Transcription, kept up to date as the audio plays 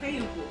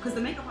paying for? Because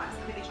the makeup artist,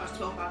 I think they charge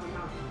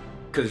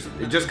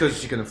 £12,000. Because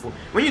she can afford.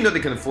 When you know they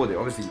can afford it,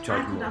 obviously you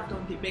charge I could more. have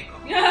done the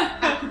makeup. Yeah.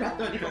 I could have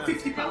done it for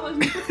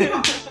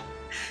 £50.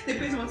 They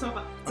pay someone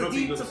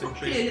 £12 to put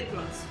clear lip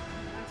gloss.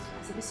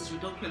 I said, this is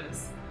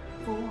ridiculous.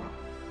 For what?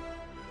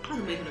 I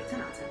would make it a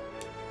 10 out of 10.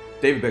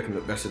 David Beckham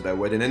looked best at that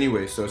wedding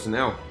anyway, so it's an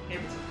L. Every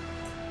time.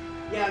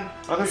 Yeah.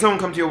 How can someone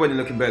come to your wedding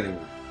looking better than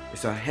you?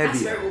 It's a heavy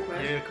That's L. very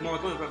awkward. Yeah, come on,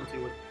 I don't invite me to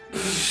your wedding. Who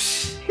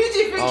do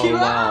you think Oh you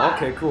wow, are?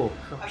 okay, cool.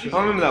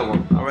 I remember that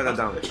one. I'll write that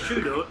down. It's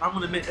true though. I'm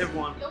gonna make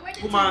everyone.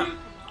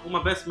 All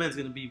my best men's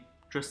gonna be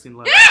dressed in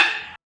like.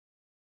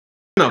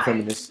 I'm not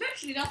feminist.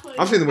 Literally, that's what.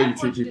 I've seen the way you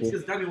treat people.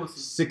 Because Danny wants to.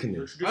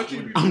 Sickening. I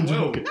treat people I'm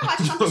well. joking. No, I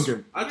just want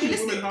to. I treat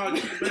women how I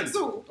treat men. That's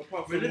all.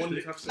 Apart from one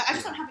that have sex. Like, I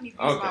just don't have any views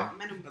Okay. about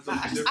men and That's like,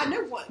 something I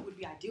know what would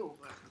be ideal,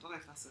 but I don't know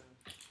if that's a.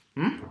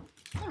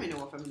 I don't really know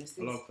what feminist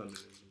I is. love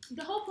feminism.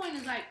 The whole point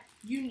is like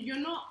you're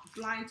not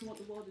blind to what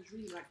the world is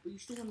really like, but you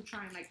still want to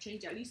try and like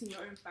change it, at least in your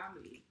own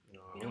family.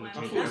 You know what I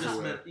I mean? thought it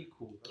just meant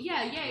equal.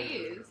 Yeah, it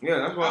is. Yeah,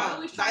 that's I why.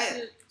 always try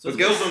to. So But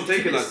girls don't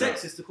take it like that.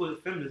 It's sexist to call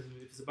it feminism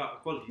if it's about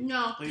equality.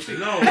 No. Don't you think?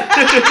 No.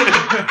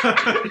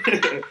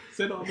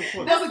 Say that on the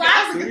pod. The fact,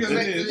 That's a good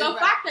idea. the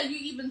fact that you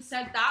even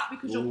said that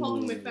because your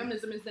problem with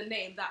feminism is the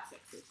name, that's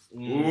sexist.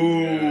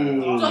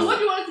 Ooh. So what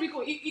do you want it to be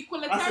called?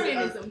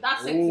 Equalitarianism.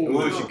 That's sexist.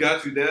 Ooh, she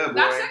got you there, boy.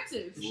 That's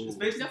sexist. It's The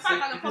basically fact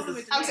that the problem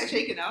is the I'm name.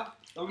 shaking now.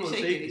 I'm not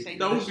Shaking, shaking. shaking.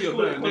 That would be a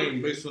better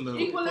name based on the.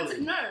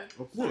 Equality, no.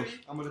 Of course.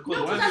 I'm gonna No,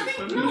 call because it. I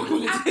think no.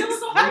 There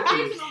was a whole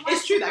reason on why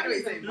It's true, that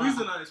feminism- reason. The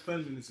reason that it's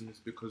feminism is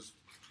because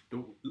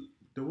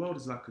the world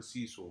is like a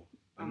seesaw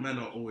and men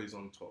are always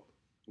on top.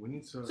 We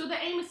need to. So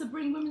the aim is to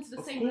bring women to the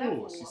Of same course,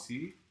 level. you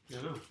see. Yeah,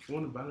 no. You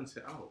want to balance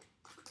it out.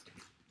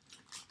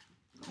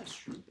 That's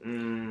true.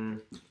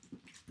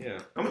 Yeah,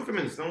 I'm a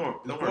feminist. Don't worry.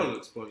 It's Don't worry.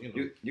 bollocks, but you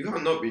know. You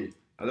can't not be.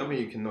 I don't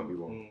think you can not be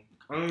wrong.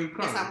 I mean, you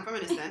Yes, I'm a can't.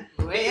 feminist then.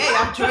 Hey,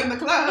 I've joined the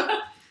club.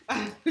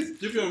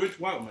 If you're a rich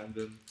white man,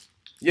 then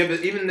Yeah,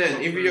 but even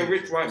then, if you're a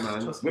rich white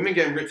man, women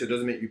getting richer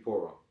doesn't make you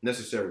poorer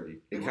necessarily.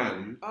 It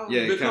can. Oh.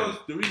 Yeah, it because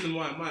can. the reason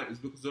why it might is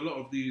because a lot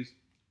of these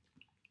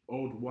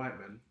old white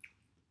men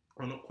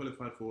are not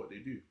qualified for what they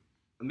do,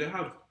 and they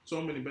have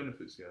so many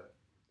benefits here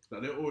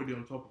that they're already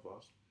on top of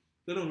us.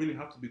 They don't really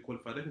have to be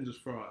qualified. They can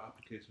just throw out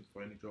applications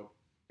for any job,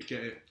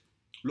 get it,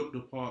 look the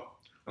part,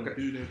 and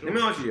Okay. do their job. Let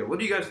me ask you, what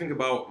do you guys think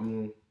about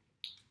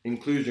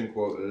inclusion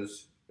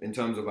quotas in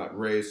terms of like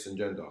race and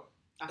gender?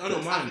 I don't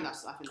think mind.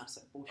 that's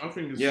bullshit. I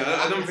think it's Yeah,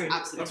 I don't think.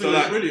 Absolutely. So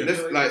like, brilliant.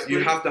 let's, like It's you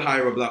brilliant. have to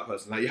hire a black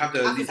person. Like you have to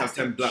I at think least have that's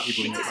 10 the black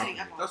people in your shittiest company.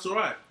 thing ever. That's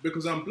alright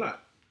because I'm black.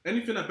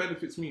 Anything that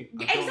benefits me,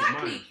 I don't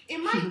Exactly. mind. It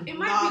might be Nah,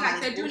 like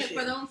man, they're it's doing it for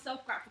bullshit. their own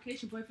self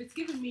gratification, but if it's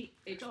giving me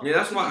a job, Yeah,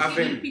 that's if why it's I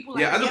giving think. people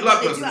Yeah, like as a Yeah, black but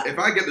they do person, that. if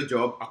I get the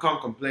job, I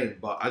can't complain.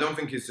 But I don't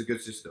think it's a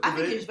good system. I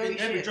think it's very in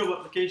every shit. job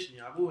application,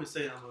 yeah, I've always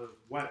said I'm a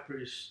white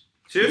British.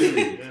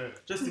 Seriously? Yeah,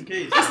 just in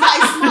case. That's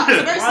not smart.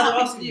 It's a very Why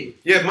smart they thing to do.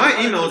 Yeah,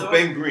 my email is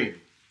Ben Green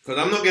because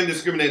I'm not getting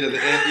discriminated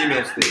at the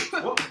email stage.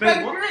 What?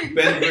 Ben, what? Green.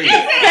 Ben Green.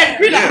 Ben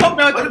Green at Yeah,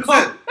 hotmail.com.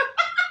 100%.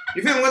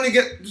 You think I'm going to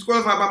get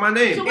disqualified by my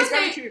name? So It's when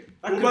very they true.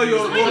 What about your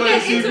so when you what get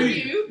about your CV?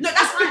 interviewed, No,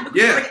 that's fine because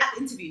Yeah. you're already at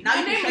the interview. Now My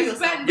you can name show is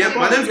yourself. Ben. Yeah,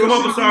 my name's Your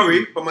Kamal CV.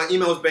 Basari, but my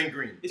email is Ben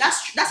Green.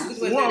 That's a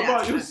good way of What doing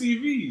about it. your actually.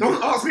 CV?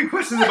 Don't ask me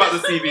questions about the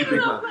CV, big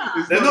man.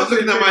 It's They're not the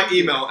looking same at my thing.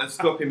 email and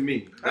stopping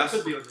me. That That's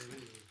could be on the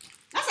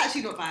That's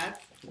actually not bad.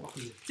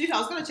 See, I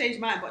was gonna change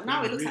mine, but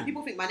now it looks like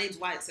people think my name's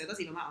white, so it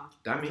doesn't even matter.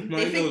 damn me.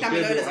 They think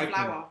Damilola's a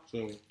flower.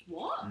 So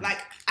what? Like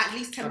at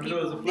least 10 Damilola's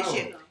people a this flower.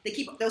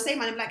 year. They'll say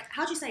my name like,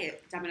 how do you say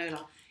it,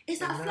 Damilola? Is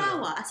that a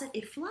flower? I said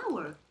a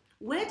flower.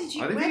 Where did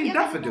you? Are they where thinking did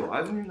you get daffodil? that?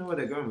 I don't even know where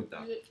they're going with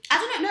that. I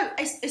don't know. No,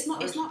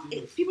 it's not.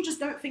 People just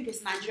don't think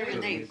it's a Nigerian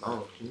name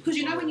Oh. because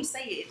you know when you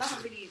say it, it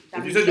doesn't really.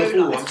 If you said your full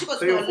Damilola. one, It's got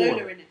say your full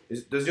Lola one. in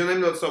it. Does your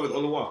name not start with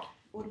Oluwa?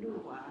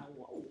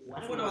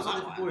 I thought it was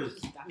only for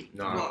boys.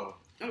 No.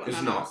 No, It's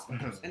no, not.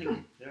 no.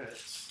 Anyway, Yeah.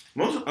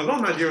 Most a lot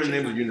of Nigerian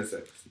names are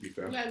unisex, to be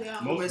fair. Yeah, they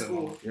are. Most always of them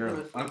four. Yeah.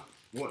 Always four.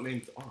 what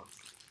names are?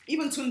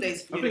 Even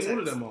Tunde's. I think all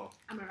of them are.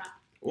 I'm a rap.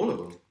 All of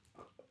them.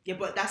 Yeah,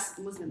 but that's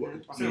Muslim. What-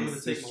 man. I think I'm gonna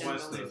It's take my gender.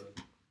 wife's name.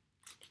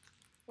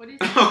 What is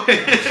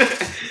Okay.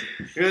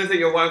 You're gonna take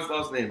your wife's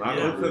last name. I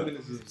No don't know.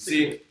 feminism.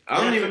 See,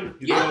 I don't even.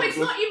 You No, know, it's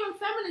not even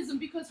feminism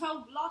because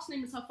her last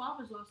name is her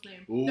father's last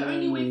name. The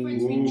only way for it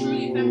to be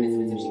truly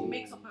feminism is if she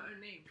makes up her own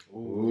name.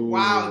 Ooh,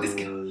 Wow, this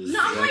guy- No,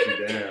 I'm not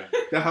even. there.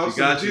 the house She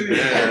got of you Jillian.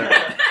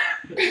 there.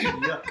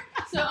 Yeah.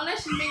 So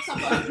unless she makes up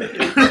her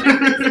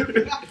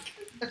own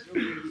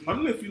I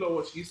don't know if you lot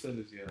watch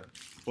EastEnders, yeah,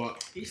 but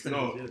EastEnders,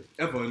 no, yeah.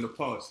 ever in the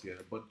past, yeah.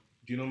 But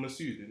do you know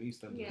Masood in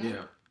EastEnders? Yeah.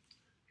 Yeah.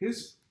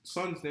 His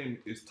son's name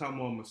is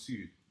Tamar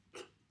Masood,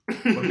 but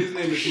his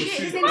name is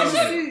His Masood. name is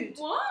Ahmed. Food.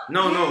 What?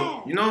 No,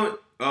 Yeah. you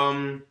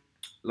know,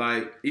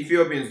 like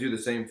Ethiopians do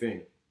the same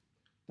thing.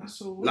 That's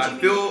so weird.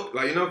 Like do you Phil,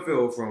 like you know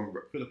Phil from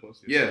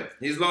Philippos, yeah,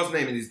 his last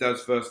name is his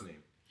dad's first name.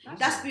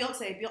 That's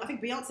Beyonce. I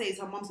think Beyonce is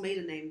her mom's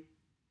maiden name.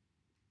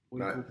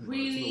 What are you Like- talking about?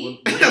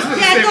 Really? It's That's not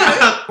Yeah, the same no.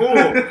 at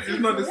all.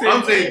 It's not the same.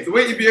 I'm saying the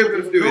way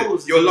Ethiopians do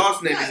it, your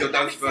last name is your Yeah, that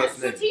dad's makes first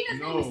So name. Tina's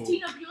No. name is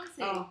Tina Beyonce.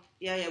 Oh,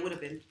 yeah, it would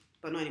have been,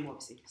 but not anymore,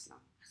 obviously.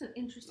 So. That's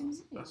an interesting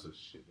name. That's a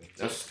shit name.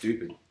 That's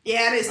stupid.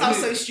 Yeah, it sounds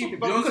so stupid.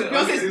 But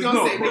Beyonce is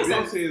Beyonce.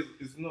 Beyonce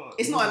is not.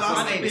 It's not a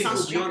last name. It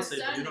sounds Beyonce,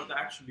 stupid. but you're not the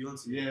actual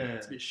Beyonce. Yeah.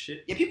 It's a bit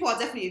shit. Yeah, people are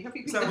definitely.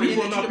 People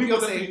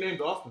definitely named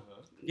after her.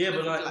 Yeah,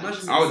 but like,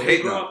 imagine I would they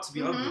hate grow that. up to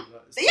be ugly. Like,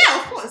 Yeah,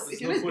 of course. there's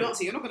If your no name's point.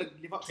 Beyonce, you're not gonna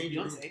live up to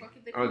Beyonce.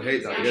 I would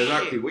hate that. Yeah,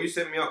 exactly. What you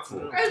set me up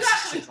for?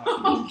 Exactly.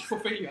 For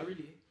failure,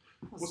 really.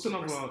 What's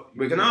another?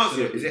 Wait, can I ask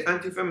you? Is it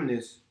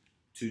anti-feminist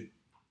to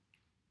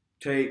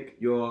take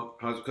your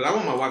husband? Because I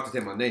want my wife to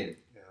take my name,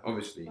 Yeah.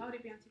 obviously. Why would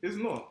it be anti? It's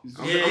not. It's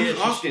I'm, Yeah, I'm yeah,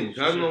 just asking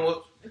because I don't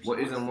know what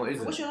is and what What's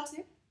isn't. your last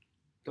name?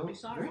 Don't.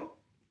 Sorry. Doesn't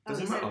Oh, you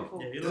said matter. it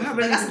before. Yeah, Does it have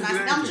But that's anything to do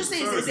nice. with I'm just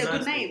saying Sorry, it's a good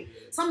nice. name.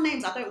 Some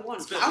names I don't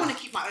want. I want to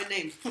keep my own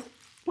name.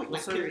 Point blank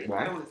What's her- period. Why?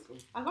 I don't want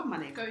to. I love my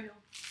name. Go Hill.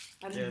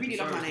 I Yeah, really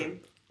love my sorry, name.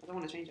 I don't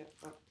want to change it.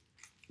 But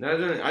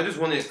No, I just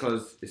want it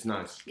because it's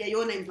nice. yeah,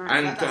 your name's nice.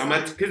 And That's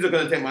my fine. kids are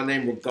gonna take my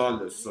name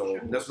regardless, so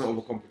let's not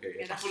overcomplicate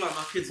Yeah, it. I feel like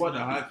my kids. What the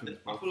hyphen?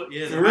 I feel like,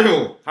 yeah. For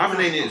real,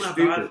 hyphenating I'm is gonna have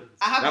stupid. hyphens.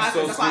 I have That's hyphens.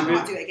 so That's why I stupid.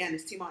 can't do it again.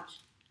 It's too much.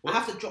 What? I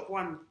have to drop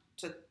one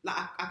to like.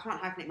 I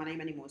can't hyphenate my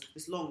name anymore.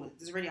 It's long.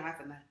 There's already a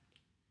hyphen there.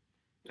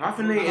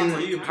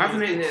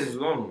 Hyphenating it is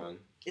long, man.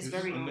 It's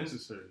very.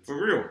 unnecessary.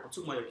 For real. I'm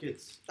talking about your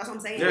kids. That's what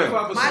I'm saying. Yeah.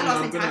 My last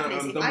I'm name's gonna,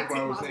 hyphenated. If double I keep my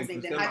barrel husband's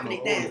name, then because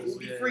hyphenate they're theirs. We'll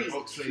be my free. own.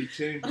 Oxlade,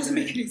 Chamberlain. That doesn't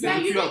make any Yeah,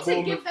 sense. you If need are to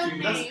born give with them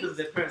two- That's names. because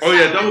they're parents. Oh yeah,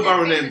 When double they're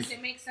barrel famous, names.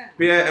 It makes sense.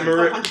 Pierre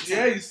Emerick. 100%.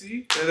 Yeah, you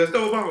see. Yeah, there's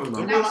double barrels, My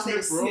man. last name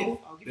is Smith, Smith.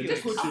 bro. I'll give you Yeah,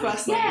 a good Smith.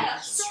 first name. Yeah,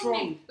 Strong.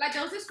 name. Like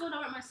there was this girl that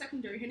went at my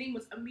secondary. Her name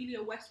was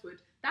Amelia Westwood.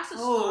 That's a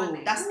star Oh,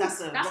 name. that's a That's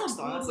rock a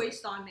star. Broadway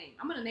star name.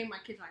 I'm gonna name my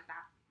kids like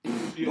that.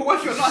 But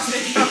what's your last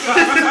name?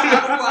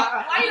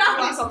 Why you laughing?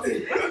 Why something?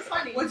 It's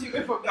funny. What do you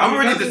go for? I've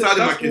already That's decided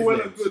my that's kids' all well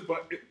names. and good,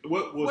 but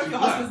what was What if he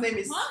your like? husband's name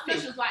is Huh? No, she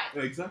Finn? was white.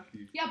 Yeah, exactly.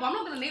 Yeah, but I'm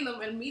not gonna name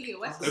them Amelia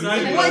Westwood.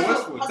 Decided. Amelia What if your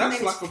Westwood. husband's That's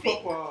name like is a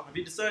Finn? proper. Have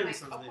you decided Like,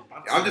 something?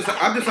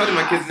 I've decided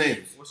my kids'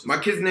 names. My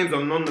kids' names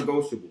are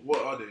non-negotiable.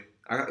 What are they?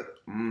 I got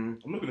I'm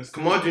not gonna.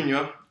 Kamar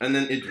Jr. and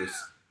then Idris.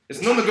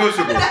 It's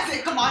non-negotiable. That's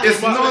it. Come on.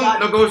 It's We're done.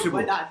 non-negotiable.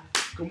 We're done.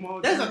 Come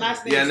on. There's a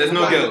nice name. Yeah, and there's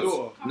no Like your girls.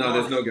 daughter. No,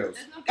 there's no girls.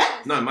 There's no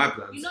girls. Not in my You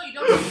plans. know you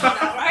don't know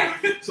that,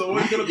 right? So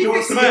what are you gonna You call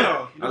can us see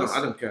now?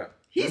 I don't care.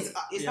 He's.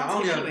 It's Yeah, I not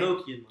only have anyway.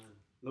 Loki in mind.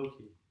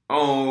 Loki.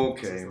 Oh,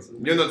 okay.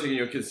 You're not taking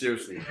your kids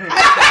seriously. What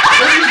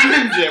are you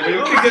doing, Jay? When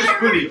your kid gets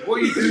bullied, what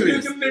are you You're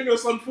doing? gonna name your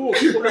son Paul.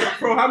 People are gonna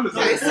throw hammers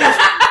No, at it's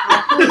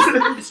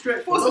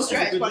it. Force a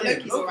stretch, but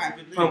Loki's alright.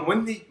 Fam,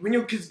 when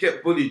your kids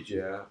get bullied,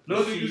 yeah.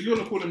 No, you're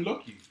gonna call him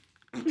Lucky.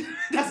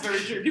 That's very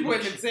true. People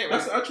won't even say it.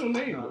 That's Right? the actual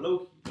name. Nah,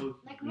 Loki.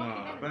 Like Nah,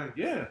 Loki Bennett. Bang.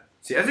 Yeah.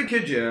 See, as a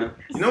kid, yeah,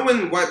 you know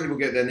when white people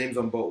get their names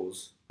on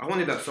bottles? I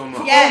wanted that so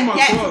much. Yeah, Oh my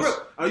yeah, for gosh.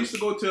 real. I used to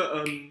go to There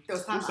was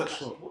what's times that like that.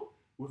 shop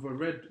with a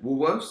red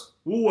Woolworths?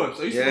 Woolworths.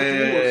 I used to go to Yeah,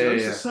 Woolworths. yeah, I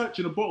used yeah. to search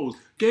in the bottles.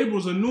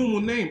 Gabriel's a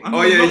normal name. I know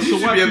Oh, yeah, lots you of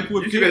should white be able- people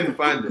with you should be able to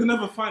Gabriel. find You it. could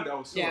never find it. I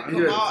was so Yeah, angry. You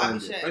come don't on, find I'll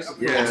it. share. I used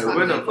to- Yeah, That's we're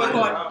fine. not We're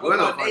finding not- out. we're We're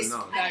not not- finding it's-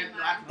 out.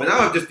 no, But now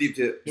I've just deeped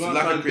it. It's You know,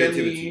 lack of like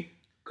creativity. Demi,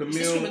 Camille.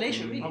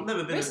 discrimination, really. I've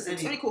never been Racism. in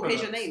It's any only Caucasian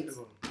products names.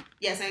 ever.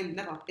 Yeah, same.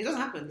 Never. It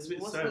doesn't happen. It's a bit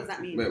What sad. does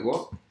that mean? Wait,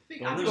 what?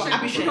 Think Well, Abhishek. What,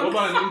 Abhishek? What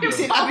about in You India?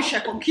 said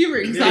Abhishek on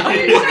keyrings. Yeah.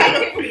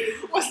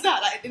 Like, what's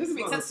that? Like, it doesn't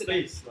make It's not sense to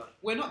them. space, like,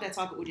 We're not their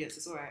type of audience.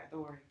 It's alright.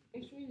 Don't worry.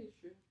 It's really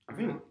true. I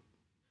think.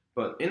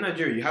 But in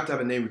Nigeria, you have to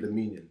have a name with a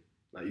meaning.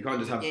 Like, you can't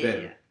just have Yeah,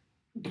 Ben.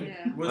 yeah,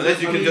 Yeah.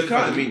 Unless you I can mean, just you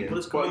find can, the meaning. What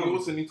is But you Kamar?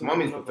 also need to.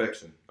 Mom is have another-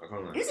 perfection. I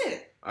can't lie. Is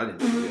it? I didn't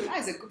do it. That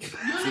is a good. Your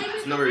name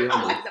It's is not very I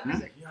humble. like that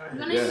music. Your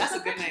Yeah. name is That's a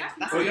good name.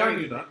 That's Oh a yeah, I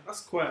very knew that.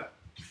 That's quite.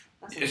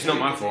 That's a It's very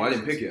not my good fault. I name.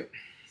 didn't pick it.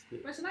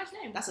 But it's a nice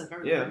name. That's a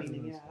very Yeah. good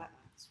meaning. Yeah, I like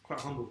It's quite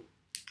humble.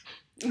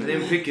 I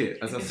didn't pick it,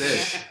 as I that.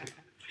 said.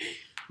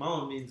 My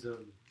one means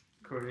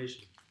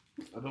coronation.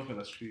 I don't think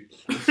that's true.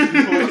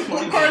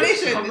 What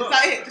correlation? I'm Is not-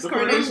 that it? Just the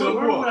correlation. correlation.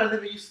 Remember what? when I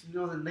never used to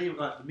know the name,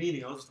 like the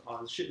meaning? I was just,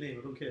 it's a shit name.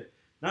 I don't care.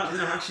 Now,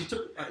 I actually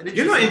took. Like, an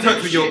You're not in interest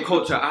touch with your shit.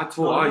 culture at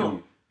all, No, are I'm not.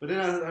 you? But then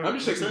I I'm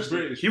just checking researched he's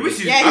British. He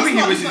wishes. Yeah, I he's think he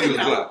not- wishes he's he was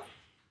not black.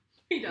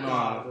 He does.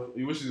 Nah,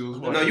 he wishes he was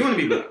white. No, you want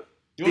to be black.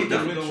 You He want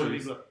definitely don't to want be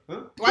to be black.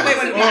 Huh? Why they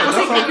want to Oh, be black? that What's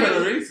sounds wrong kind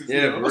of with racist. Yeah,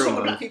 you know? for what's real, wrong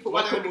with man. black people?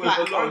 Why Why they come want to with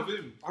be a black? lot of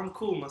him? I'm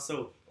cool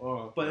myself,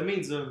 Oh, but it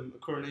means a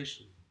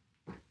coronation.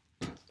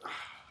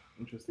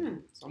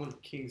 interesting. So I'm a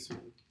king soon.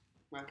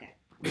 Okay.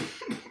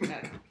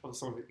 Okay. Or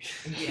something.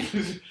 Yeah.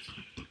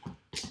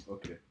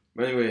 Okay.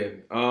 But anyway,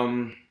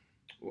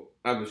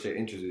 Abhishek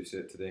introduced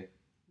it today.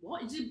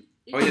 What? Is it?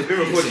 Oh, yeah, it's been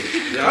recording.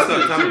 Yeah, I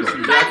started time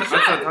ago. Yeah, I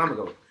started time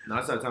ago. No,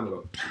 I started time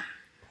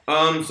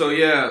ago. So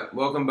yeah,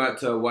 welcome back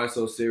to Why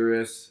So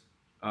Serious.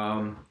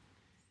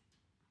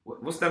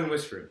 What's that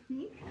whispering?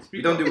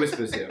 We don't do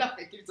whispers here.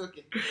 Nothing. Keep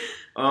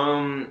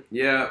talking.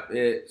 Yeah,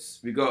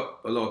 we got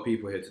a lot of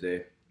people here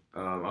today.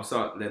 I'll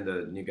start letting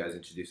the new guys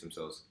introduce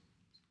themselves.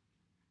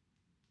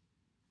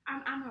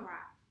 I'm Amara.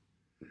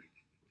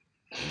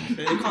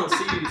 They can't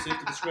see you, so you have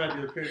to describe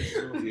your appearance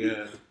as well.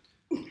 Yeah.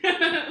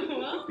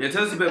 Well, Yeah,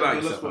 tell us a bit about Tell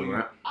us yourself, what you-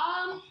 alright?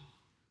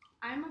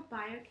 I'm a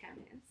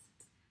biochemist.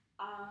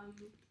 I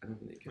don't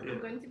think they I'm can.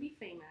 going to be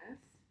famous.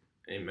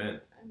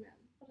 Amen.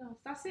 What else?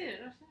 That's it.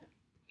 That's perfect.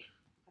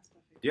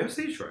 Do you have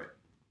stage fright?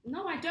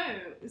 No, I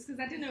don't. It's because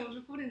I didn't know I was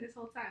recording this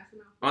whole time. So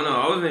now. Oh no,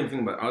 I wasn't even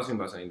thinking about. I was thinking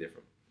about something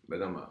different, but it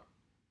don't matter.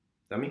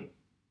 Dami?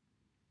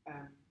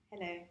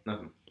 Hello.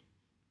 Nothing.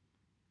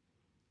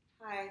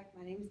 Hi,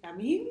 my name is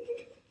Dami.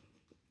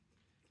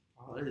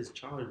 Oh, that is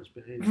childish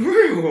behavior.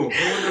 Real.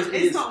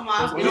 It's not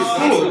my fault. It's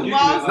It's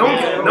Mar's No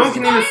fault. one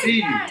can even see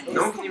you. It's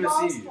No one can even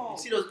see you. You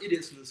see those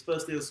idiots from this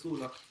first day of school,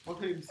 like,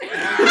 okay, I mean, say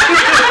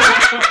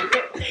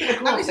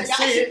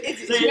actually, it,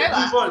 it's say it,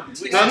 move on.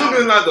 No, I'm not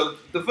gonna lie though.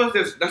 The first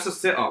day, that's a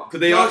setup. Because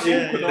they ask you,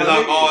 yeah, they're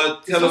like,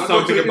 oh, tell us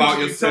something about Tell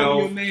me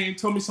yourself. your name.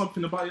 Tell me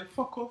something about your.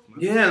 Fuck off, man.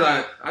 Yeah,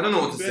 like, I don't know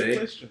what to Fair say.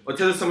 question. Or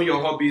tell us some of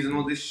your hobbies and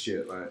all this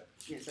shit. Like,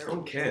 Yes, no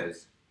one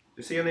cares.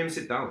 Just say your name and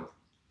sit down.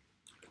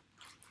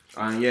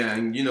 And yeah,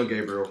 and you know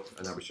Gabriel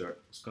and Abhishek.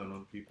 What's going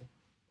on, people?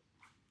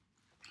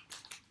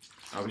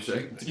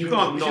 Abhishek. You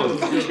can't know.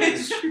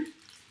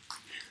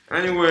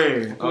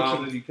 Anyway.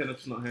 Unfortunately,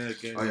 Kenneth's not here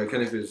again. Oh yeah,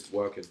 Kenneth is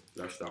working.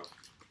 That's stuff.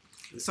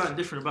 There's something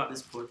different about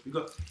this pod. We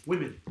got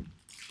women.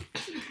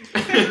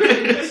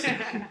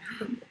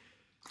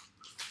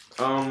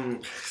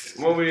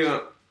 What were you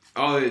gonna...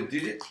 Oh,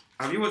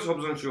 have you watched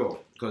Hobbs and Shaw?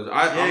 Because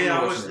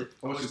I watched it.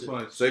 I watched it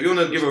twice. So if you want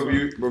to give a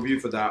review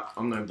for that,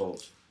 I'm not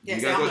involved. Yeah,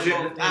 You so guys I'm watch it?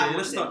 involved. Yeah, I let's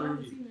watched start it. the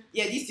review.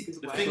 Yeah, these two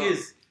could The watch thing it.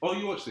 is, Oh,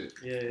 you watched it?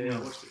 yeah, I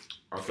watched it.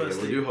 Okay, First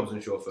we'll thing. do Hobbs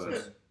and Shaw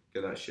first.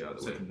 Get that shit out of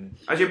the way. Second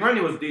Actually,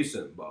 apparently it was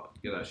decent, but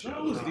get that shit No,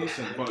 out it of was the way.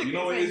 decent, but you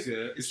know what it is,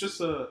 yeah? It's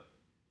just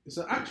it's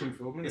an action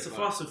film, isn't It's a it?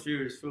 Fast and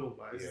Furious film,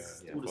 but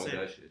it's Yeah, all the fuck same.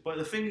 that shit. But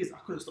the thing is, I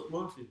couldn't stop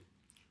laughing.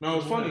 No, it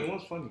was funny. It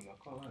was funny.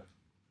 I can't lie.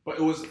 But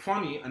it was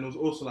funny, and it was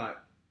also like,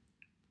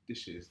 this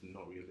shit is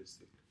not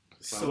realistic.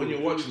 Like, when you're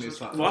watching it, it's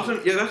like, Fast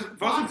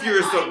and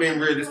Furious stopped being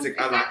realistic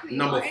at like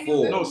number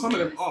 4. no, some of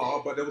them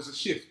are, but there was a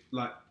shift.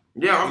 Like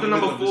Yeah, after in the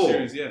number middle of the 4.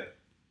 series, yeah.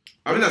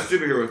 I think that's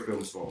superhero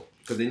films for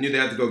because they knew they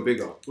had to go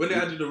bigger. When they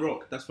added The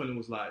Rock, that's when it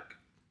was like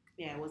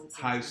Yeah, it wasn't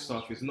so high much.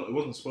 stuff. It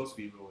wasn't supposed to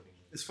be real anymore.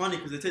 It's funny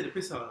because they take the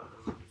piss out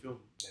of the film.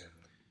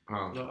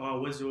 How? Like,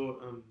 oh, where's your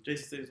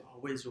Jason says, oh,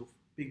 where's your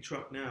big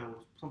truck now? Or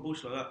some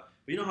bullshit like that.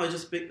 But you know how he's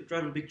just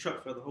driving a big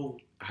truck for the whole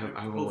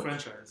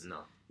franchise. No.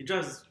 He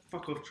drives this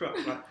fuck off truck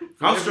like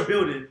How from every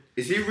building.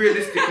 Is he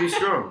realistically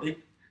strong?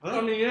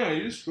 I mean, yeah,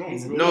 he's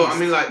strong. No, I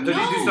mean like, does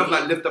he do No. stuff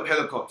like lift up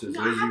helicopters?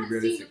 No, or I is he haven't seen the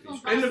realistically film,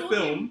 strong? but In I the saw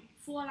film, him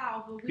fall out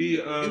of a he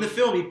window. In the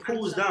film, he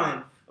pulls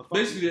down. A fucking-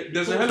 basically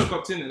there's a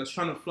helicopter in it that's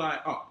trying to fly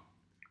up,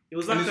 It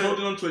was and like he's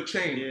holding onto a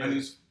chain, Yeah. and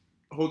he's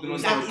holding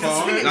onto Like a he's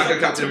car. swinging Like a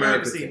Captain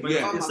America scene, thing. but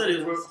Yeah. instead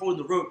he was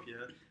holding the rope, yeah,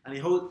 and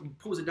he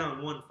pulls it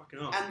down one fucking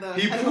arm. And the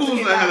He helicopter pulls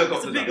came the down. helicopter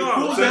It's a big down.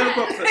 arm. He pulls Yeah. the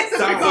helicopter It's a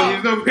down, big so arm.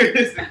 he's not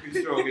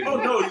realistically strong. is Oh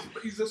he? no,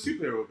 he's a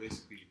superhero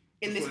basically.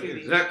 In this That's what it movie.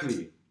 is.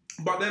 Exactly.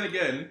 But then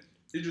again,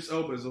 Idris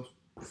Elba is a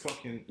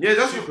fucking Yeah,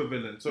 that's super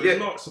villain, so yeah. it's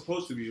not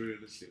supposed to be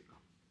realistic.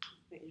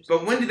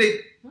 But when did they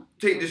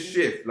take this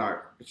shift? Like,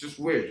 it's just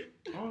weird.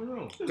 I don't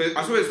know. 'Cause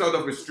I swear it started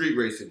off with street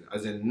racing,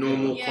 as in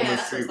normal, Yeah, common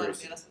that's what street it's like.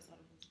 racing. Yeah, that's what it's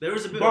like. There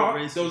is a bit of But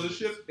racing. there was a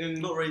shift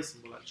in Not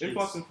racing, but like in chase.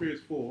 Fast and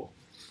Furious 4,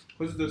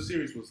 because the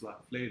series was like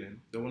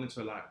flailing, they wanted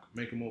to like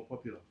make it more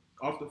popular.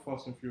 After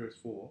Fast and Furious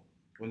 4,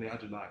 when they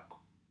added like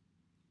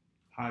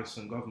heists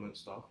and government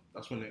stuff,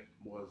 that's when it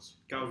was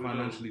Gal Gadot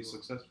financially as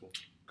well. successful.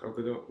 Gal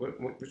Gadot,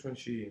 which one's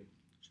she in?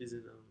 She's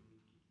in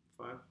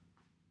 5.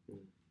 Hmm.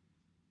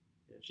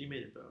 Yeah, she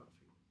made it better.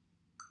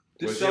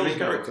 I think This Was she a main shows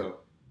character?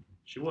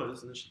 she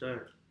was, and then she died.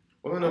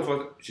 All I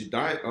know she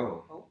died.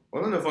 Oh.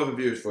 All I know Fast and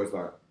Furious for is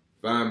like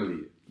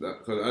family.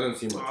 Because I don't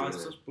see much Oh, of it's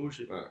it. such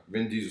bullshit. Like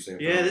Vin Diesel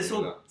saying Yeah, family this and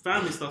whole all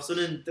family stuff. So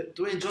then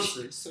Dwayne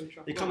Johnson, So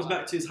true. he comes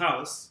back to his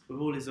house with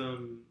all his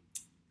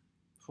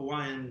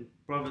Hawaiian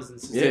brothers and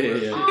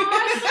sisters. Yeah. Oh,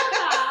 I saw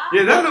that.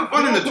 Yeah, that looked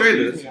fun in the You know what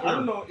trailers. confused me? I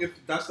don't know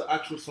if that's the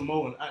actual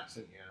Samoan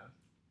accent, yeah.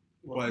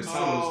 But it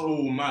sounds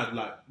all mad,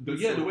 like the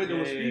way they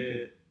were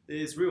speaking.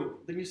 It's real.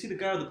 Then you see the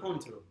guy with the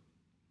ponytail,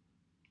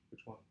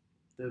 Which one?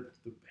 the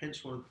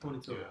hench one with the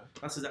ponytail. Yeah.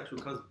 That's his actual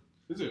cousin.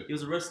 Is it? He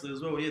was a wrestler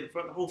as well. Yeah,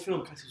 the whole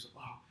film, Cassie was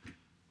like, wow,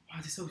 why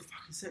is he so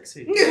fucking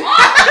sexy? Okay.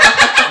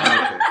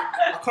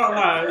 I can't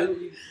lie.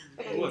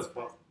 It was,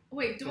 but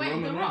Wait, The Dwayne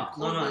Roman The Rock?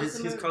 no, or the his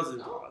Samoan? cousin.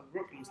 No.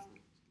 Rock used to-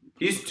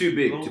 He's too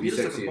big Well, to he be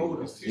looks like a sexy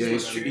boulder. anymore. He's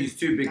Yeah, too he's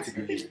too big That's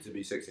to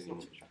be sexy anymore.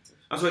 attractive.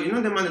 That's why you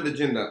know the man at the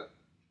gym that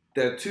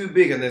they're too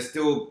big and they're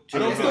still. I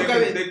don't It's think not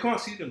going. they can't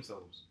see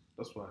themselves.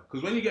 That's why.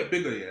 Because when you get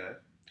bigger, yeah,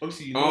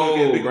 obviously you Oh, want to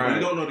get bigger, but right.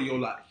 you don't know that you're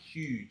like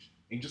huge.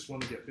 And you just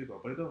want to get bigger,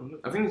 but it don't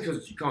look. I think it's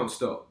because you can't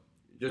stop.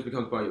 It just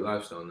becomes part of your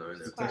lifestyle now,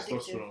 isn't It's it? the Quite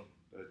addictive. testosterone,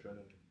 the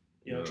adrenaline.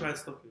 Yeah, I Yeah. tried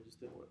stopping, it just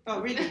didn't work. Oh,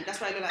 really? That's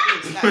why I look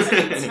like this. That's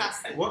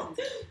fantastic. What?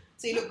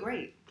 So you look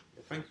great.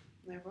 Yeah, thank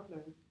you. No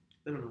problem.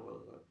 They don't know what I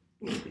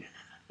was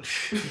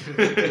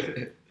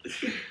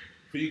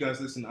For you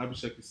guys, listen,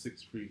 Abhishek is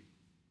 6'3",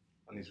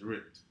 and he's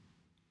ripped.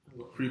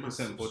 like.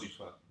 3% body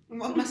fat.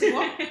 What? Massive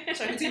what?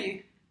 Sorry,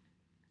 continue.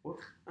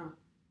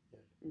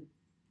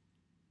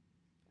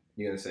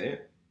 You gonna say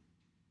it?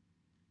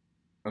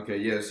 Okay,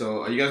 yeah.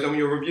 So are you guys done with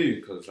your review?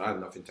 Because I have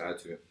nothing to add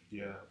to it.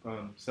 Yeah,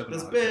 7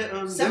 There's out of bit,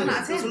 10. 7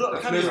 out of 10. There's a lot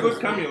of There's cameos.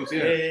 good cameos,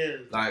 yeah. Yeah.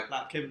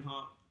 Like, Kevin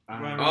Hart.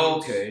 And- Ryan oh,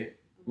 Reynolds. okay.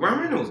 Ryan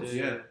Reynolds.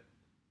 Yeah.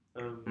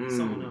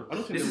 Someone else. I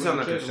don't think This they sounds were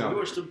like a in shout.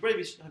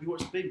 Have you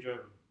watched Baby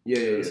Driver? Yeah.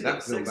 You see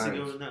That film sexy girl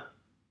bangs. in that.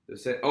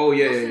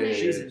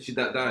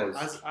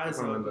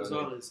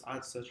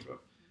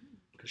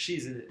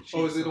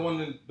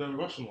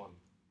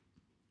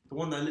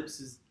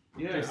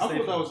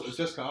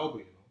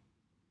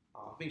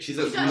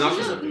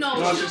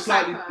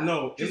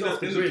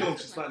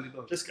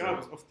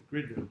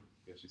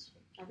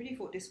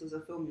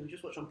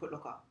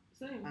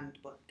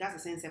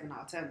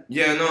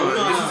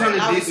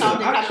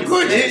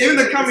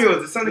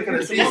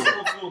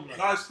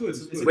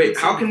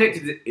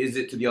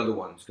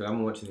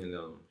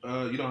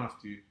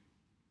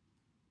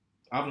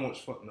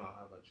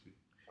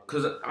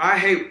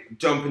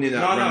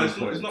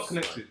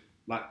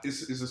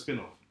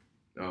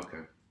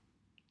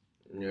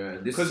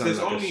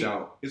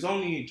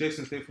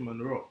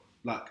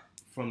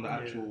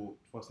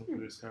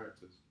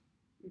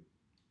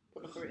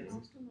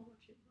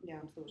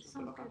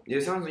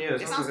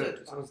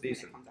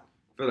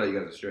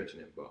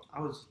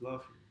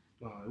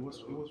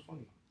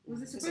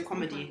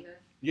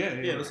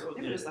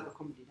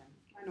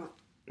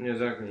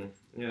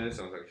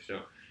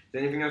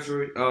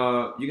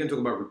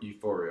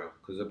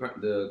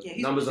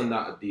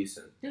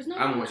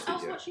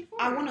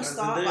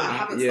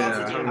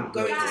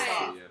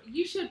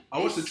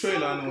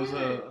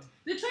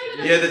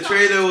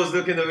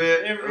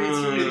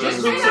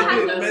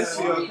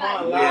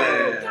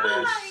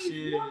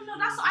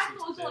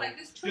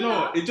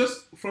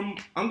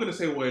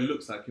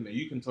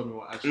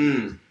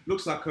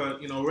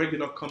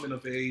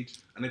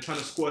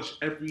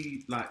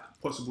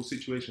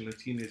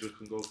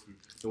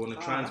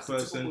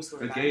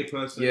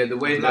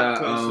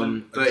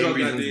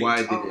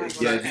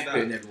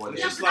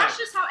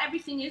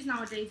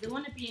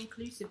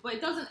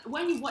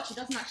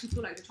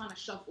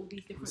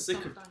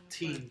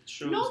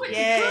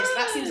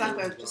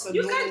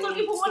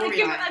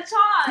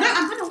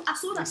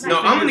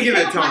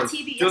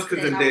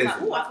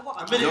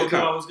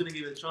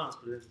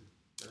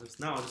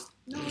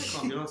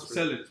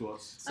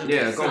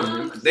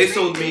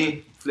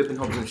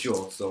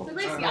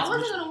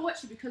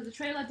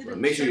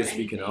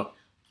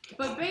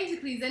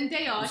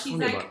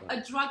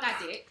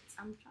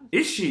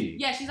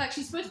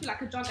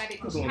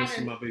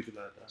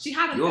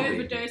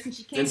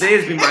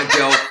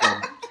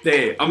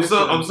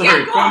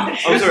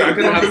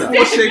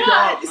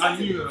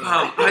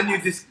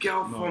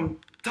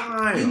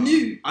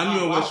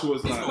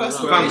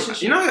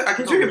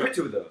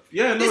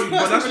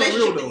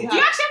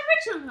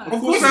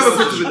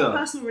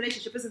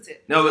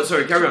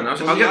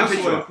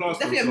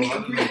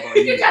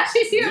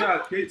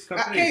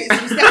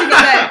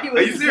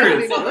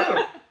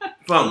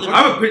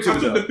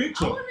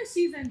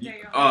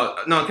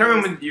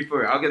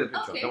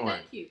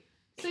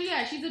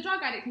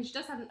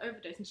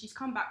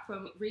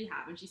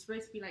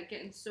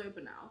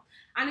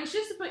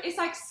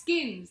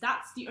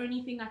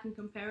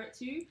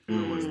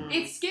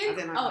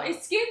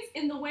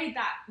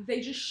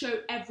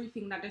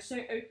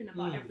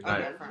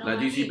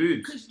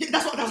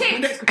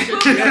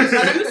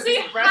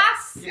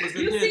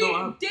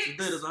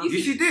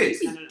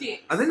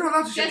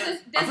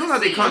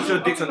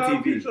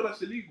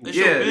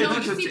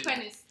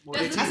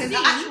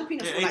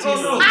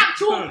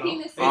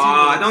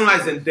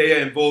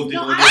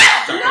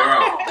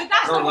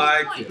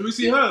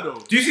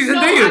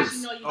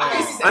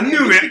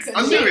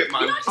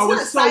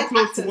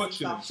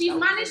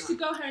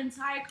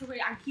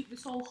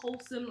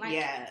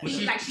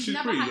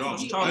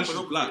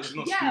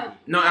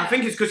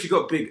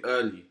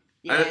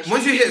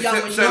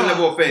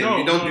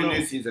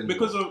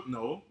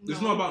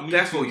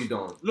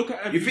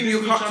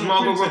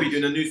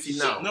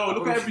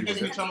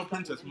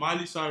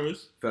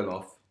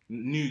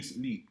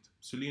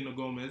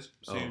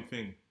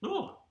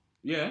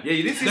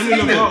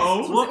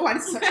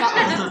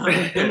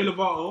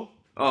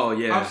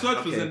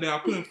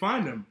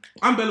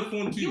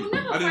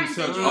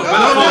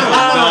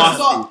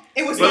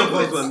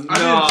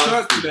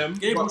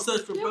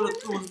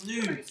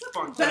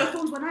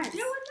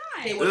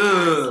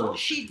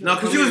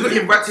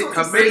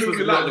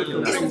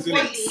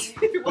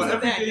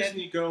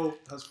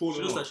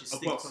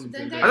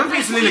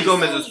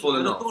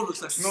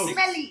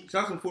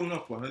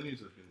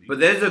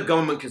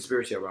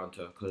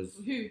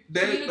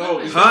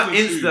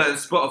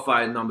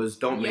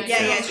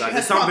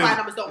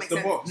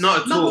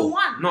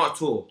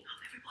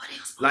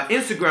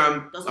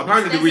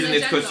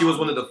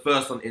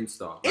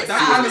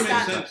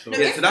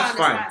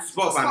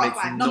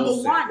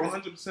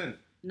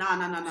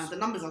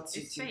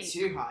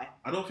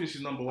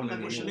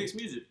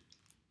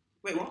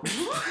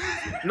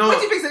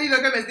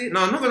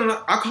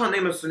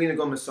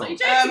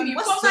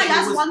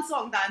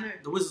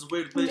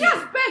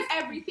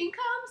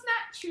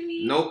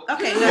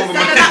 Okay, no, Over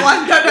my that one.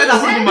 No, that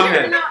Over one. my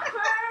head. Not perfect.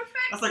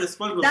 That's like a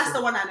SpongeBob. That's song.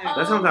 the one I know.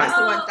 That sounds like- That's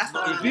the one. That's the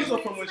one. These are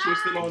from when she was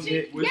still on.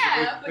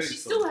 Yeah, but she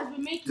still has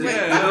been making.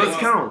 Yeah, it. those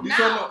count. These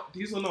are not.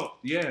 These are not.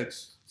 Yeah,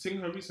 sing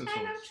her recent And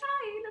songs. I'm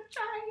trying.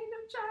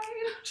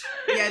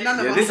 Yeah, none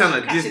of Yeah, us this sound are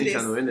like catching Disney this.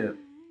 Channel, innit?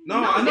 No,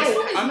 No, I this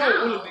one is know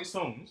now. all of these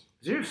songs,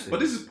 Seriously. but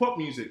this is pop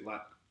music.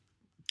 Like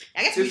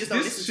I guess we just don't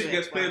this listen shit to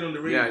gets it. played but on the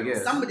radio. Yeah, I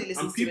guess. Somebody And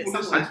listens to it people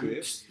somewhere. listen to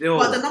it. Still,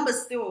 But the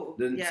numbers still,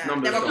 The yeah.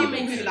 numbers There are don't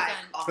people make who like,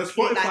 sense. But okay,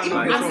 Spotify like, even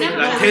makes like, I've sense. never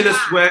like heard Taylor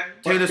that. Swift,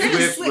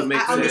 Taylor would make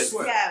I sense.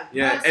 understand,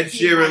 Yeah, Ed Personally, it's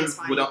Sheeran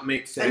fine. would not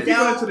make If sense. you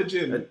go Adele- into the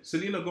gym,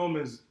 Selena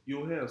Gomez,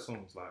 you'll hear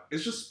songs like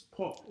it's just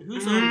pop.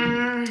 Who's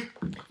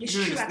It's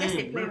true, I guess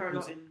they play her a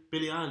lot in.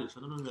 Billie Eilish.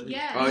 I don't know who that is.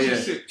 Yeah. Oh yeah,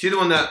 She's she's the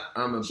one that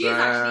I'm a She's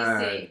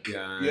actually bad sick.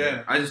 guy.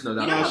 Yeah. I just know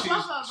that. You know No, her she's-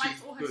 brother she's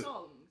writes all her good.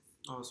 songs.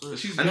 Oh, sorry.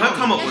 She's And her young.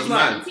 come up Yeah, was she's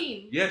mad.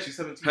 17. Yeah, she's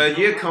 17. Her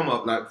year come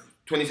up like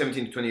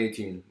 2017 to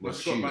 2018 But was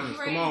Scott huge. Banners,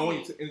 come on, I want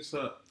you to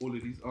insert all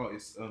of these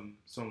artists'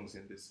 songs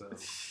in this.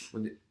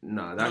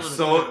 Nah, that's No,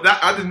 so. no.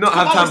 That I did not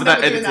have I time was for that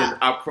never doing editing. that.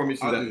 I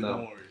promise you I'll that do it, now.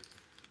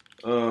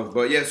 don't worry.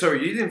 But yeah,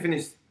 sorry, you didn't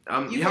finish. You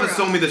haven't Euphoria.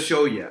 sold me the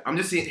show yet. I'm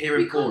just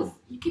hearing Because porn.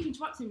 you keep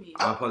interrupting me.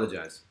 I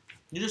apologize.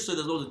 You just said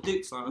there's loads of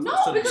dicks. Like,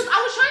 No, because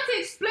I was trying to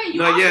explain. You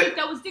No, asked yeah. me if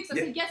there was dicks. I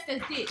Yeah. said yes,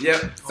 there's dicks.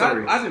 Yeah,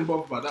 sorry. I didn't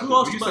bother about that. Who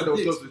But asked you about said there was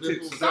dicks? loads of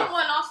tits. So that,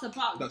 Someone asked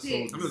about That's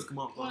dicks. all. I'm gonna come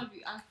up. One of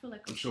you, I feel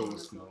like I'm it's sure someone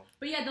it's as well. small.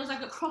 But yeah, there was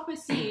like a proper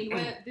scene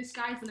where this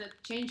guy's in a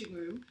changing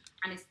room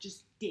and it's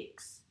just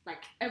dicks.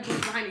 Like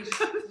everyone's behind is just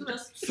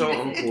So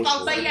penises.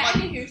 uncalled But for. yeah,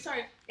 anywho,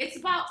 sorry. It's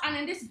about and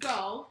then this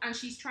girl and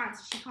she's trans.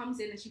 So she comes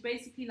in and she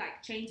basically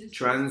like changes.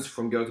 Trans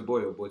from girl to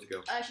boy or boy to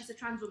girl? She's a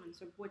trans woman,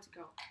 so boy to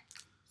girl.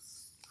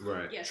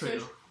 Right. Yeah.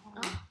 Traitor. So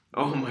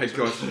Oh my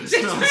gosh.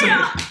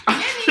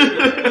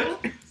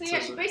 Anywho, so yeah,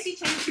 she basically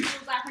changes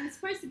people's life, and it's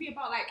supposed to be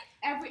about like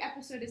every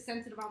episode is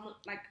centered around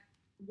like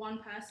one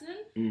person.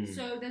 Mm.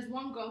 So there's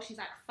one girl, she's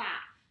like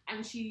fat,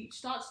 and she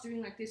starts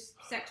doing like this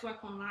sex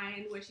work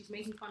online where she's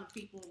making fun of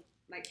people,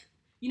 like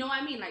you know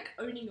what I mean, like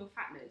owning your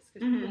fatness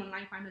because people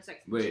online find her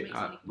sexy. She Wait, makes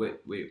money.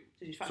 wait.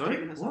 So she's fat Sorry?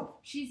 shaming herself.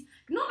 She's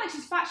not like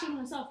she's fat shaming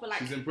herself, but like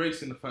she's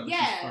embracing the fact that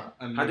Yeah. she's fat.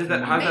 And How does making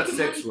that- how money. does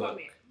making sex money work? from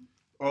it.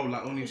 Oh,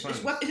 like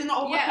OnlyFans. Is it not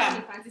all Yeah,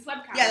 webcam? OnlyFans. It's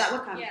webcam. Yeah,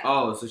 like webcam. Yeah.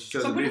 Oh, so she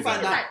shows So the pretty video.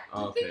 fine The thing is, that. like,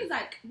 Oh, the thing okay. is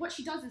like what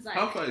she does is like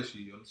How far is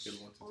she on a scale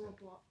of 1 to 10?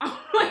 horrible. I'm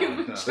not even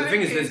The The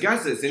thing is, there's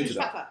guys that's into She's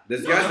that. fat.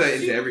 There's No, guys that are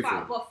into super everything.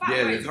 Fat, but fat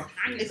Yeah, boys there's-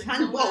 hanging, It's you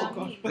know what I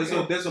handball,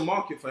 mean? There's a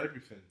market for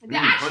everything. There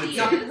actually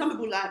Yeah, is. some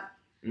people like.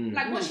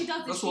 Like what she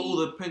does is That's she, what all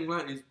the Peng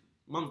Lightning's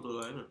mums do,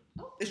 like, isn't it?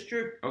 It's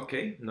true.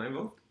 Okay,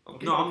 Naivo.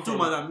 Okay. No, I'm talking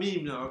about that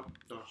meme. No,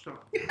 shut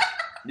up.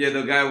 Yeah,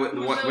 the guy with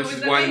With when the- she's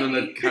with the whining on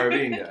the lady.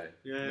 Caribbean guy.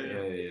 Yeah.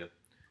 Yeah.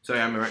 Sorry,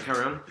 I'm right.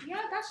 Carry on.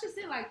 yeah, that's just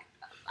it. Like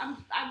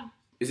I'm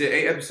Is it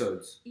 8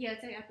 episodes? yeah,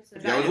 it's 8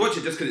 episodes. Yeah, I was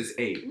watching just because it's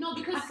 8. No,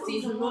 because I thought it was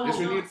season more. one. It's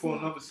was renewed not- for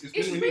another. It's It's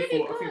been renewed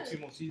really for I think good. 2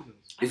 more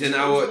seasons. It's an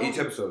hour each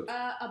episode.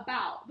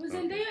 About. But Okay.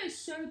 Zendaya is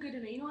so good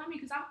in it, you know what I mean?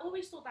 Because I've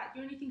always thought that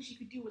the only thing she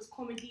could do was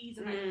comedies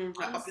and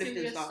Like uplifting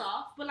unserious stuff.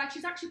 stuff. But like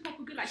she's actually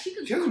proper good. Like she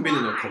can She hasn't been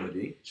in a cry.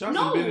 comedy. She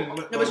hasn't No. been in. No,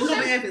 No, but she's not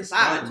been anything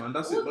sad. Man,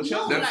 that's it. But she No,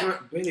 hasn't. That's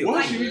like- right. Wait, What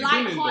what? has she Like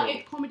really been in, light-hearted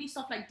though? comedy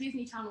stuff, like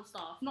Disney Channel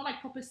stuff, not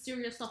like proper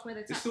serious stuff where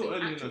they're It's still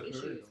tackling early in her actual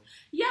career. issues.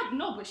 Yeah,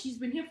 no, but she's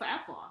been here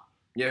forever.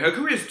 Yeah, her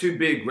career is too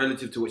big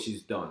relative to what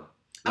she's done.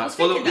 I Like, was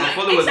thinking her that.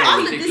 followers Exactly. are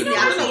After ridiculous. Disney,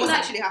 I don't know what's Like,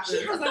 actually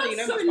happening. she has I don't done really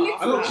know so much little.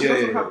 about I her. don't. She Yeah,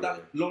 doesn't yeah, have yeah.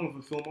 that long of a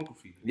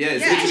filmography. Yeah,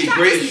 it's Yeah, literally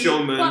exactly. Greatest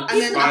Showman, But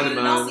And then people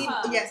Spider-Man. love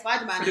her. Yeah,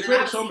 Spider-Man. The and Great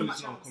then Showman I've is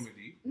seen not a much else.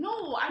 comedy.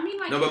 No, I mean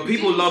like. No, but the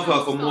people Disney love her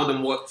Channel for more stuff.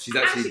 than what she's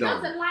And actually she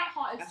does done. the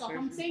light-hearted That's stuff. very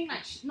I'm true. saying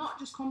like not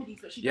just comedies,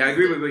 but she. Yeah, I does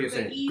agree the- with what you're the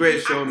saying. easy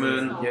Greatest acting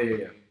Showman. stuff.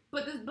 Yeah.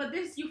 But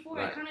this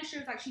Euphoria Right. kind of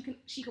shows like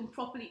she can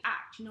properly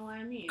act. You know what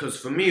I mean? Because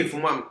for me,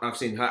 from what I've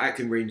seen, her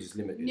acting range is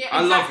limited. Yeah,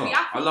 I love her. exactly.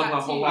 I I feel love her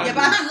that whole too. life. Yeah,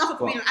 but I don't love her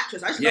for being an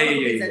actress. I just Yeah, love her for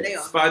being yeah. Zendaya.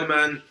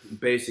 Spider-Man,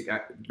 basic.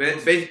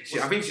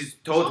 I think she's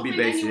told to be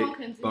Something basic, anyone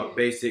can do. but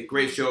basic.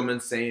 Great Showman,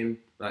 same.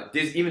 Like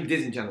even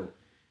Disney Channel.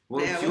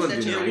 Well, Yeah, she what's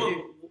wasn't that doing channel?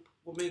 that.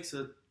 What makes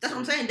her? That's what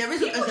I'm saying. There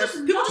isn't. People just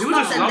People just People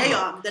love just love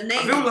Zendaya. The name.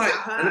 I feel like,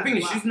 her, and the thing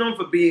is, but- she's known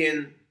for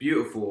being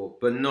beautiful,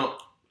 but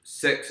not She's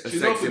sexy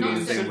not in being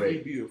the same simply way.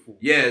 beautiful.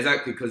 Yeah,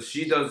 exactly. Because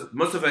she does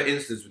most of her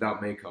instas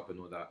without makeup and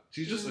all that.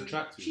 She's just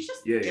attractive. She's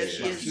just. Yeah, Yeah, yeah.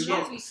 she yeah. is. She's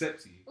Exactly. not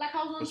sexy. Like I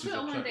was on But she's Twitter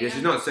one attractive. day. Yeah, she's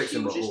and not sexy, She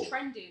was but just all.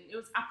 trending. It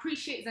was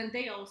appreciate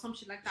Zendaya or some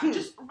shit like that.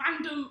 Just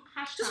random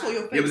hashtag. Just for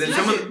your face. Yeah, but then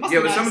Must some be- of must yeah,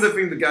 be but some of nice. the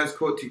things the guys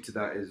quote to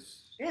that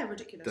is Yeah,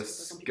 ridiculous. for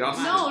some people.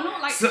 disgusting. No,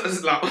 not like. so,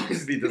 it's like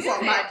honestly, That's just what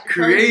I'm like,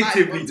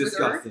 creatively on Twitter.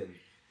 disgusting.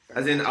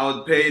 As in, I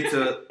would pay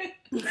to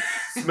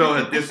smell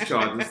her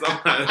discharge and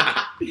stuff like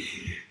that.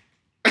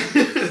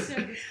 so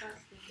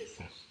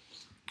disgusting.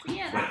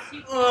 Yeah, that's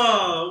you.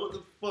 Oh, what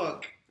the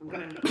fuck? I'm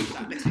gonna watch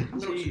that next week. I'm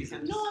gonna watch Jesus.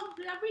 it. No,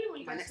 I really want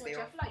you My guys next to watch day it.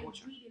 I off, feel like I'll you watch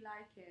it. really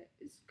like it.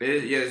 It's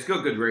Yeah, it's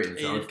got good ratings.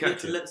 Hey, So I if would you had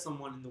catch to it. let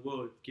someone in the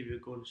world give you a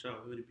golden shower,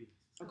 who would it be?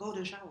 A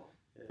golden shower.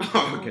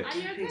 Oh, okay. Are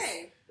you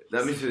okay?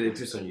 That means they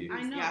piss on you.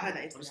 I know. Yeah, I heard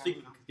that. I'm just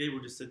thinking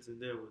Gabriel just said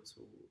Zendaya would.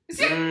 So.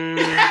 Mm,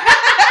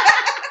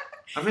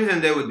 I think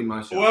Zendaya would be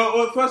my show.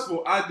 Well, first of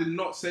all, I did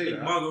not I say think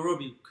that. Margot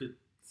Robbie could.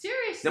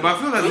 Seriously. Yeah, but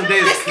I feel like You know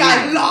Zendaya's This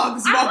guy clean.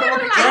 loves I Margot feel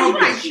Robbie. like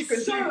Jarvis. She can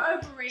she's so do.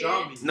 overrated.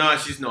 Jarvis. No,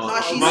 she's not.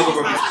 No, she's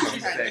Margot not. Robbie's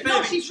She's perfect.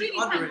 No, She's she's really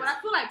talented, underrated. but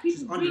I feel like people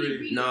She's really, underrated.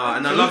 really. No,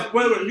 and I So, love.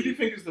 Wait, who do you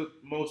think is the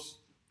most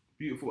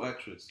beautiful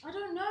actress? I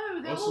don't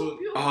know. They're Also- all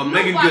beautiful. Oh, No,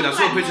 Megan but Good. I feel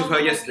saw a like picture of her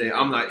Margot yesterday.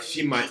 Robbie- I'm like,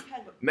 she might.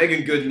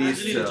 Megan Good needs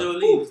Angelina to.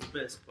 Jolie was the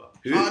best, but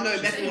Who? Oh no,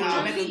 She's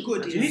Megan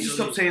Good. You need to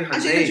stop saying her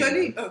Angelina name.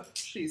 Jolie. Oh,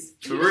 please.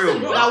 For real,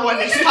 man. That one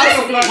is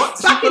terrible.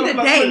 What? Back in the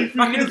day.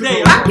 back in the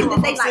day, Back in the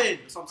day,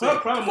 like her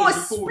prime for a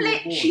was before we were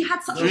split, born. she had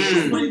such a Mm.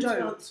 short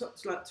window.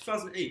 It's like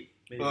 2008.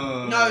 Maybe. No.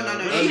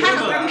 I She had a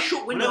remember very that.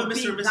 short window Whenever of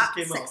Mr. being and Mrs. that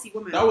came out. sexy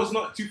woman. That was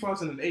not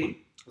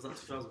 2008. Was that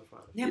 2005?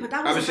 Yeah, but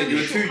that was Obviously, a you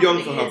very were short too young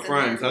couple for of her years,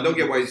 prime, and so I don't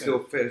get why you still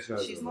fetish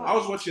her. She's though. not. I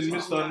was watching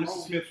Mr. and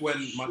Mrs. Smith when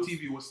my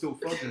TV was still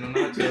frozen and I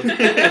had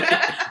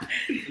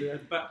to. Yeah,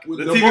 back. The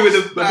The TV box-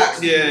 with the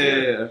box.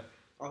 Yeah.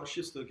 Oh,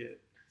 she'll still get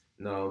it.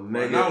 No, now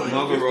Megan, we're in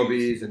Margot the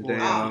Robbie's and 50s.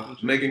 Dana,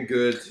 Megan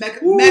Good.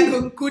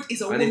 Megan Good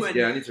is a I need, woman.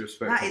 yeah, I need to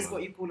respect That her, is man.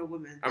 what you call a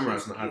woman.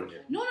 Amrat's not having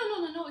it. No.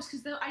 It's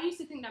because I used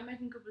to think that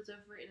Megan Good was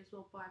overrated as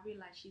well, but I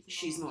realised she's not.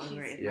 She's not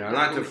overrated. Yeah, I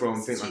liked her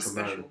from Think Like She's a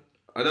Man. special.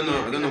 I don't know. Yeah,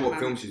 I don't Think know Like what a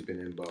film Man. she's been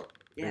in, but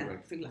Yeah,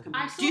 Think think like a I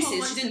man. saw her Deuces,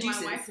 once she did in my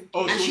Deuces. wife and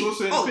Oh, And she was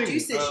also in oh, Thing.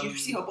 Deuces, you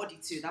see her body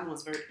too. That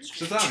one's very.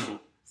 Shazam.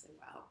 So,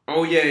 wow.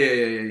 oh yeah, I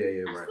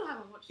right. still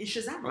haven't watched In it.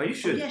 Shazam. Oh, you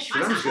should. yeah,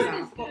 Shazam's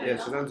Shazam's good. good. Yeah,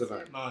 Shazam's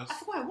alright. Nice. I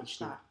forgot I watched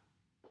that.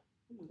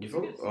 You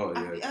thought? Oh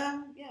yeah,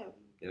 Yeah.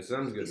 yeah,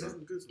 Shazam's good. Decent,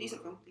 Man.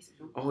 decent film. Decent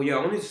film. Oh yeah, I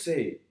wanted to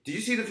say. Did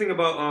you see the thing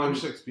about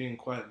Amshek's being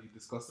quietly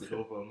disgusted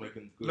over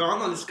Megan Good. No, I'm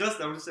not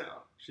disgusted. I'm just saying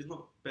she's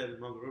not better than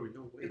Margot Robbie.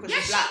 No way. Because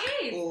Yes, she's black.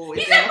 she is. Or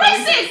He's is a there another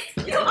reason?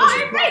 racist. You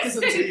are a racist.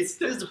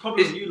 This is the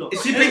problem with you lot.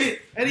 Is she big?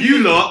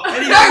 You lot.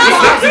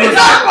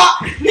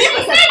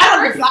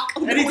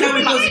 Anytime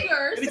it goes,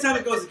 Niggers. anytime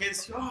it goes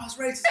against you, oh, it's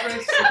racist,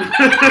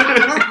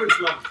 Preference,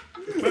 love.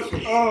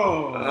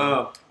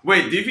 Oh.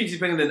 Wait, do you think she's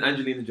better than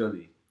Angelina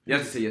Jolie? You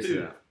have to say yes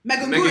to that.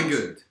 Megan Megan Good.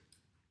 Good.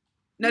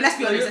 No, let's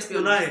be honest. Let's be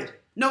You're honest. lying.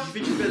 No, You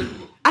think she's better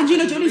than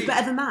Angelina Jolie's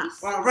better than that.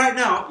 Well, right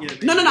now, yeah.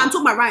 No, I'm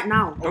talking about right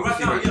now. Oh, right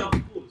now, Obviously, yeah,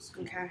 of course.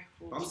 Okay.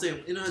 I'm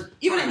saying,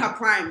 Even in her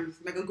prime,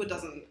 Megan Good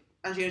doesn't.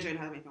 Angelina Jolie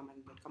has anything on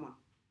Megan Good. Come on,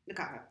 look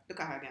at her. Look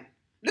at her again.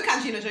 Look at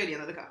Angelina Jolie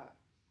and look at her.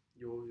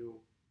 You're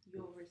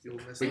You're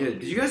racist. But yeah,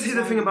 did you guys hear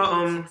the thing about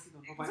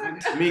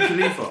Mia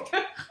Khalifa?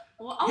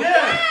 Well, oh, Yeah.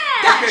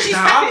 That, she's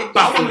Now, fapping.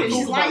 baffling.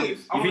 She's lying. You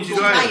think she's She's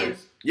lying? lying.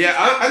 Yeah,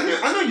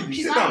 I know you do.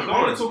 She's Sit lying. down, I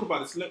want come to on. talk about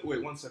this.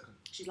 Wait 1 second.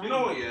 She's You lying.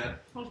 know what, yeah?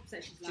 100%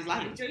 she's She's lying.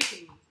 lying. You're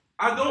joking.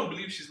 I don't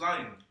believe she's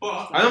lying.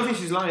 But I don't think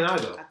she's lying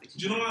either. I think do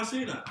you know why I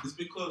say that? It's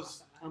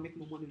because I'll make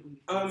more money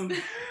on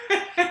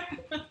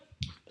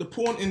the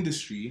porn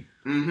industry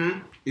Mm-hmm.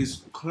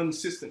 is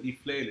consistently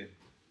flailing.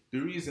 The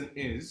reason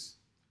is,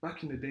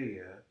 back in the day,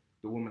 yeah,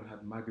 the woman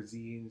had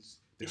magazines,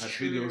 they It's had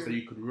true. videos that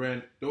you could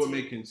rent, they were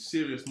making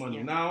serious money.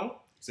 Yeah. Now,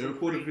 they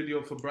record a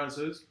video for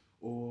Brazzers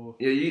or...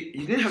 Yeah,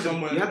 you didn't have to.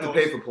 Somewhere You had to else.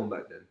 pay for porn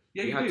back then.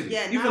 Yeah, you had did. to.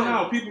 Yeah, Even now-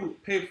 now, people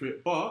pay for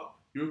it, but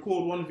you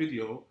record one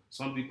video,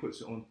 somebody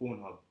puts it on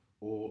Pornhub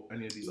or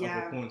any of these Yeah,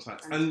 other porn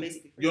sites, and and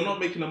basically free. you're not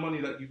making the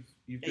money that you've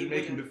Yeah, been you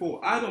making wouldn't.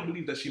 before. I don't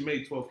believe that she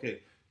made 12k.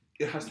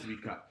 It has to be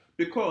capped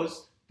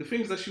because the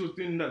things that she was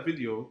doing in that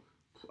video,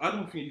 I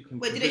don't think you can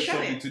Wait, did they convince show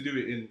somebody it? to do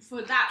it in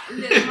For that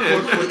little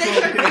Did they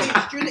show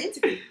footage during the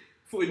interview?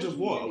 footage of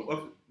what?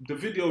 Of the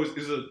video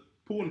is a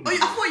porn Oh,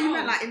 video. I thought you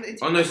meant like in the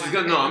interview. Oh no, she's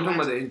got no. I'm talking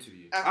about the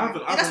interview. Okay. I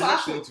haven't Yeah, that's what I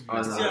watched the thought.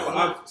 interview, Oh, no. but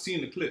I've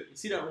seen the clip. You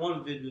see that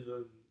one vid with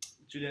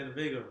Juliana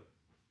Vega?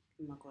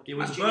 Oh my god. It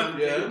was Actually, burnt.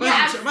 Yeah.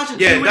 Imagine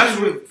Yeah, two that's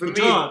women what- for with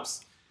me-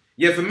 jobs.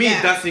 Yeah, for me,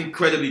 Yeah. that's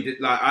incredibly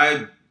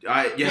like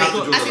you have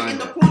to draw As the in line in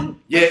the there.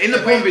 porn. Yeah, in the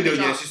way porn of video, the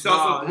yeah, job. she starts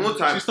off more She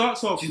time.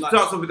 starts off She like,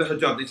 starts off with the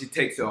hijab, then she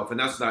takes it off, and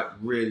that's like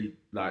really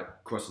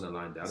like crossing the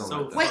line there. I don't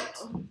So- like that.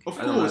 Wait. of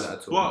I don't like course, that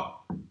at but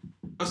all.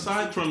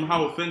 aside from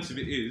how offensive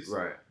it is,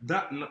 Right.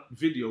 that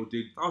video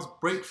did That was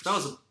That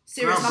was a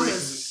Serious groundbreaking.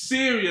 numbers.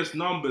 serious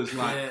numbers,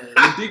 like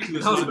Yeah.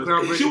 ridiculous That was a numbers.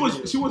 groundbreaking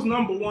video. She was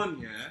number one,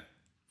 yeah,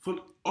 for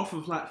off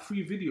of like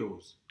 3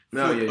 videos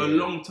No, for yeah, a yeah.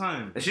 long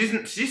time. And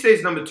she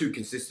stays number 2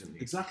 consistently.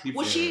 Exactly.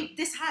 Was for- she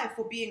this high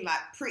for being like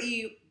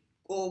pretty,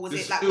 or was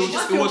This- it like it was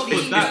just for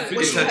filthy? that video.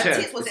 Was It's she her her chest.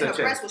 tits? Was It's it her her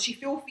chest. breast? Was she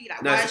filthy?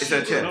 Like No, why it's is her she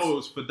chest. good? No, it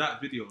was for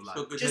that video. Like,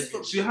 So good. Just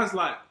for- she has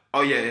like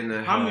Oh yeah, in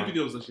the how many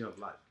videos does she have?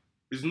 Like,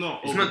 it's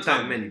not. It's over not that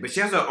 10. many, but she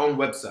has her own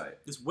website.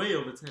 It's way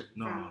over 10.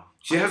 No.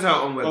 She has her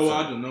own website. Oh,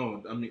 I don't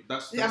know. I mean,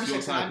 that's Yeah, your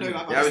I type. know. innit?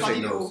 I've Yeah, I wish studied I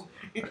it know. all.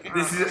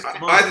 This is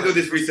I had to do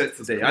this research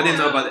today. I didn't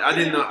know about it. I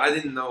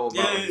didn't know about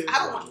Yeah, it. I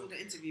haven't watched all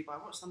the interview, but I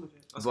watched some of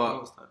it. That's But- what I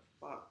was type.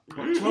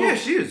 But Yeah,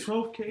 she is.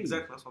 12k.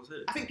 Exactly, that's what I'm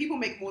saying. I think people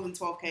make more than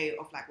 12k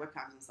off like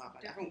webcams and stuff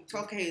like that. I think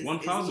 12k is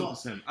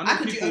 1000%. I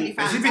could do OnlyFans.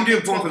 And she's I been doing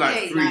think porn for like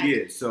 12K, 3 like-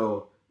 years.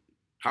 So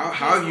how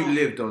have you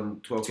lived on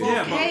 12k?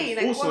 Yeah, 12K,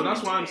 but like, also what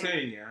that's are why we I'm doing?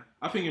 saying, yeah.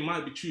 I think it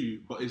might be true,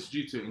 but it's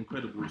due to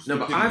incredible. No,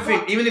 but stupidity. I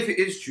think even if it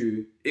is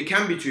true, it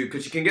can be true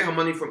because she can get her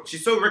money from.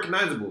 She's so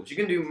recognizable. She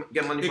can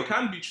get money it from.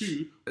 can be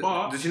true,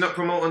 but Does she not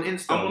promote on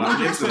Insta? I'm Like,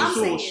 100% what I'm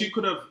sure saying. she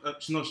could have.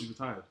 No, she's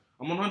retired.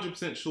 I'm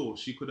 100% sure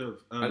she could have.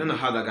 I don't know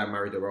how that guy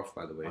married her off,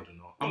 by the way. I don't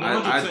know. I'm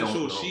I 100% don't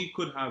sure know. she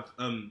could have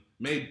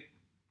made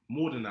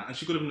more than that, and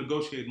she could have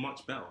negotiated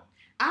much better.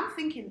 I'm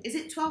thinking, is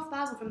it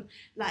 12,000 from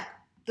like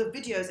the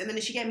videos, and then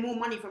is she getting more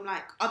money from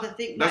like other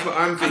things? That's like,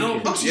 what I'm thinking.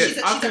 obviously, Yeah. she's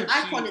an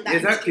icon in that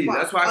Exactly, industry, but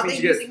that's why I are think they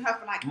she gets using her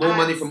for, like, more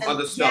money ads from and-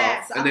 other stuff,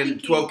 yeah, so and I'm then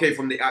thinking 12k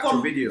from the actual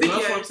from video. That's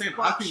what I'm videos, saying. I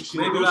but think she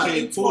maybe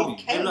negotiated like poorly.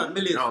 12K. Maybe like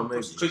millions No, from maybe.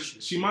 prostitution.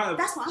 Because she might have.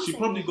 That's what I'm She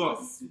saying. probably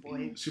got.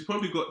 Boy. She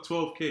probably got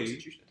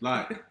 12k.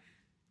 Like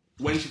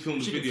when she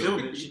filmed the She can video. film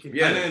it. She can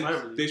Yeah. And film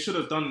then it. they should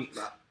have done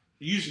that.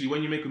 Usually,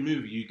 when you make a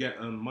movie, you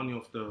get money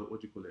off the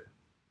what do you call it?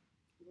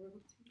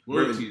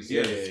 Royalties.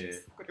 Yeah.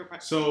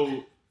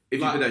 So If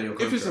you like, put that in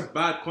your if it's a contract.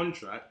 bad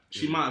contract,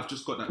 she might have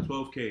just got that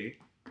 12k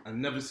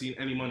and never seen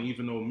any money,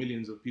 even though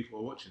millions of people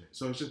are watching it.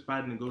 So it's just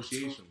bad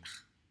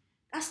negotiations.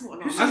 That's not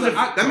a Who lot. signed As an the-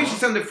 actor- that means she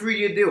signed a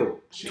 3-year deal.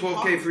 She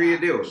 12k half 3-year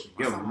that. deal. She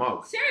You're a half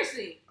mug.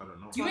 Seriously, I don't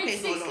know. you made 12K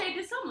is not a 6k lot.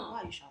 this summer. Why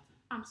are you shouting?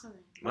 I'm sorry.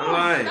 Man,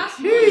 like, That's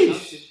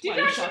sheesh. Do you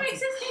know she makes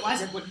 6k? Why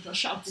is everybody just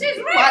shouting? She's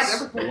rich. Why is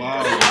everybody?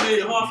 Wow. She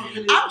made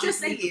 $500,000 I'm just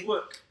saying.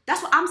 work,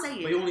 That's what I'm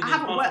saying. but you only I did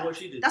haven't half of worked. what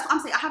she did. That's what I'm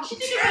saying. I haven't. She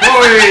did it.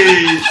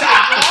 Oi!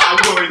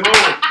 I'm going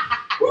home.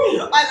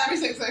 Why is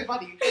everything so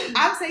funny?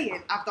 I'm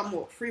saying I've done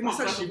what 3 months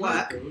That's worth of actually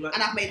work, mad, though. Like,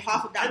 and I've made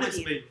half of that Kenneth's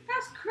money. made-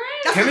 That's crazy.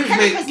 That's Kevin's what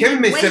made- has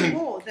Kevin made way 7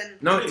 more than.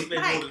 No, Kenneth's made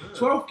Like, more than her.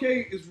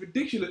 12k is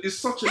ridiculous. It's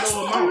such a That's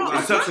low not a amount. lot. Like,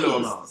 It's such a low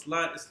money. amount. It's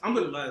like, I'm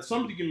gonna lie.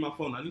 Somebody give me my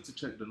phone. I need to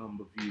check the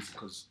number of views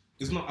because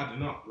it's not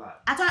adding up. Like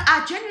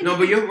I genuinely. No,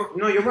 but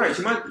think you're right.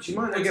 She might not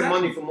get Exactly.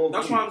 money for more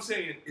that's views. why I'm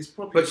saying it's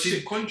probably But a she's-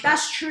 shit contract.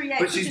 That's true. Yeah.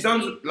 But it could she's just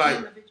done, be like,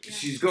 film of it, yeah.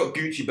 She's got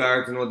Gucci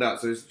bags and all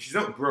that, so she's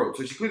not broke.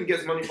 So she could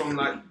get money from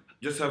like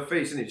just her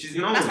face, innit? She's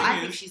known. That's what I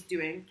Yeah. think she's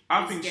doing.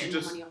 I is think she getting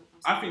just- money on-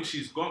 I think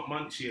she's got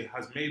money. She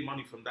has made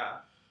money from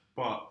that,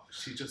 but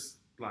she just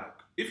like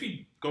if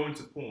you go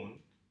into porn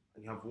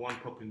and you have one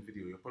popping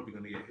video, you're probably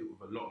gonna get hit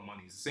with a lot of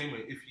money. It's the same way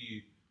if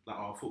you like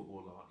are a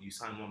footballer, you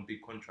sign one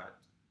big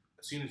contract.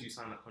 As soon as you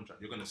sign that contract,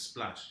 you're gonna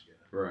splash. Yeah.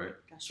 Right.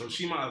 That's So true.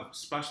 she might have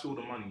splashed all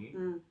the money,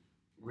 Mm.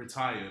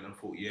 retired, and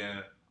thought,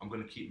 yeah, I'm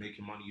gonna keep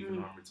making money even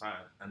though I'm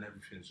retired, and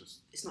everything's just.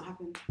 It's not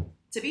happened.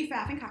 To be fair,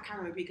 I think I can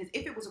agree because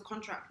if it was a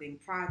contract thing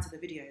prior to the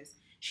videos,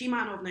 she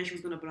might not have known she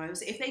was gonna blow.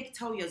 So if they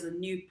tell you as a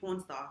new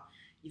porn star,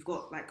 you've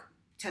got like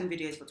 10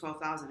 videos for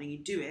 12,000 and you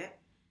do it,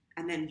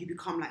 and then you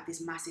become like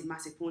this massive,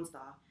 massive porn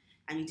star,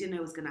 and you didn't know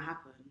it was gonna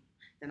happen,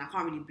 then I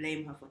can't really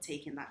blame her for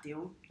taking that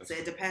deal. So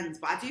it depends,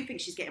 but I do think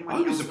she's getting money.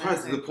 I'd be elsewhere,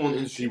 surprised so if the porn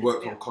industry it's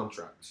worked fair. on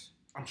contracts.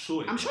 I'm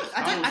sure. I'm sure.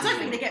 I don't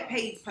think they get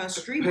paid per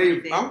stream or Pay,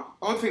 anything. I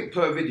would think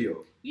per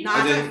video. You Nah, know,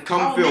 And I then don't-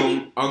 come oh, film,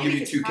 maybe- I'll give maybe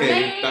you it's 2k,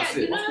 private. that's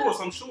you it. know- Of course,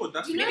 I'm sure.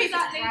 That's you know Maybe if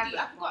that it's lady, private.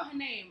 I forgot her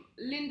name,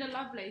 Linda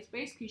Lovelace.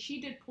 Basically, she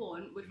did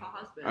porn with her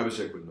husband.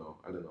 Abhishek would know.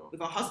 I don't know. With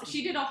her husband.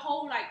 She did a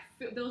whole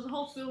there was a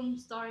whole film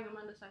starring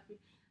Amanda Seyfried.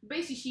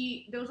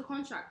 Basically, there was a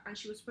contract and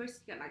she was supposed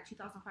to get like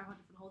 2,500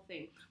 for the whole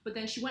thing, but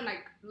then she went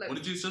like What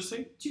did you just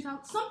say?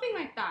 2,000 something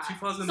like that.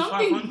 2,500.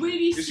 Something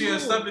really Is she small. an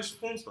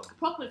established porn star?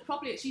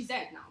 Probably she's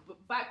dead now,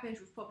 but back then she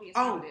was probably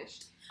Oh.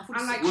 established. I thought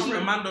I'm you like, said With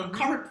current- Amanda.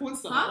 current porn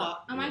star. Huh?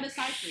 but- Amanda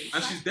Seyfried.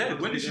 And she's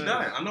dead. When did she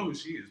die? I know who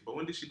she is, but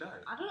when did she die?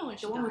 I don't know when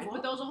she The one with died, what?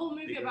 but there was a whole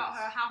movie about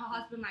her, how her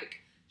husband like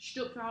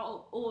stripped her out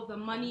of all of the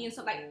money and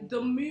stuff. Like the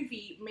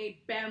movie made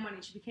bare money.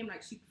 She became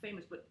like super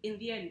famous, but in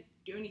the end,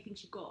 the only thing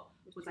she got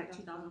was like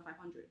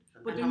 2,500.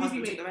 But And the her movie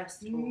husband took made the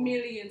rest, or-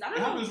 millions. I don't It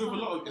know. happens with a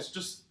lot of. It's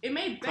just It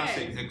made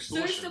classic bare. So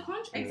extortion. it's the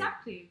contract.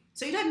 Exactly.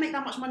 So you don't make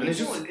that much money And it's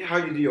in just porn. how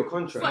you do your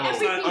contract. For No,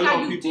 everything a lot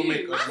that of you people do.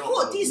 make a I lot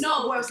thought of- these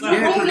No, were it's like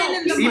Yeah, rolling because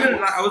in the even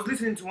money. like I was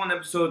listening to one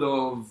episode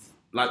of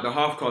like the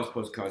Half Cast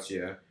podcast.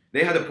 Yeah,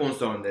 they had a porn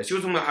star on there. She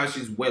was talking about how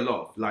she's well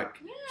off, like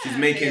she's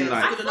making Yeah,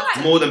 like I feel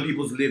like- more than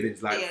people's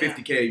livings, like Yeah.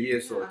 50k a year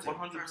sort of thing.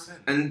 100%.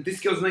 And this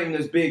girl's not even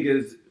as big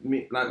as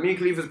me. Like Mia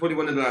Khalifa's probably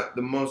one of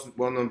the most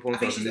well-known porn I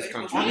think stars in she's this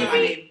the country.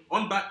 only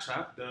one. On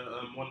Backchat,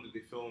 the one that they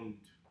filmed,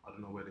 I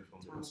don't know where they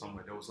filmed it, but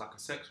somewhere there was like a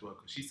sex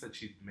worker. She said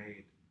she'd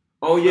made.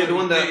 Oh yeah, the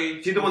one 30K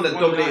that she's the one that for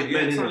dominated guy. men.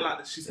 Yeah, something innit? like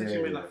that. She said she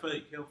Yeah, made yeah. like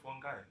 30k for one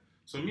guy.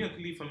 So Mia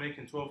Khalifa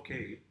making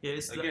 12k. Yeah,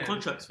 it's Again. like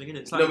contracts thing, innit?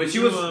 It's No, like, but she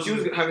you was know, she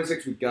was having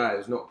sex with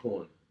guys, not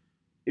porn.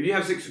 If you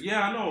have sex,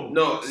 Yeah, I know.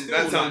 no, but still,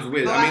 that sounds like-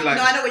 weird. No, I mean, like,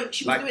 no, I know what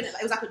she was like- doing. It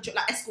was like a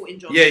like escorting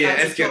job. yeah,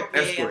 That was a job,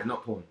 escort,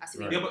 not porn. I see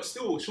what Right. you Yeah, but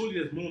still, surely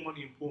there's more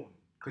money in porn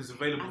because it's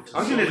available. to I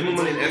think so there's more many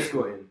money in people.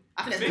 escorting.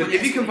 I think there's Because more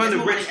if you can money find a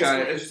escorting. rich guy,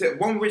 There's as you said,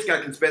 one rich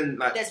guy can spend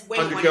like There's way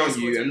more 100k money on you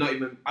escorting. and not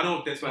even. I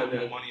know there's Right not more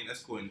there. money in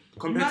escorting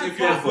compared to No, if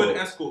you're a careful. good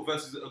escort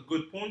versus a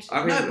good porn I star.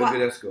 think No, it's a but-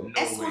 good escort. No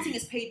escorting way.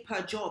 is paid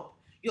per job.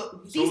 These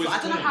So lot, is I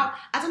don't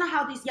know porn.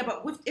 how these. Yeah,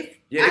 but with if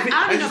Yeah, if it-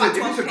 I only as know you about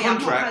said, if it's a 12K. I've not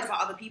contract, heard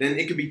about other people. Then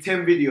it could be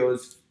 10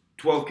 videos,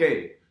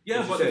 12k.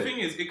 Yeah, As but you the said. thing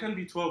is, it can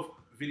be 12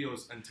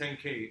 videos and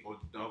 10k or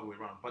the other way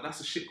around. But that's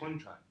a shit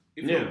contract.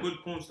 If Yeah. you're a good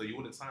porn star, you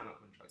wouldn't sign that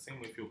contract. Same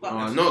way if you're a good But-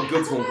 escort. Not I good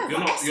don't porn. know, You're but not.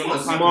 You're not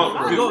escorts- signing smart for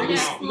porn. You gotta, good be,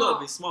 Yeah. you gotta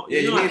be smart. Yeah,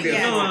 you know, need to be a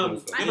yeah. smart know, porn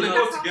star. Yeah, I but they think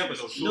go that's together how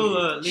though. it you know,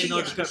 surely.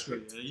 Leonardo Yeah.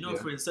 DiCaprio. You know, Yeah.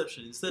 for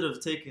Inception, instead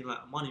of taking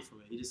like money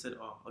from it, he just said,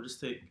 "Oh, I'll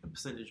just take a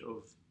percentage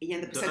of." Yeah,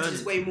 the the percentage is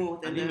earnings. way more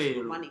than And he the made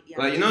it. money. Yeah.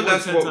 Like, you know, One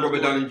that's ten what times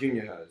Robert more. Downey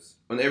Jr. has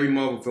on every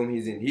Marvel film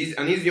he's in. He's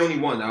the only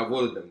one out of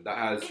all of them that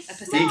has. It's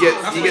He smart.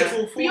 gets- That's he what gets-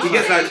 it's all for. He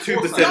gets like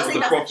 2% of Beyonce the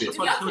does profit. it.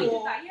 Beyonce did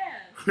that,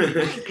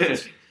 yeah.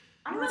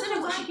 I don't know if She it did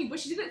was what she- ranking, but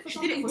she did it for she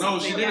did it something. for No,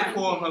 something, she did yeah. it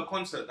for her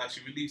concert that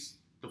she released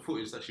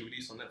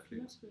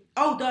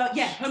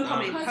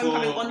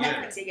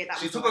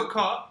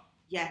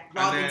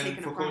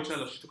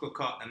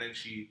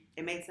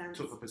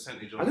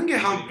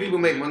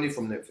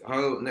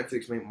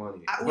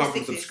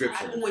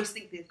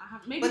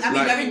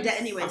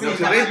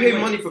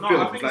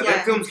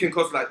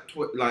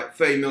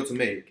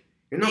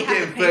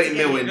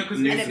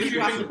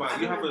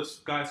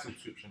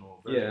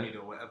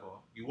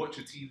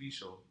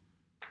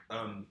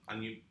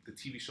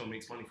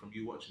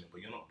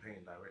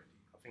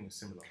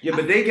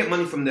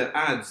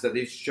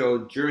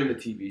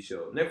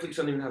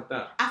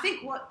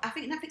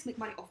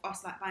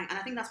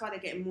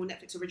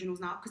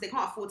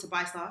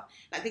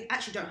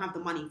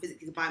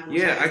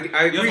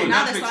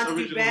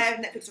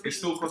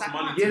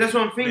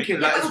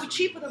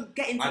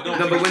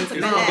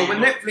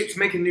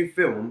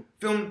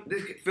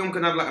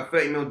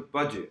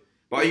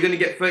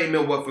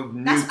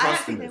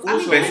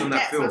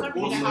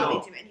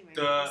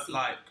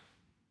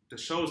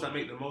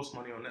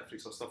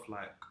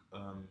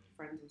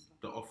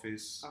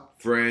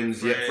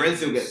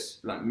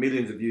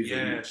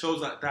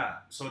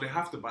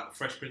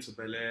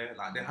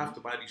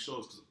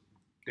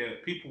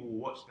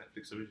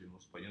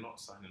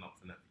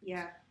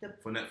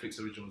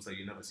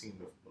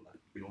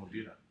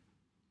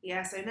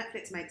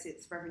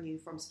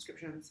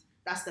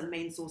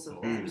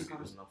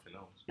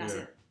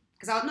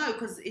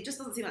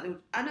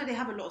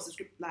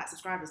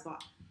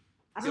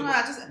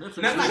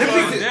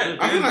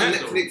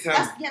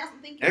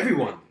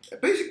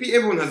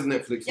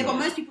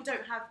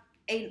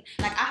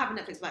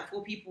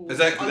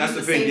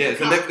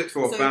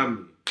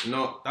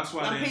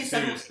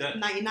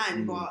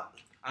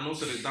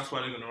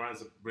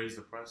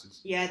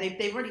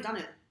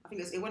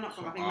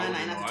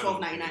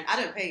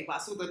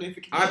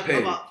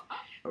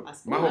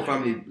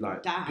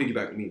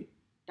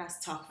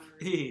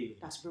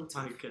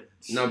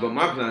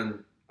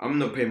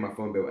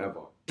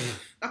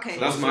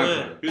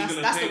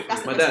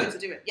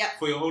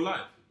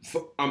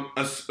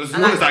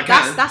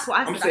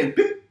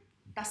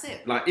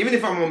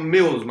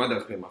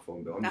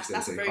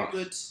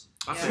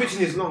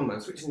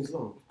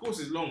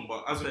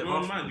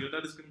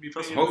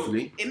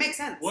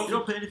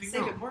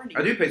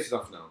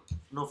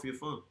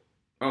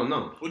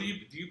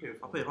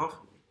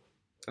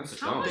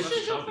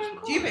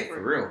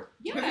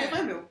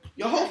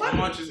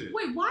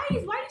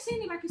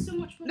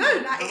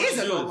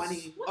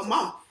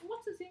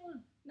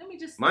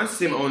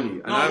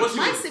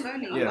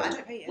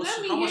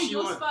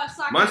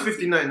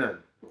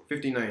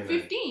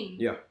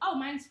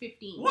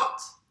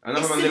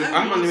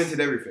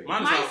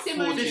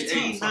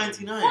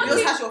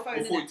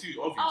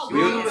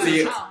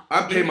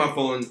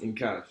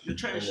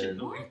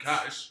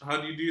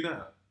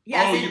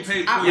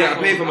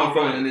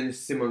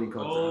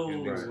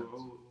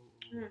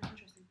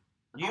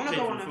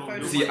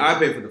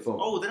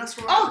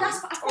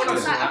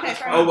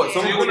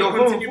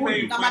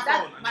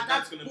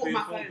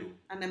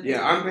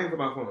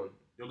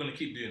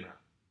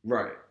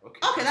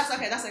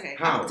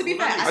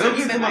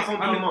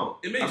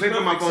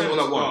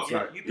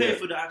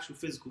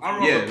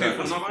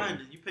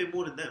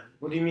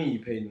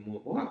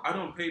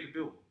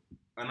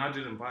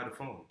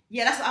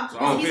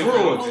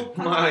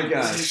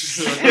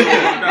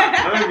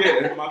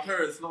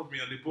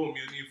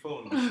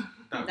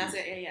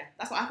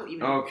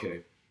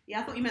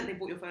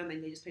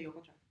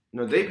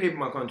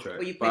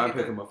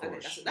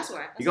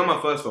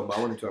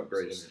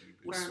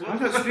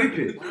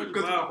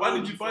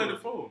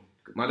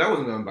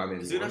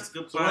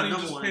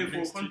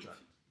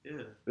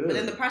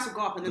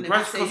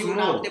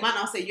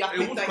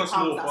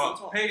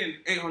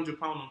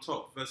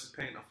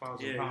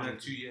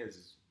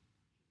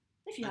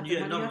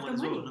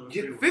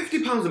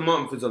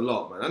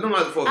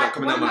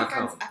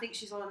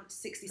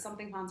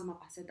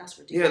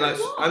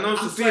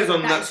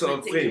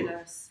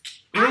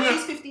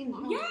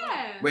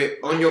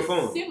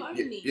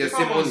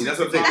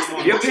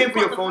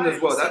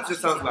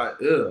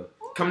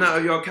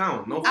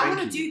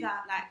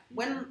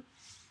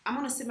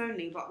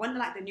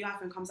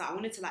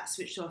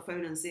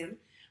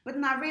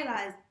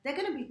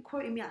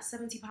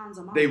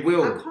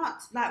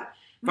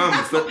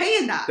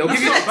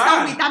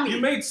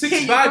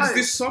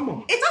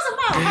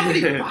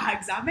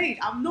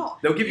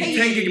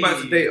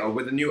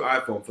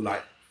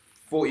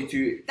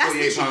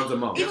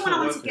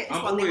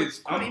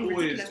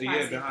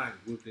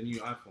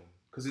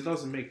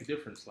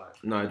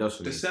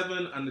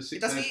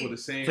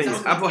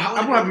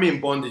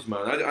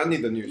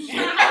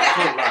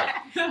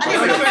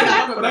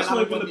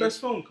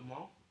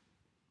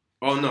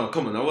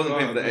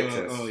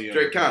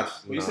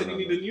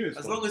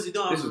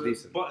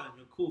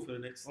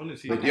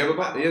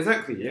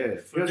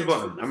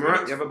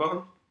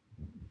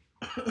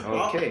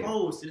Okay.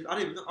 Oh, see, I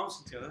didn't even know. I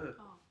was together.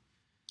 Oh.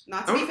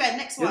 Now, to be fair,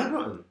 next Yeah, one.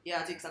 button. Yeah,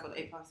 I do because I got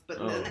the A+. But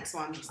Oh. the next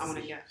one, I want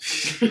to get.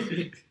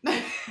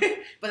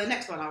 But the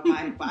next one I'll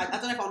buy. But I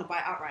don't know if I want to buy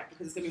it outright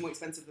because it's going to be more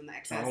expensive than the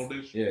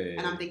XS. Yeah.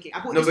 And I'm thinking, I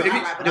bought No, this but one if you,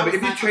 outright, but no, that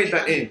but was if you trade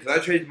that in, 9,800. because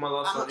I traded my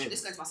last I'm one not. in.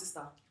 This goes to my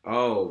sister,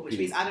 Oh, which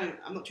means I'm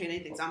not trading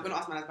anything. So I'm going to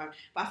ask my dad about it.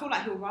 But I feel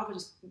like he'll rather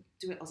just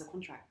do it as a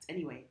contract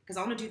anyway. Because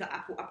I want to do the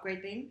Apple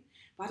upgrade thing.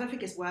 But I don't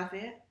think it's worth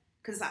it.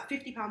 Because it's like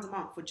 £50 a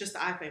month for just the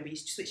iPhone, but you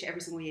switch it every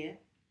single year.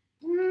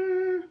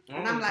 And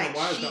I'm like,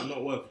 why is that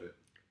not worth it?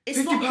 It's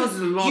 £50 not is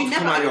a lot you to never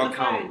come out of own your the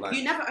account. phone. Like,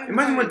 You never own the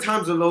imagine phone. when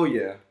times are low,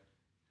 yeah.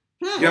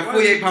 Hmm. You have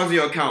 £48 in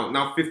your account,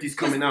 now 50's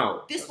coming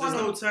out. This There's one,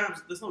 no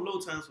times. There's no low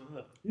times for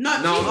her.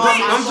 no, No, oh I'm my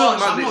talking gosh,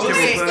 about I'm the not different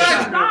saying-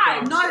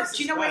 person. No,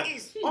 do you know what it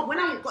is? Oh, when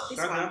I got this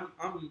one,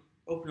 I'm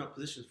opening up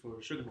positions for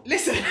a sugar mom.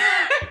 listen,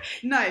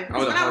 no, I because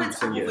would when I went to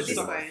 100% Apple get for a this sugar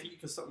Suck my phone, feet. You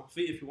can suck my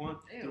feet if you want.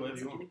 Do whatever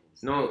you want.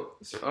 No,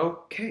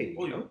 okay.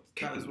 Oh, you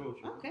can as well.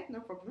 Sure. Okay, no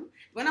problem.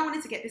 When I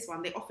wanted to get this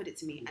one, they offered it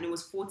to me, and it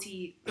was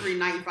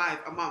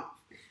 $43.95 a month.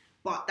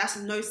 But that's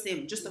no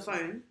SIM, just the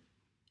phone,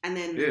 and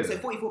then Yeah. so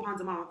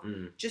 £44 a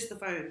month, just the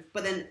phone.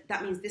 But then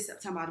that means this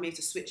September I'd be able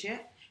to switch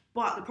it.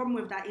 But the problem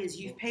with that is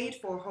you've paid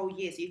for a whole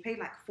year, so you've paid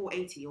like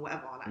 $480 or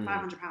whatever, like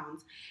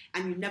 £500,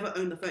 and you never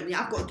own the phone.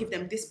 Yeah, I've got to give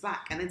them this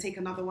back and then take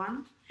another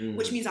one,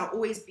 which means I'll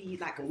always be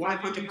like But why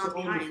do you £500 need to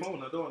own behind. the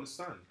phone? I don't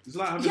understand. It's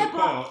like having Yeah, a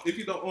car. If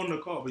you don't own the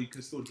car, but you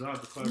can still drive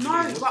the car. every day, No,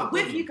 what's the but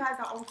with problem? you guys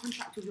that are on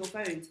contract with your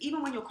phones,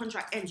 even when your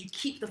contract ends, you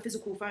keep the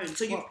physical phone.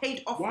 So you've But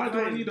paid off Why the do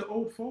I phone. need an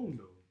old phone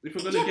though? If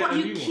you're gonna Yeah, get but a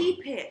you new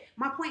keep it.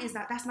 My point is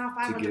that that's now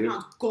 £500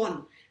 give.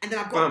 gone, and then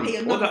I've got to pay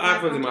Fam, all another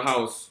the iPhones in my £500.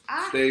 house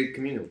Ah. stay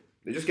communal.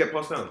 They just get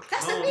passed down.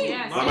 That's the No, thing.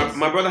 Yes. Like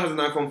my brother has an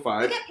iPhone They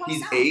 5. get passed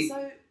He's down, 8.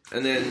 so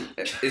And then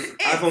it's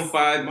iPhone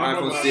 5, My iPhone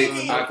brother 6,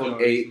 has an iPhone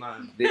iPhone 8.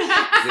 9. This.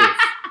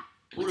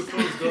 All the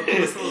phones go. All the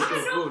phones What's go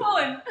your good.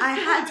 phone? I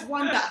had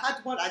one that had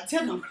one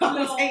antenna when I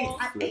was No. 8.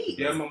 At 8.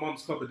 Yeah, my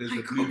mum's cupboard. There's I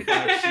a blue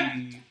got it.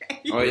 5G.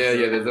 Oh yeah,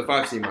 there's a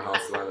 5C in my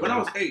house. Like, When I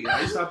was 8,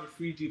 I used to have a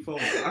 3G phone.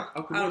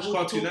 I could watch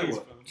Cartoon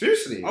Network.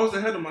 Seriously? I was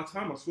ahead of my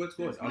time. I swear to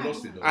God, I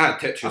lost it though. I had I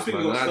Tetris, think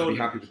man. it And got I'd be stolen.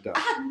 happy with I that.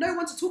 had no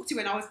one to talk to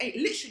when I was 8.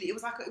 Literally, it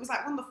was like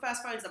one of the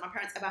first phones that my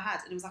parents ever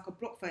had, and it was like a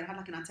block phone. It had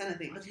like an antenna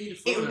thing.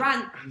 It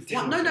rang.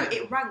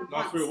 It rang No,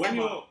 once. for real,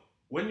 ever.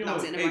 when you're That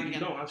was it, 8, never you again.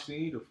 don't actually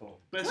need a phone.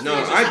 No,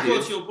 I did.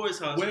 Go to your boy's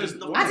house. Where's- just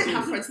knock why? I on didn't the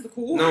have door. friends to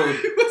call. No,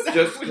 Was that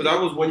just funny? because I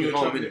was When you're walking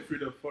home. traveling it through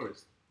the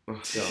forest. Oh,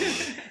 yeah,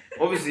 man.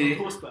 Obviously,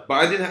 Horseback. but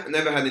I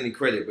never had any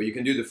credit. But you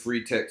can do the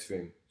free text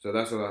thing, so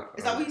that's what I.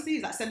 Is that what you see?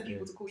 Is like send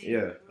people to call you? Yeah,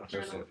 Fair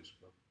that's enough.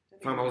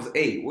 Fam, I was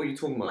 8. What are you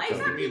talking about? What fam?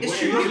 exactly? It's What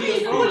true. do you You mean?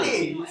 need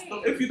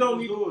calling. If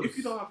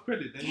you don't have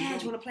credit, then Yeah, do you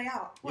you want to play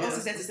out? What Yeah, else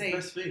is there to that's the say?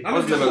 best thing. I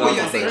was never Call allowed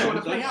your to saying play. you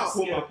want to play out.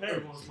 Call my Yeah, parents.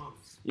 everyone's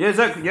mums. Yeah,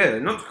 exactly. Yeah,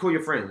 not to call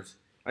your friends.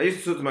 I used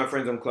to talk to my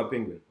friends on Club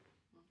Penguin.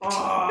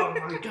 Oh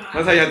my god.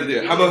 That's how you had to do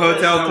it. Habbo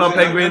Hotel, Club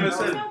Penguin.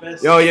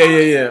 Best. Yo, yeah.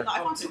 No, if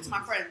I want to talk to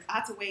my friends, I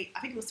had to wait. I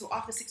think it was till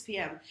after 6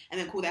 p.m. and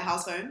then call their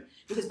house phone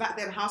because back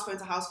then house phone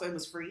to house phone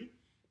was free,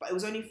 but it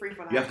was only free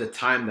for like. You have to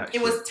time that. It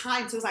shit. was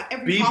timed, so it was like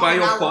every Be half by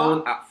an your hour.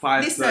 phone at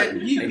 5:30.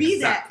 Listen, you be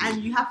there Exactly.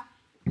 and you have.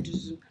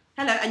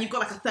 Hello, and you've got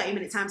like a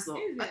 30-minute time slot.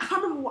 Is it? Like, I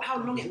can't remember how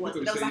long it was,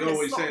 but there was like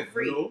a slot for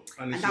free,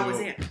 and that was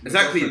it.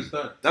 Exactly.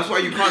 That's why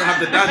you can't have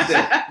the dad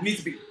there. You need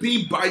to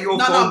be by your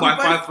No, phone no, by we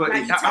both- 5:30.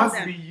 like, you That tell has to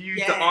them. be you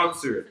to Yeah.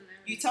 answer it.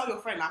 You tell your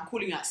friend, like, I'm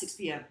calling you at 6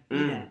 p.m. Be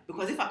Mm. there.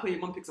 Because if I call you,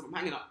 mum picks up, I'm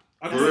hanging up.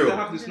 I For don't know if real.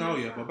 they have this now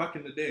yet, but back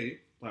in the day,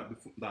 like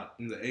before, like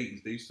in the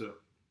 80s, they used to,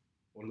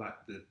 or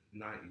like the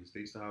 90s, they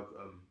used to have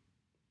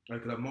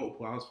like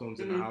multiple house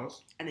phones in the Mhm.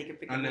 house, And they can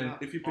pick and them then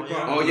up. if you pick Oh, yeah.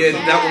 up, Oh yeah,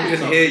 that one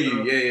can hear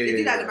you. They do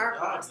Yeah. that in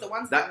America. It's the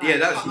ones That like,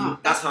 that's come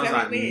up. that sounds very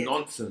like weird.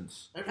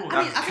 nonsense. Everyone. I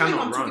mean, I That think I'm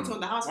cannot talking run. to on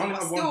the house Why phone, not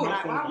but have still, one like,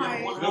 house why am phone? I?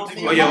 Yeah, one I'm house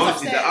thinking Oh phone. yeah, mum's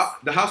obviously upstairs.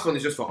 the house phone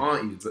is just for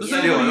aunties, but Does still,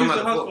 anyone I use don't the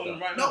like to house talk phone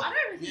that. right No, now? I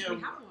don't think Yeah.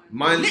 we have one.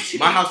 Mine, Literally.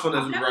 my house phone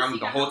I've has never rang seen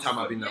the a whole house time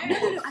phone. I've been at Yeah. my No,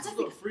 no, mum. I don't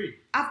think. free.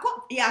 I've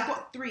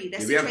got 3. They're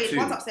Yeah, we have situated. 2.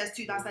 One's upstairs,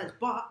 2 downstairs,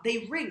 but they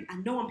ring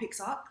and no one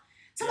picks up.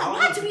 So Yeah, like, I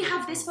why don't do we pick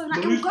have up this phone. phone? Like,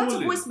 But it will who's go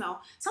to calling? voicemail.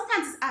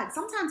 Sometimes it's ads.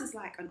 Sometimes it's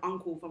like an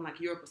uncle from like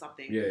Europe or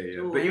something.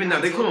 Yeah. Or But even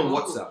now, they call on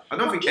or- WhatsApp. I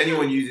don't But think even-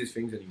 anyone uses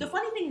things The anymore.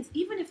 funny thing is,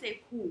 even if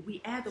they call,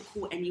 we air the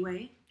call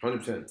anyway.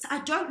 100%. So I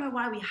don't know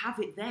why we have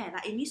it there.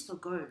 Like, it needs to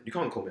go. You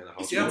can't call me at the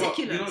house. It's Yeah, but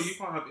you ridiculous. know you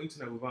can't have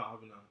internet without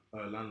having a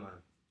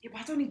landline. Yeah,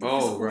 but I don't need the Oh,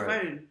 physical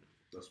right. phone.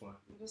 That's why.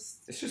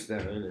 It's just there,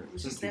 isn't it?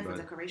 It's just there for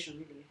decoration,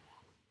 really.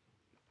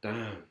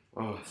 Damn.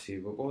 Oh, see,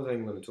 what was I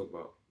even going to talk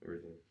about?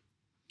 Everything.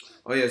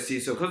 Oh yeah, see,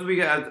 so because we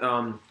got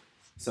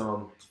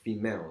some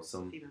females,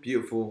 some Female.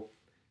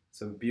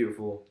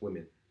 beautiful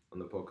women on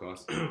the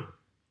podcast.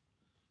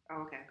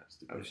 Oh, okay.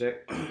 I'm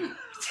check.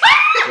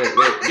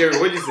 wait, Gary,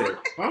 what'd you say?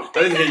 Huh? I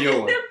didn't hear your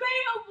one.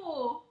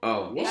 Debatable.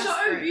 Oh, It's That's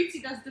your own great. beauty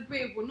that's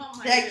debatable, not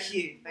my Thank own.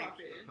 you. Thank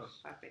Rubbish. you.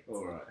 Perfect.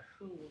 All right.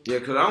 yeah,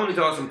 because I wanted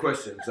to ask some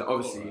questions that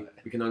obviously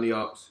we can only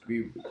ask.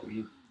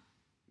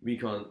 We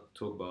can't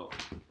talk about.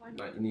 Why not?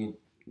 Like, you need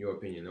your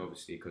opinion,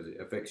 obviously, because it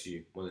affects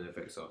you more than it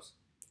affects us.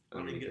 I I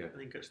don't really didn't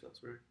care. catch that,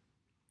 sorry.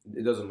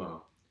 It doesn't matter.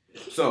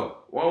 So,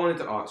 what I wanted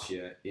to ask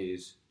here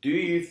is, do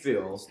you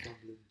feel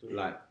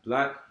like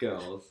black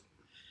girls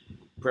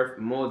prefer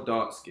more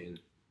dark skin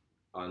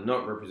are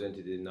not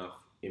represented enough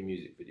in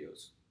music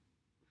videos?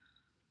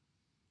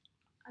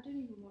 I don't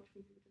even watch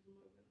music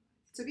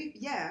videos. To be,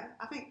 yeah,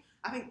 I think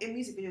in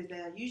music videos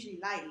they're usually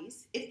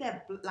lighties. If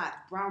they're like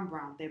brown,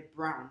 they're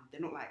brown.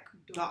 They're not like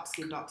dark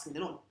skin.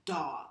 They're not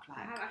dark. Like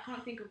I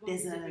can't think of one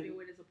there's music a- video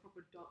where there's a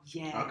proper dark.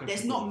 yeah, can there's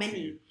think not of a many.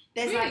 few.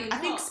 There's Really? like I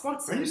think What?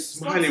 sponsored. Why are you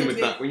sponsored smiling with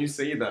that when you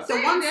say that? The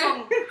one Yeah.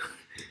 song,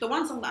 the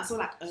one song that I saw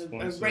like a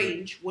Sponsored.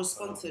 range was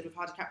sponsored with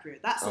Hardy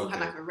DiCaprio. That song had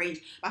Okay. like a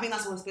range. But I think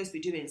that's what we're supposed to be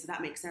doing, so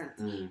that makes sense.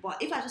 Mm.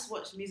 But if I just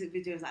watch music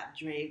videos like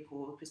Drake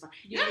or Chris Brown,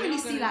 you Yeah, don't you're really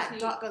not see gonna like see-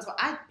 dark girls. But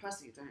I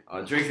personally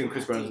don't. Drake and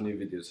Chris Brown's new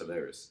video is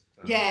hilarious.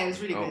 Yeah, it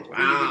was really Oh, good.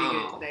 Really, wow.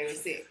 really good. They were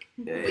sick.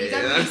 Yeah, But you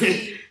don't really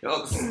see.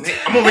 Oh,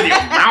 snap. I'm already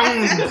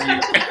around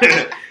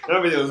you. That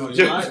video was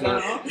You jokes, like man.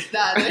 that?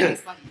 Nah, Drake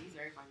is funny. He's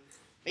very funny.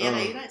 But yeah, Oh.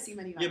 no, you don't see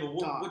many like Yeah, but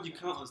dark. what do you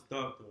count as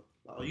dark though?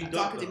 Like, are you Like,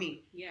 dark? darker than though?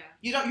 me. Yeah.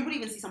 You wouldn't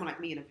even see someone like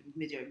me in a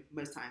video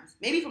most times.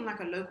 Maybe from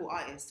like a local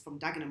artist from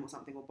Dagenham or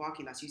something or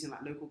Barking that's using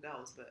like local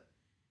girls, but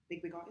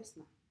big artists,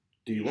 no.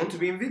 Do you want to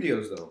be in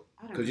videos though?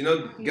 I don't Because you know.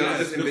 know, Yeah, girls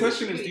just in The videos.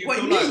 question is, do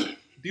What, you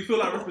me? feel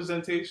like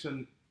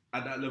representation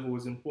at that level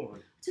is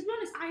important? To be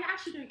honest, I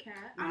actually don't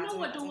care. No, I I know don't-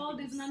 what I the don't world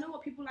think is, and I know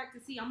what people like to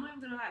see. I'm not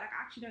even gonna lie, like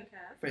I actually don't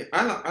care. Wait,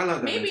 I like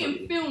that Maybe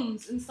mentality. in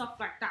films and stuff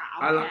like that.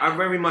 I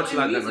very much But in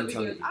like that music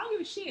mentality. videos, I don't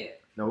give a shit.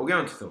 No, we'll get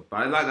on to film, but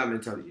I like that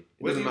mentality. It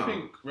Where do doesn't you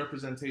matter. think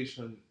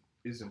representation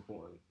is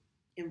important?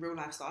 In real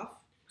life stuff,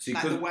 See,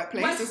 like the 'cause-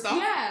 workplace But, and stuff.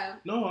 yeah.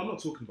 No, I'm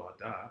not talking about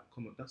that.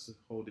 Come on, that's a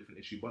whole different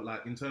issue. But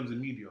like in terms of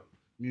media,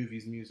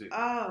 movies, music,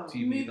 Oh,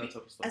 TV, movie- that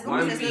type of stuff. as long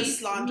as there's no Movies,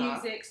 slander.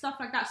 music, stuff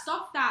like that.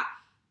 Stuff that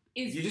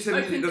is You just said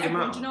open music to doesn't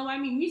everyone. matter. Do you know what I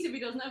mean? Music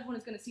videos, not everyone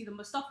is going to see them,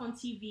 but stuff on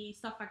TV,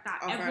 stuff like that,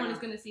 Oh, fair everyone is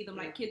enough. going to see them,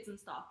 Yeah. like kids and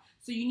stuff.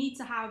 So you need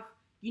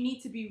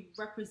to be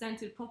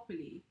represented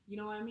properly. You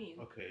know what I mean?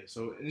 Okay,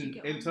 so Do you in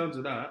get what I mean? terms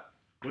of that,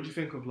 what do you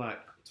think of like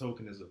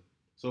tokenism?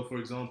 So for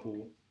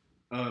example,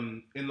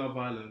 in Love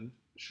Island,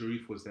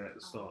 Sharif was there at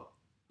the start.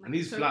 Like And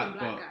he's token black,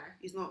 but- guy.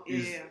 He's not.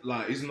 He's Yeah.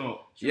 like he's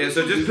not yeah,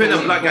 so just He's putting a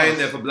not black guy in fast.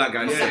 there for black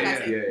guys.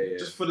 Yeah, Yeah, yeah.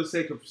 just for the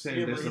sake of saying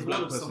Yeah, but there's a he's black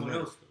one of person someone there.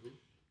 else though. There's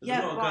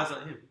Yeah, a lot of but- guys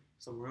like him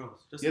somewhere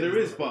else. Just Yeah, there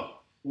because is, he's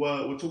but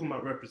we're talking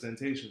about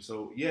representation.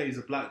 So yeah, he's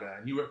a black guy,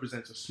 and he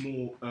represents a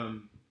small,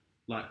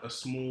 like a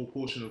small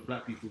portion of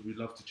black people who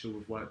love to chill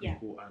with white Yeah.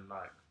 people and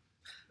like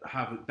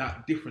have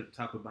that different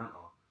type of banter.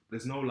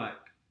 There's no like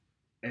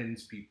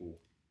ends people.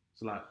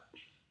 So like,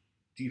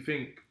 do you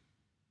think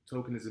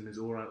tokenism is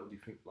alright, or do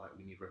you think like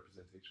we need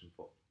representation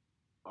for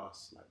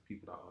us, like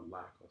people that are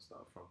like us, that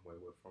are from where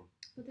we're from?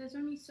 But there's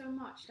only so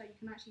much that you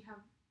can actually have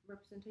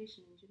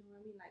representation in. Do you know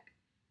what I mean?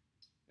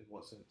 In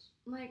what sense?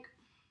 Like,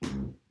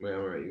 Wait,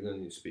 alright, you're gonna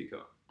need to speak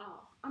up.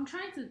 I'm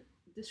trying to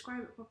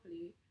describe it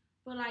properly.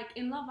 But like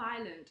in Love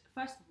Island,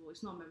 first of all,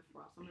 it's not meant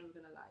for us. I'm not even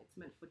gonna lie. It's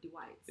meant for the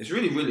whites. It's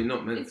really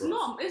not meant It's for us.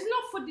 not. It's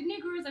not for the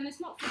niggers and it's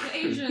not for the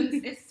Asians.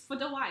 It's for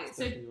the whites.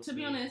 So Definitely not to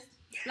be for honest,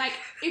 like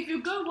if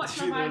you go watch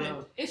Shoot Love it Island,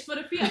 out. it's for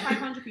the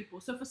 500 people.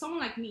 So for someone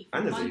like me I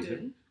from know Zayn.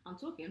 London, I'm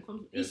talking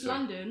from Yeah, East sorry.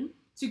 London,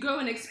 to go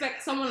and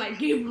expect someone like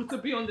Gabriel to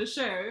be on the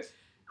show,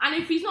 and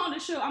if he's not on the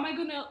show, am I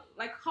gonna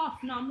like half?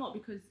 No, I'm not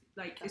because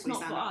like That's it's what not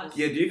you for stand up us. for.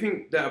 Yeah, do you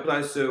think that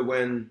applies to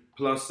when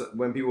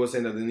people were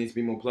saying that there needs to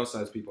be more plus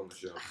size people on the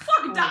show?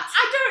 Fuck that!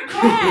 I don't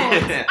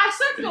care. I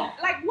swear to God,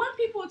 like when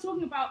people are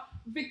talking about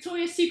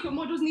Victoria's Secret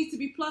models need to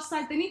be plus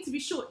size, they need to be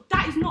short.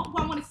 That is not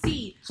what I want to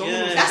see. Someone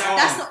Yeah, was that's- like,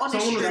 that's the honest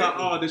someone was truth. like,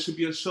 oh, there should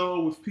be a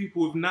show with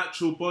people with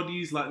natural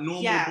bodies, like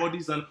normal Yeah.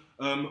 bodies, and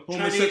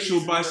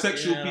homosexual, Chinese,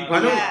 bisexual yeah. people. But I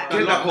don't Yeah.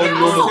 get that whole Yeah.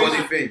 normal Yeah.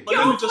 body thing. But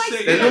let me just Girls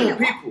say, They're Yeah. normal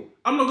people.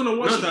 I'm not gonna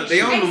watch No, that. they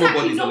shit. are normal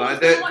Exactly, bodies, no like one's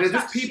they're gonna just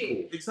watch that people.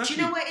 shit. Exactly.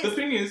 Do you know what it The is?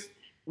 thing is,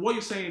 what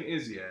you're saying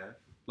is, yeah,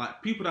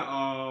 like people that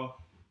are,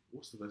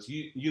 what's the best,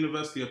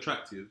 universally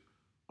attractive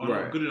are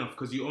Right. not good enough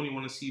because you only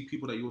want to see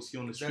people that you'll see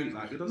on the street.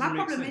 Exactly. Like, it doesn't My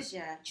make problem sense. is,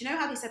 yeah, do you know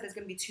how they said there's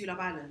going to be 2 Love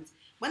Islands?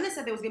 When they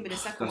said there was going to be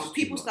the second That's one,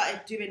 too people much.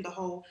 started doing the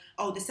whole,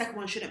 the second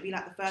one shouldn't be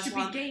like the first Should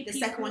be one. gay The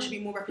second people. one should be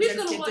more Who's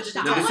representative. gonna watch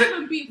da, that? da, No, da. the I sec- won't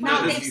even be. No,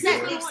 No, they've the said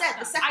second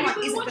the second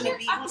one isn't going to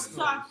be.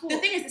 The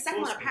thing is, the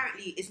second one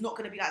apparently is not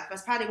going to be like the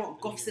first. Apparently, they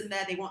want goths in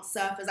there, they want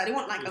surfers, like, they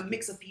want like a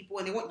mix of people,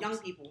 and they want young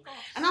people.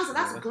 And I was like,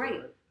 that's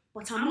great,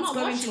 but I'm not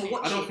going to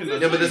watch I don't it. think Yeah,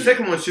 that's but the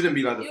second one shouldn't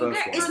be like the You'll first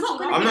get- one. It's not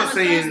going to I'm be not like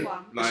saying the first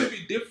one. It like should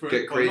be different.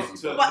 get but crazy. not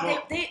to- But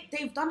not-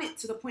 they've done it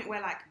to the point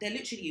where like they're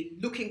literally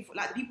looking for,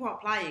 like, the people are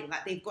applying,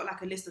 like they've got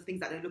like a list of things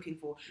that they're looking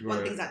for. One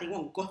Right. things that they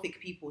want gothic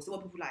people, so they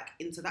want people like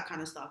into that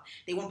kind of stuff.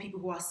 They want people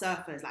who are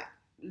surfers, like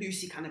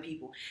Lucy kind of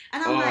people.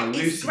 And I'm Oh, like, it's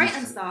Lucy's great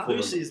and stuff, full of-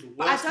 Lucy is the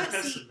but I worst don't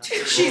contestant.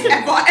 see she's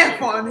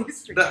ever in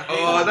history.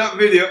 that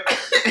video. No,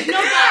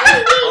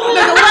 but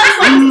No, the worst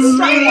one is the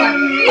straight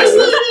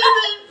one.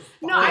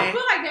 no, I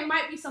feel like there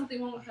might be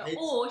something wrong with her.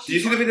 Or Do you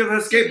see the video of her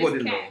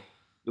skateboarding care. though?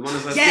 The one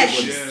of her Yeah, skateboarding.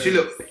 she's- She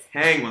looked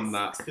hang on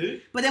that. Who?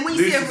 But then when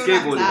you see her Lucy's real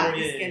life, skateboarding. like, Oh,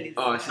 yeah. it's scary.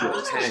 Oh, she I looks don't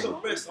know, she's hang.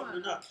 got breasts other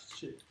than that.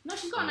 Shit. No,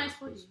 she's got a nice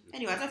body.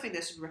 Anyway, I don't think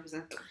they should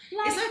represent.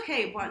 Like, It's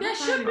okay, but there Love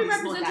should be Island is not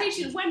that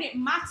representation deep. when it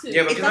matters.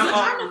 Yeah, but It can I doesn't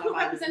ask- matter. Trying to put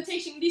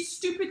representation in these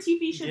stupid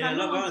TV shows Yeah, that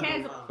no Love one Island.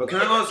 cares Love about. But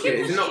can I ask you, Give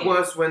is a it not shit.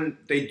 worse when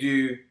they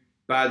do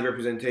bad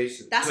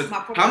representation? That's 'Cause my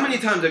problem. how many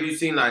times have you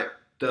seen like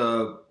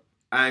the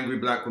angry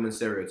black woman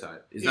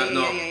stereotype. Is Yeah, that yeah,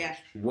 not yeah.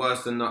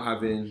 worse than not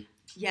having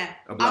Yeah.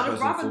 a black I would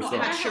person rather full not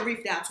stop? have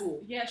Sharif there at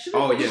all. Yeah, should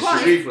Oh, we yeah,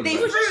 Because Sharif was they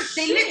like- threw,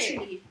 they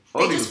literally, they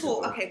Ollie just was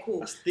thought, like- okay, cool.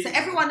 That's So deep.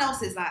 everyone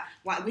else is like,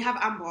 well, we have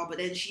Amber, but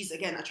then she's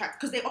again attracted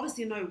because they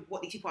obviously know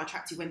what these people are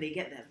attracted when they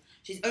get them.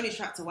 She's only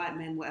attracted to white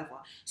men, whatever.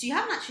 So you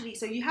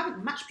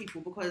haven't matched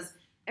people because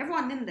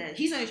everyone in there,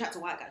 he's only attracted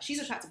to white guys, she's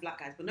attracted to black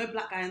guys, but no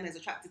black guy in there is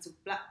attracted to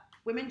black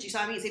women. Do you see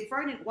what I mean? So they've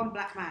thrown in one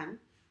black man,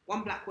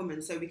 one black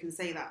woman, so we can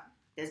say that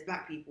there's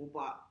black people,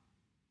 but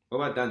What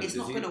about Danny? It's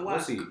Does not he, gonna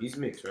what's work. he? He's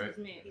mixed, right? It's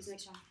me. he's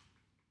next year.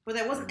 But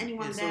there wasn't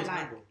anyone Yeah, so there is like.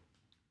 Amber.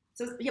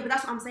 So yeah, but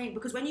that's what I'm saying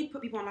because when you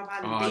put people on Love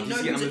Island, Ah, they do you know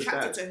see who's Amber's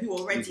attracted dad? to who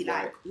already. He's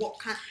Like what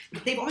kind?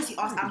 They've obviously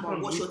asked Amber,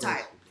 "What's your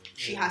type?"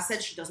 She Yeah. has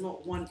said she does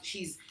not want.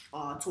 She's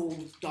tall,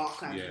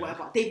 dark, and Yeah.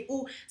 whatever. They've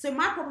all. So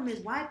my problem is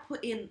why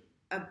put in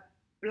a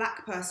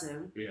black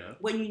person Yeah.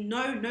 when you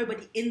know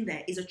nobody in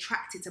there is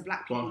attracted to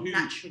black people But who-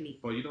 naturally.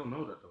 But you don't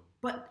know that though.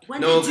 But when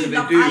No, they because do they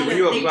Love do. When Island,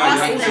 you're they black, ask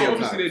you Yeah, see them, your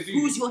obviously type. they do.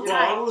 "Who's your Well,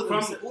 type?" all of them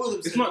From- said, all of them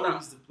it's said not no, that-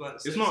 he's the black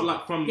It's not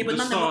like from Yeah, but the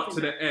none of them start went to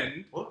for the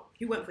end.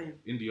 Who went for him?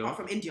 India. Oh,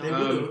 from India. They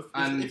would've.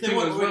 And If they thing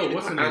weren't as already well, in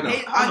what's the her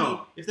name? couple.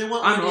 Anna. If they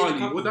weren't And already in a Arlie.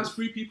 couple, Well, that's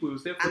three people. It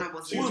was there for Anna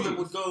was 2 all of them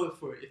weeks. would go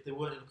for it if they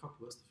weren't in a couple.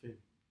 That's the thing.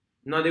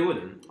 No, they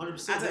wouldn't.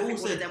 100%. I don't think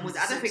all of them would.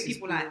 I don't think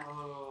people like.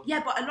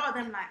 Yeah, but a lot of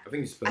them like. I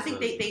think it's I think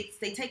personality.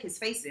 they take his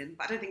face in,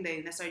 but I don't think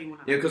they necessarily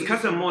want to. Yeah, because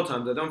Captain More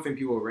times, I don't think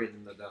people were rating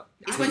him like that.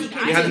 It's when he came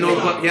He to had the no,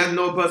 film. he had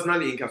no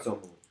personality in Captain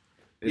More.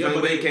 It's Yeah, only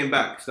but when he they- came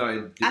back,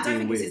 started I don't being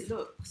think it's weird. his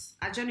looks.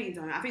 I genuinely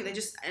don't. I think they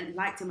just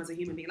liked him as a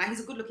human being. Like he's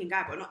a good-looking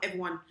guy, but not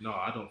everyone. No,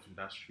 I don't think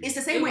that's true. It's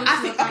the same It way was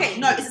I think. not Okay,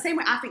 true. no, it's the same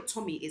way I think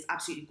Tommy is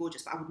absolutely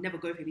gorgeous, but I would never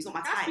go for him. He's not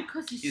my That's type.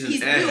 because he's, He's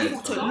He's an airhead,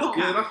 beautiful to bro. look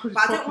Yeah, at, that's because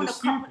but I he's don't want to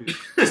fucking couple.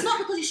 stupid. It's not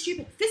because he's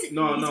stupid. Physically,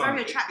 No, he's no,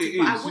 very it attractive, is.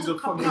 but I He's a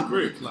wouldn't couple fucking him.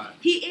 brick, like.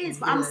 He is,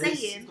 but I'm He's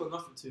saying got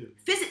nothing to him.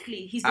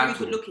 physically he's At very all.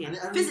 good looking. And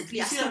Physically,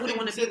 you I see still that wouldn't thing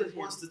want to he be said with he him.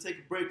 wants to take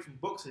a break from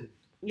boxing.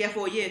 Yeah,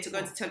 for a year to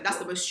go to that's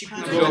the most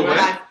stupid Go thing in my where?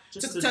 life.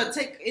 Just To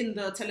take in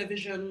the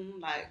television,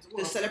 like the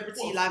What a- celebrity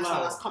what a lifestyle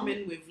flower. that's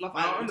coming with Love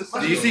I Island.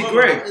 understand. Do you see Well,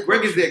 Greg? it's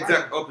Greg is the not-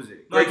 exact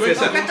opposite. No, Greg Greg says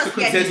said that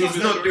he says wants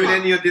he's to not be doing a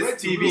any of this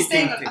Greg's TV rude.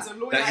 thing. As a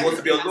lawyer, That he wants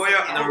to be a that's lawyer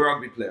it, and yeah. a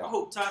rugby player. I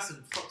hope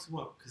Tyson fucks him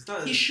up because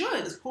that He is should.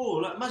 it's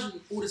poor. Like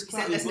imagine all this He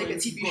clout said, "Let's he's make a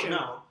got- TV he's got show."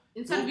 now.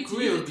 instead of Your you to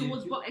career use would it be-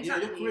 towards boxing. Yeah,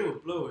 your career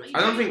would blow it. I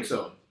don't think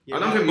so. Yeah, I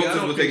don't think yeah, I boxers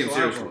don't will think take him so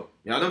seriously. either.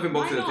 Yeah, I don't think Why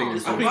boxers will take him not?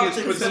 It's I think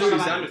seriously. it's about potentially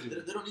taking-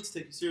 damaging. They don't need to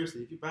take you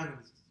seriously. If you bang them,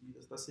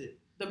 that's it.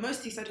 The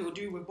most he said he would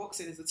do with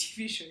boxing is a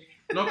TV show.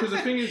 No, because the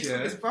thing is, yeah,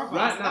 His brother,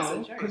 right that's a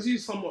now, joke. because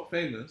he's somewhat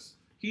famous,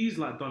 he's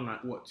like done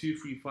like what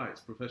 2-3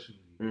 fights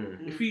professionally.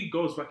 Mm. If he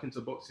goes back into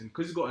boxing,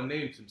 because he's got a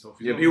name to himself,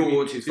 he's Yeah, not people gonna be-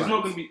 watch his He's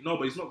not fights. gonna be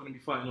but he's not gonna be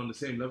fighting on the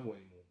same level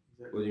anymore.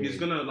 What do you He's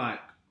mean? gonna like,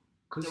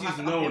 because He'll he's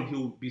have to up known, him.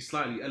 he'll be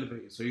slightly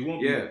elevated, so he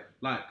won't Yeah. be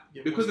like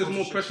Yeah, because there's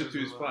more sponsorships pressure and to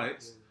his all that,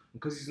 fights. yeah.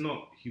 Because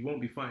he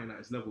won't be fighting at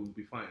his level. He'll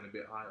be fighting a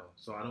bit higher.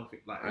 So I don't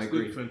think like I it's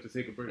agree. good for him to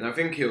take a break. And I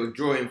think he'll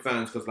draw in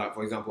fans because, like,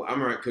 for example,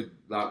 Amaret could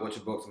like watch a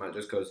boxing match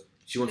just because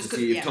she wants Just to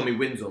 'cause- see if yeah. Tommy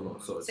wins or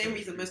not. Sort of Same thing.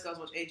 reason most girls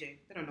watch AJ.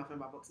 They don't know nothing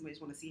about boxing. They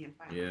just want to see him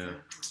fight. Yeah. So,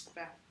 it's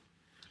fair.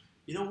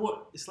 You know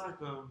what? It's like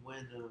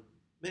when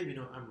maybe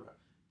not Amra,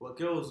 but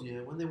girls, yeah,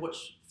 when they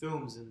watch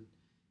films and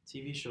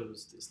TV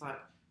shows, it's like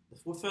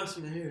the first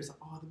thing they hear is like,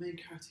 oh, the main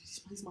character,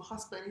 he's my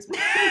husband, he's my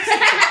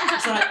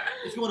It's like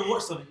if you want to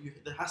watch something,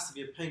 there has to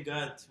be a paying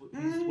guide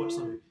to watch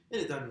something.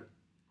 Isn't it, Danny?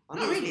 I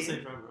know Not it's really. the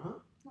same for Amra, huh?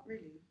 Not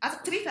really.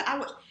 To be fair,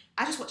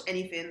 I just watch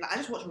anything. Like I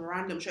just watch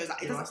random shows.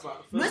 Like it Yeah, doesn't. that's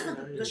like the Most first of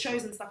thing I the hear.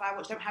 shows and stuff I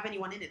watch don't have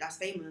anyone in it that's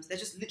famous. They're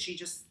just literally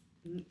just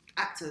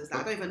actors.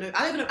 Like, I don't even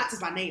know actors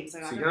by name. So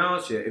I So don't can I know.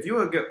 ask you, if you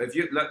were,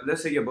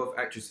 let's say you're both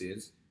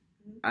actresses,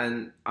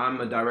 and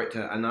I'm a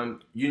director, and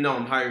I'm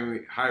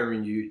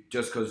hiring you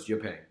just because you're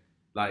paying,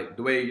 like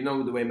the way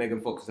the way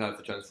Megan Fox is hired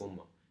for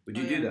Transformer. Would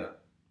you Oh, do yeah. that?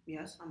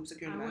 Yes, I'm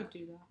securing I the would bag.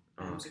 do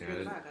that. I'm Oh, securing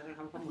the okay. bag. I don't have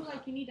a I problem feel with like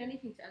that. you need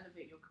anything to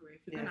elevate your career.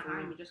 If you're Yeah, gonna for hire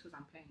real. me just because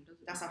I'm paying,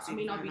 doesn't That's it?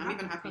 absolutely I mean, I'll fine. be I'm happy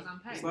even happy. because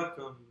I'm It's paying. like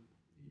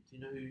do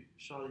you know who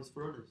Charlize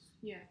Theron is?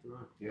 Yeah.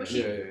 Theron. Yeah, But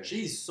she- yeah.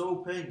 She's so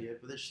paying, yeah,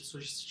 but then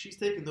she's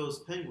taken those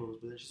paying roles,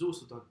 but then she's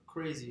also done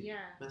crazy Yeah.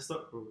 messed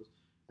up roles,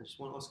 and she's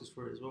won Oscars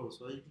for it as well.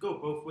 So you can go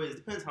both ways.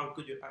 Depends how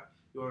good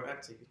you're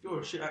acting. If you're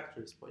a shit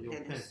actress but you're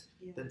Then paying, it's-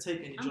 yeah. then take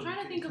any I'm job. trying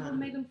to you think of a can.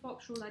 Megan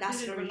Fox role that That's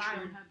didn't very rely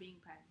true. on her being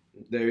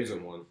paid. There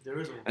isn't one. There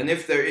is one. And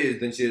if there is,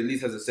 then she at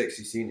least has a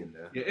sexy scene in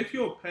there. Yeah, if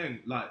you're paying,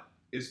 like,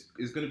 it's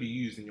going to be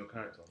used in your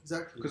character.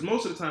 Exactly. Because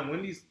most of the time,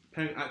 when these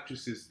paying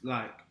actresses,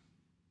 like,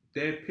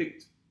 they're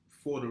picked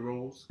for the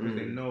roles because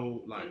they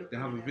know, like, they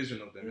have a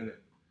vision of them, innit?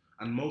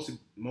 And most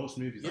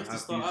movies You that have to have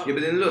start these. out Yeah,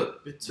 but then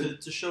look,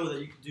 to show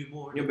that you can do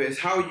more. Yeah, but it's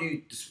how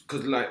you,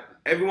 because like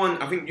everyone,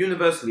 I think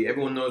universally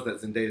everyone knows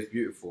that Zendaya is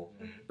beautiful,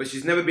 but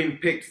she's never been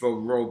picked for a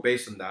role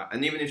based on that.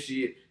 And even if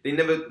they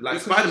never like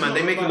Because Spider-Man, it's they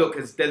not make her about- look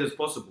as dead as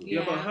possible.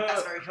 Yeah, but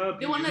that's very her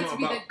They want beauty her is to not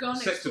be the about girl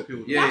next sex door.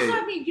 appeal. Yeah, That's yeah, what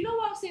yeah. I mean. You know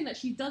what I'm saying? That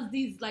she does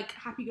these like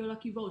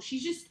happy-go-lucky roles.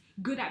 She's just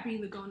good at being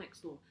the girl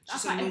next door.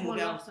 That's She's a why normal everyone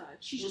girl. loves her.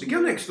 She's just The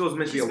girl next door is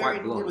meant to be a She's white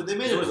very blonde. Yeah, but they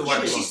made She's it always a look- white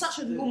Yeah, blonde. she's such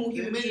a normal They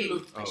human made it being.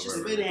 look. Oh, It's They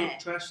just made it there. look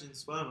trash in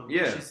Spider-Man.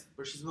 Yeah.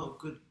 But she's not a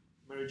good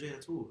Mary Jane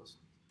at all.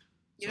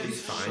 You know, She's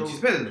she's fine. She's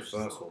better than the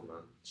first one, man.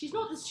 She's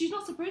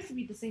not supposed to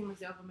be the same as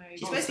the other Mary.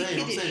 She's Jane. supposed to be I'm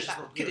saying kiddish, she's like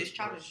not kiddish good.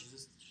 challenge. She's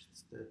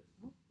just dead.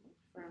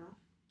 Fair enough.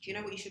 Do you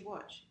know what you should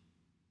watch?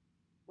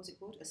 What's it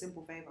called? A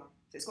Simple Favor.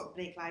 So it's got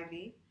Blake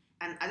Lively,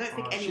 and I don't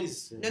think anyone.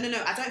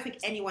 No. I don't think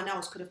anyone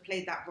else could have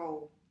played that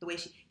role the way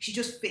she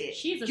just fit it.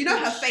 She's a Do you know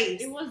good- her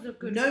face? It was a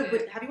good. Nobody.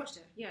 fit. Have you watched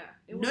it? Yeah.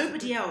 It was a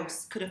Nobody good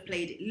else could have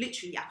played it.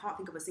 Literally, I can't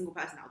think of a single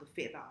person that would have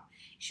fit that.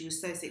 She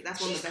was so sick.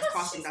 That's one of the best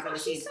castings I've ever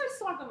seen. She's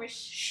so swaggerish.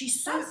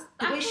 She's so That's-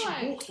 the way I she feel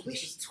like- walks, the way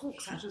she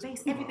talks, her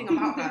face, everything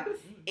about her,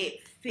 it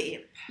fit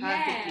it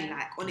perfectly. Yeah.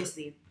 Like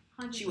honestly,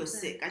 she was 100%.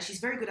 sick, and she's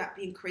very good at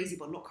being crazy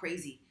but not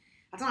crazy.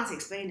 I don't know how to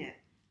explain it.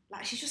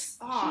 Like she's just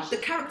She's the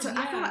just- character.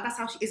 I feel yeah. like that's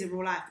how she is in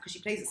real life because she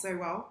plays it so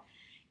well.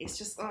 It's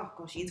just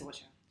gosh, you need to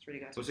watch her. It's really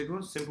good. What's it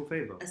called? Simple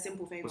Favor. A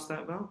Simple Favor. What's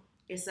that about?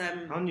 It's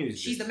How new is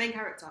she's this? the main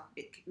character.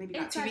 Maybe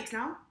like It's 2 like- weeks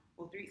now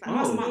or 3 weeks. Oh, Like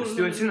last it's month.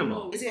 still in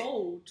cinema? Is Is it- it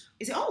old?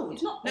 Is it old?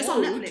 It's not No, it's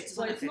old, on Netflix. It's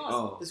on but it's Netflix. not.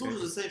 Oh, It's also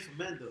the same for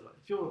men though. Like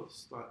if you're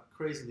like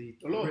crazily,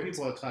 A lot of ripped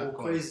people are or typecast.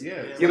 crazy.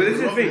 Yeah, Yeah, but this is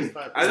the Rock thing.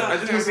 typecast.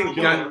 I just don't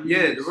think.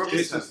 Yeah, the Rock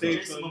is Jason typecast. Statham.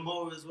 Jason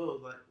Momoa as well.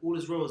 Like all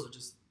his roles are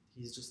just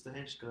he's just the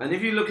hench guy. And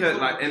if you look He's at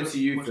not like much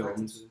MCU acting to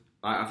films, him.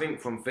 like I think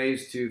from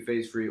Phase 2,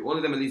 Phase 3, all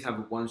of them at least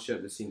have one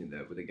shirt that's seen in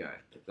there with a guy.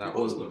 Like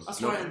all of them.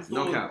 That's why in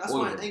Thor, Knockout, that's all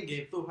why of in them.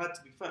 Endgame Thor had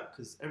to be fat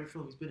because every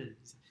film he's been in,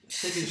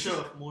 he's taking a shirt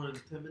off for more than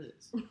 10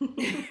 minutes.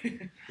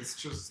 It's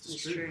just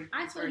It's true. true.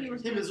 I thought he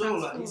was Him gonna as well.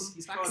 Like transform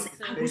he's back can't.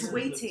 into- I was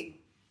waiting.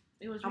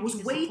 It was I really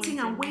was waiting disappointing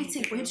and when he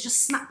waiting for him did to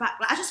just snap back.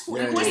 Like I just thought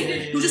Yeah, he was. yeah,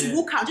 He'll just yeah.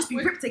 walk out, just be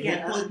Wait, ripped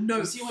again. Yeah, No,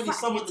 you see when he's fuck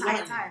summoned the the entire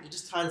lightning, time. he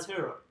just tied his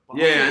hair up. But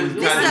Yeah, I and thought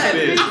it was tied his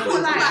Listen, beard. I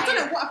thought like, I Like- don't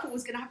know what I thought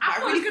was gonna happen. I I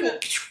thought really it was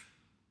thought.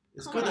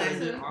 it's Come good on, that so I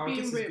guess being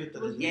it's ripped good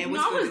that was- Yeah, it no, was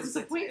I good. was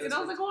disappointed. I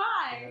was like,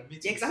 why? me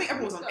too. Yeah, because I think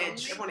everyone was on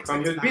edge. Everyone Fam,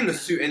 he expected would be in the that.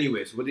 suit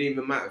anyway, so it wouldn't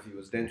even matter if he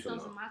was dense or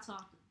Doesn't not.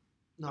 matter.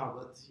 No,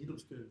 but he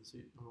looks good in the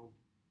suit. No.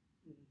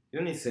 You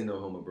don't need to say no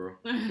homo, bro.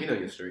 We know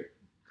you're straight.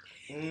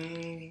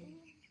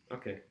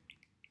 Okay.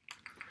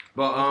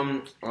 But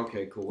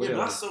okay, cool. What Yeah,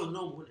 but else? that's so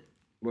normal, isn't it?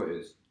 What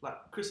is?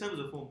 Like Chris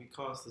Hemsworth won't be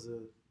cast as a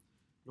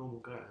normal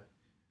guy.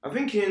 I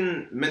think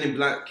in Men in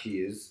Black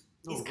he is,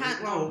 He's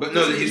kind- well, but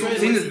no, he's he's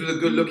seen as the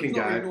good-looking he's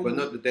not guy, a normal- but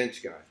not the dense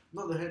guy.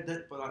 Not the head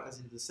dead, but like as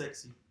in the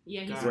sexy.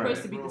 Yeah, he's Guy.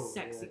 supposed to be Right. the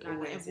sexy Yeah. guy that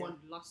Always, everyone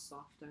lusts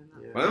after. And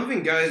that. Yeah. But I don't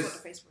think He's got guys. the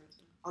face for it.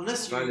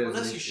 Unless you Valid as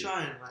unless an you issue.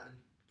 shine like, and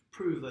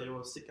prove that you're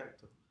a sick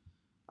actor,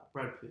 like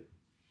Brad Pitt,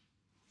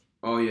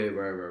 Oh yeah,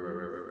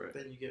 right.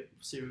 then you get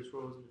serious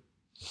roles.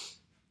 Innit?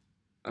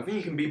 I think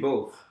you can be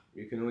both.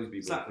 You can always be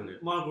It's both, like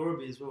innit? Margot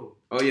Robbie as well.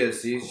 Oh yeah,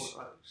 see,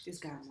 Like, This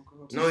guy, Margot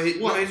Robbie. no, he's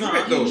What? right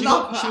No, though. she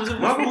Love was in Margot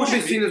Wolf of Wall Robbie's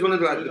Street. seen as one of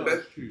the, like the Yeah,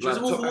 best. true. She was like,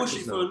 in Wolf top of Wall actors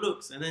Street now. for her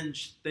looks, and then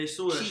they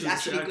saw that She's she was a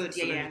actually sick good, actress,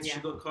 so yeah, then yeah. She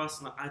got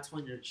cast in like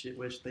I-20 and shit,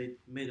 where they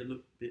made her look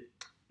a bit.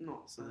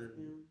 Not So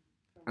then-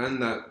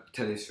 And that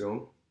tennis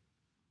film.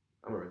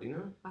 I'm already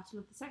know. Battle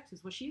of the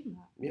Sexes. Was she in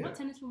that? Yeah. What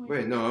tennis film?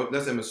 Wait, no,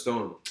 that's Emma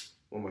Stone.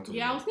 What am I talking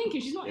Yeah, I about? was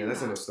thinking she's not Yeah, in that's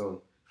that. Emma Stone.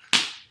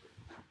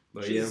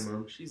 But She's, yeah,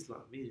 man. she's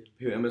like medium.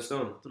 Who, Emma I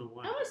Stone? don't know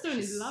why. Emma Stone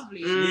is She's-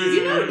 lovely. Mm.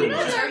 You know, Very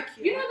nice. there are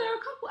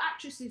a couple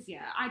actresses.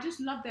 Yeah, I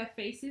just love their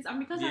faces, and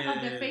because I love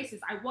Yeah. their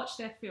faces, I watch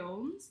their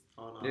films.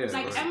 Oh, no, Yeah, it's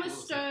Like right. Emma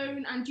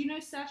Stone, and do you know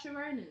Saoirse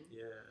Ronan?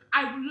 Yeah.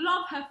 I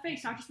love her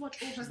face. I just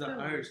watch all her She's that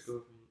films. Irish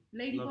girl from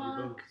Ladybug,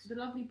 Lovely Bones. The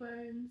Lovely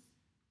Bones.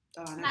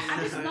 Oh, no, Like, I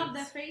no, just no. love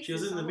their faces. She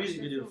was in I the watch music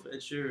their video films. for Ed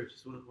Sheeran.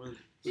 She's one of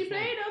She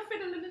played a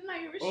fiddle in an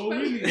Irish Oh,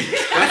 boat. really? That's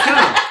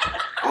her.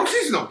 Oh,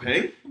 she's not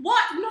paying.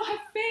 What? Not her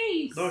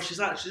face. No, she's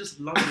like, she just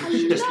Her lovely.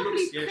 She just lovely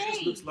looks, face. yeah, she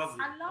just looks lovely.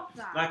 I love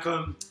that. Like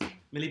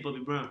Millie Bobby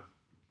Brown.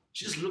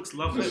 She just looks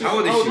lovely. How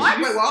old is she? What?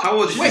 Wait, what? How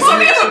old is she? Wait,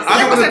 sorry, I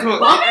don't want to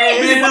talk.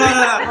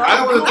 I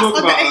don't want to talk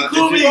about her.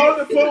 Call me, Call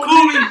the police.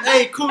 call me,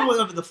 hey, call me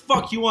whatever the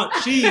fuck you want.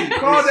 She,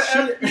 Call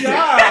the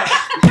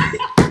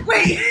FBI.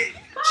 Wait.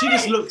 she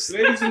just looks.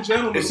 Ladies and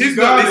gentlemen, If she's we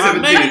got got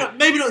this it.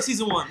 Maybe not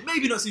season 1,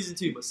 maybe not season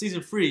 2, but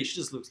season 3, she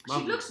just looks She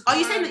lovely. looks. Are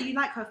you saying that you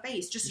like her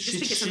face? Just you just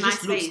think it's a nice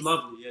just looks face.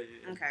 lovely.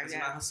 Yeah. Okay, As in,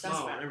 yeah, like, her that's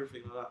smile fair. and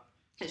everything like that.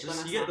 She's Just,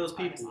 got a you get nice those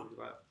smile. people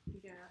like.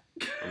 Yeah.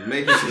 I'm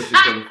making sure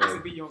she's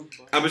 25. Be young,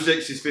 but-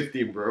 Abhishek, she's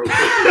 15, bro.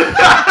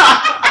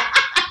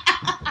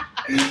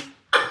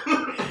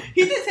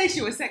 He didn't say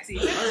she was sexy.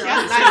 He said she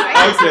yeah. has a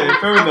nice face. Okay,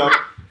 fair enough.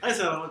 I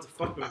said I want to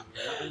fuck her.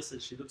 I just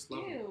said she looks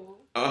lovely. Ew.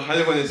 I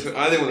didn't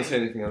want to say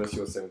anything unless she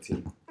was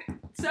 17.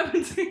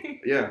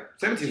 17. Yeah,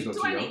 17 is not too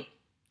 20. young.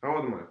 How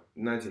old am I?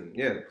 19.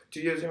 Yeah,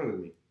 2 years younger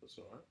than me. That's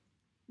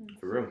alright.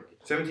 For real.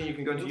 17, you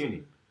can go to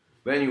uni.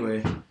 But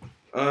anyway,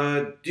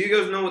 do you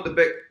guys know what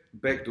the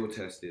Bechdel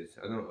test is?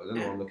 I don't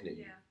know. I'm looking at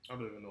you. Yeah. I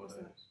don't even know what that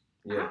is.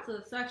 I Yeah. had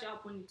to search it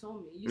up when you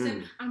told me. You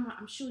said,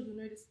 I'm sure you'll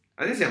know this.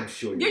 I didn't say I'm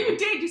sure. Yeah, you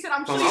did. You said,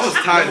 I'm sure Fam, you'll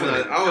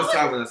I was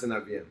tired when I sent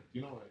that VM.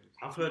 You know what it is?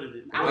 I've heard of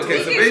it. I was Okay,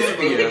 so thinking,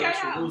 basically,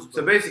 yeah.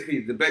 So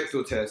basically, the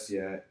Bechdel test,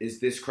 yeah, is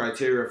this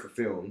criteria for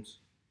films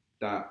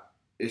that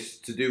is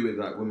to do with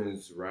like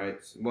women's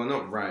rights. Well,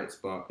 not rights,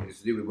 but it's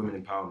to do with women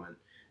empowerment.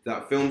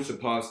 That films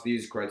surpass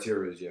these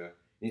criteria, yeah.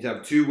 You need to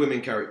have 2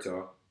 women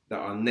characters that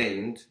are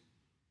named,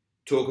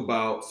 talk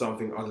about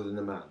something other than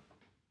a man,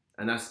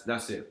 and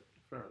that's it.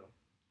 Fair enough.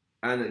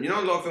 And you know,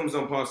 a lot of films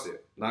don't pass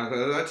it. Like,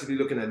 I was actually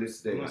looking at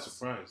this today. I'm not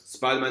surprised.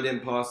 Spider-Man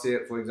didn't pass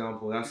it, for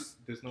example.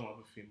 There's no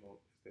other female,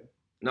 is there?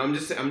 No, I'm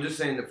just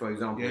saying that, for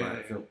example, Yeah, like,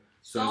 yeah, film.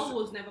 Star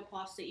Wars never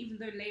passed it, even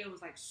though Leia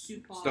was like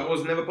super. Star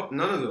Wars never passed.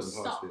 None of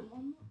them passed it.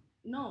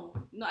 No,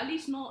 at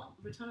least not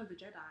Return of the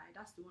Jedi.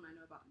 That's the one I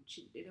know about.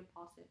 They didn't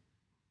pass it.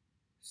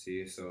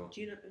 See, so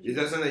Do you know? is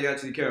that something that you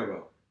actually care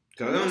about?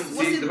 So I don't What's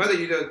see in- the fact that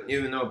you don't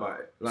even know about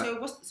it. Like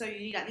So you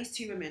need at least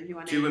 2 women who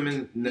are two named.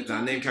 women Who that talk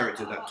to name each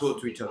characters other that about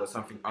talk to something each other other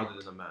something than other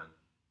than a man.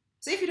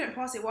 So if you don't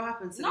pass it, what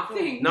happens? to the film?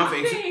 Nothing.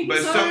 Nothing. But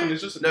it's So- something.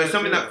 It's just a No, it's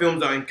something that criteria.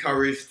 films are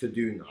encouraged to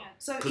do now. Yeah.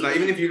 So Because like,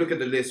 even if you look at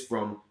the list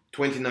from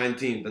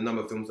 2019, the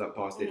number of films that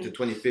passed it, to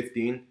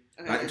 2015,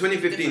 Okay, like in so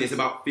 2015 it's difference.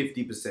 about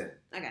 50%,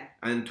 Okay.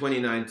 and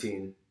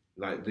 2019,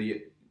 like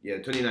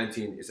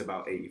 2019 is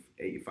about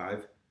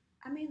 85.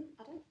 I mean,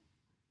 I don't,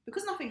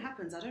 because nothing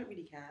happens. I don't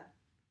really care.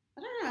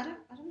 I don't know.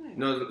 I don't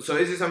know. No, so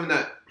is it something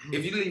that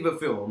if you leave a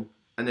film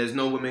and there's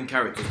no women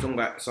characters talking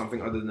about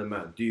something other than a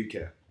man, do you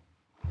care?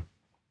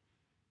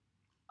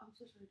 I'm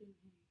so sorry, I didn't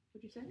hear you.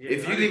 What'd you say?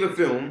 If you leave a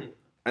film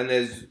and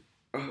there's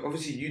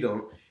obviously you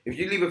don't. If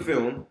you leave a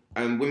film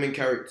and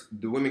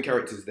the women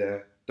characters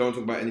there don't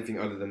talk about anything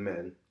other than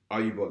men,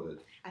 are you bothered?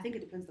 I think it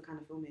depends the kind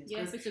of film it is. Yeah,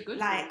 'Cause if it's a good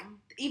like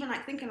film. even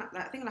like thinking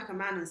like a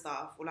man and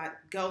stuff, or like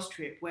Girls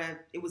Trip,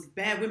 where it was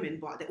bare women,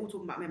 but they're all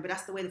talking about men. But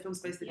that's the way the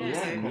film's supposed to be. Yeah.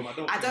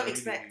 So I don't think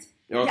expect.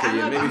 Okay, yeah, I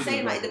know, but I'm maybe saying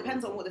you like should it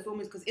depends on what the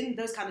film is, because in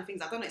those kind of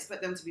things, I don't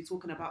expect them to be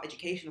talking about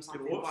education or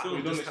something. what but film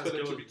You don't just has expect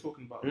them to girls be in it?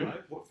 talking about Hmm?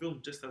 life. What film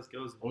just has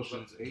girls in it?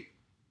 Ocean's 8.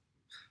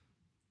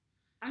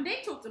 And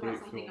they talked about Great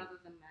something film. other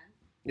than men.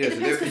 Yeah, it so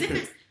depends, they're-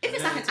 because if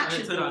it's like an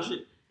action turn out film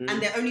shit.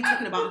 and they're only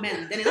talking about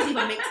men, then it doesn't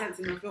even make sense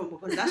in the film,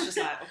 because that's just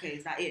like, okay,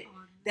 is that it?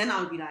 Then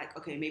I would be like,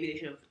 okay, maybe they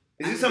should have.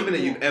 Is it something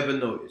that you've ever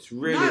noticed?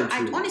 Really? No, and I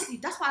truly? honestly,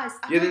 that's why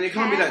I Yeah, don't then it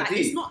can't be care. that Like,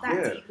 deep. It's not that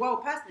Yeah. deep. Well,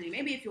 personally,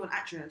 maybe if you're an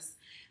actress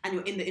and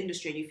you're in the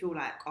industry and you feel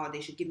like, oh, they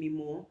should give me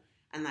more,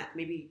 and like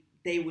maybe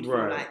they would feel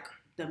Right. like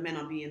the men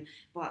are being.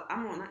 But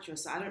I'm not an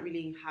actress, so I don't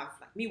really have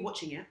like me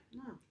watching it.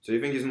 No, So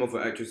you think it's more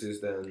for actresses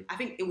than? I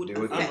think it would They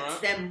would- affect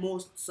Alright. them more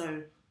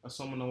so. As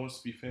someone that wants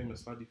to be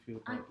famous, how do you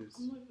feel I'm about this?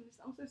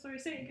 I'm so sorry.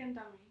 Say it again,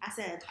 Dammy. I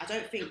said I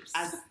don't think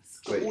as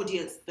the Wait.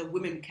 audience the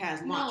women care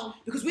as much No.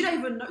 because we don't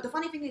even know. The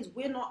funny thing is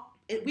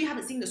we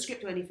haven't seen the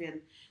script or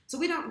anything, so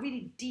we don't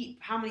really deep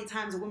how many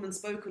times a woman's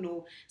spoken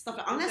or stuff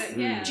like, unless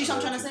Yeah. do you see what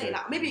I'm trying to Okay. say?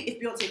 Like maybe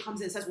if Beyonce comes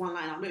in and says one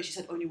line, I know she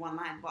said only one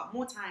line, but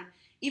more time.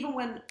 Even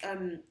when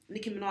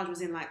Nicki Minaj was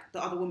in like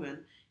the other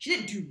woman, she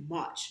didn't do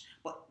much,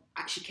 but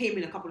she came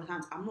in a couple of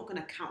times. I'm not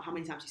gonna count how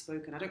many times she's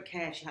spoken. I don't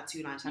care if she had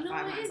 2 lines, she You had know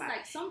 5 what it lines. is? Like,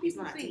 Like some it's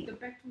people not that think deep.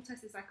 the Bechdel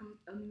test is like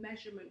a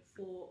measurement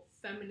for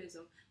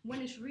feminism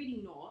when it's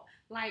really not.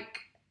 Like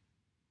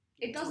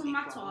it It's a doesn't big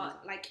matter. problem.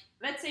 Like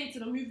let's say it's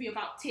in a movie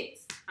about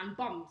tits and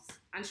bums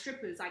and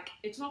strippers. Like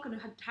it's not gonna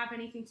have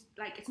anything.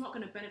 Like it's not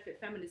gonna benefit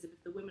feminism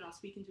if the women are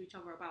speaking to each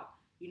other about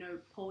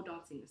pole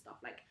dancing and stuff.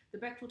 Like the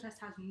Bechdel test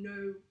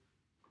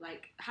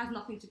has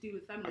nothing to do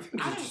with feminism.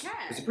 I don't care.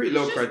 It's a pretty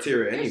low just-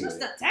 criteria It's anyway. just a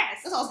test.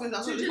 that's what I was gonna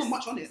say. So There's not just-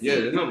 much on it. Yeah,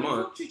 there's not They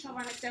much. talk to each other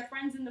and like they're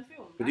friends in the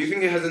film. But do you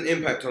think it has an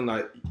impact on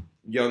like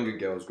younger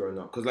girls growing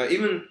up? Because like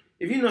even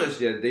if you notice,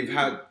 they've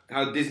had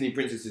how Disney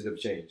princesses have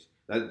changed.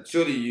 Like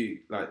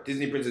surely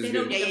Disney princesses They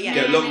don't get, need yeah, a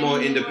get a man lot more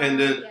anymore.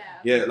 independent. Yeah.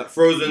 Yeah, like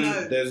Frozen,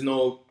 No. there's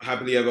no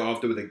happily ever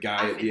after with a I guy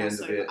at think the end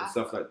that's of so- it and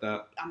stuff like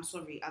that. I'm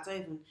sorry, I don't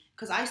even,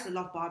 because I used to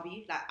love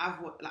Barbie. Like I've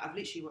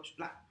literally watched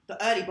like the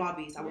early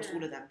Barbies. I watched Yeah.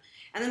 all of them,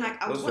 and then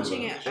like I was Those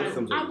watching films it. are- those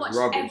films I are watched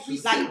rubbish. every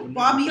Like single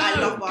Barbie, I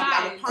No, love Barbie. guys.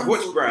 Like I've Rapunzel,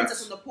 watched Bratz.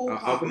 Princess on the Polka.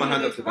 I'll put my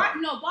hand up to that.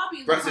 No, Barbie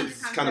is Bratz 100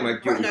 is times kind of my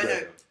better. guilty No, no.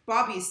 pleasure.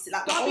 Barbie's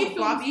like the Barbie whole films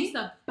Barbie. used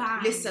to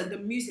bang. Listen, the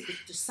music,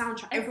 the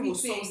soundtrack, everything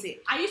was so Everything.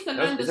 sick. I used to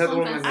That's- learn the is that the songs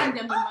one and with sing like,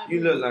 them in my You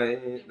room. look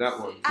like that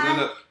one. You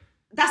know that?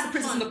 That's the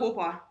Princess and the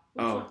Pauper.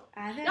 Oh.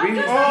 I'm Really?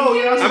 just Oh, like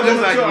yeah, you. I'm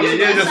just like you.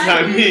 You're just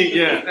like me.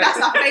 Yeah. That's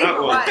our That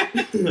favorite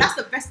one. one. That's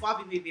the best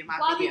Barbie movie in my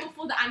Barbie opinion.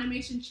 before the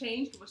animation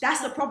changed was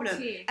That's the top problem.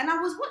 tier. And I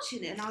was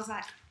watching it and I was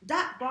like,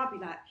 that Barbie,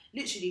 like,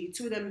 literally,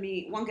 2 of them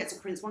meet, one gets a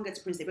prince,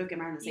 they both get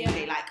married on the same Yeah.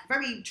 day. Like,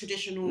 very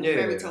traditional Yeah,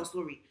 fairy yeah. tale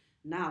story.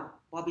 Now,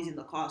 Barbie's in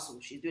the castle.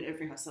 She's doing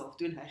everything herself,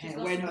 doing her hair, She's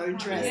got wearing her some own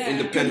fun. dress, Yeah. doing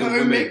Independent her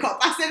own women. makeup.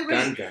 I said,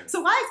 Gang, wait. gang.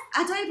 So I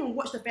don't even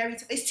watch the fairy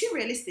tale. It's too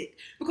realistic.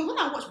 Because when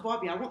I watch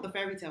Barbie, I want the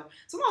fairy tale.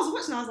 So when I was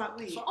watching, I was like,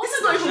 wait, But this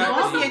is also, not even you know,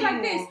 Barbie stuff like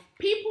anymore. this.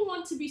 People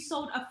want to be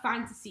sold a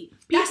fantasy.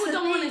 That's People the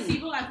don't want to thing.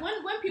 see, like when Yeah,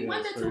 they're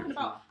it's very talking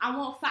about, I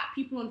want fat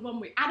people on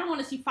runway. I don't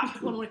want to see fat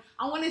people on runway.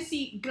 I want to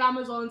see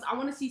glamazons. I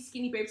want to see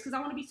skinny babes because I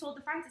want to be sold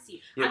the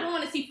fantasy. Yeah. I don't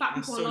want to see fat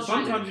That's people so on Love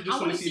Sometimes Island. you just I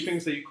want wanna to see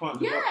things that you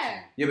can't live up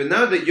Yeah. Yeah, but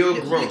now that you're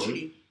grown,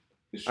 Literally.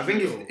 I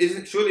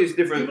think surely it's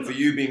different Even for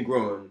you being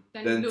grown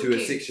Than than little to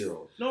a kids.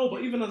 6-year-old. No,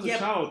 but even as a Yeah.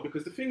 child,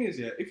 because the thing is,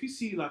 if you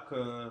see like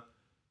a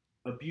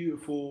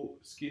beautiful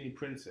skinny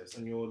princess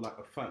and you're like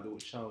a fat little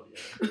child,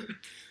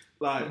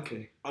 like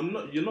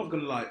you're not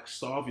gonna like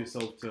starve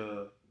yourself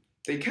to.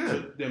 They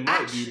can. They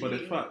might do, but they're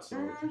Actually, fat.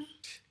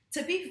 So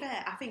To be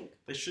fair, I think,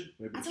 They should.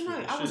 maybe I it's don't know,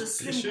 true. I was a They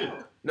slim should.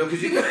 girl. No,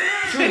 because you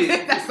surely.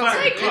 That's not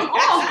Take it good.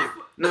 off.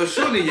 No, No,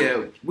 surely,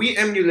 yeah. We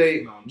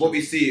emulate No, I'm what we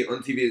joking. see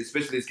on TV,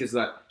 especially as kids.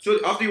 Like, so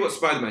after you watch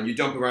Spider-Man, you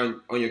jump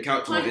around on your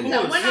couch. on the When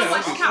internet. I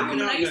watched Yeah,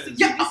 Catwoman, I used to do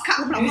Yeah, this.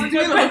 Catwoman, I He's want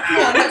doing to on the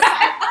floor.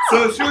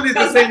 So surely it's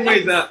the same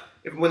way that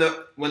if when a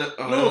No, I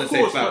don't of want to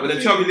say course, fat, but when the a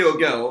thing chubby is- little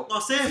girl, No,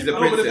 say she's it. a No,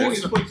 but the thing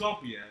princess. is, for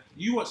example, yeah,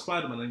 you watch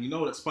Spider-Man and you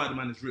know that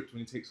Spider-Man is ripped when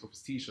he takes off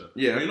his t-shirt.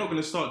 Yeah. But you're not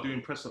going to start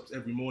doing press-ups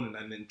every morning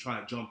and then try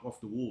and jump off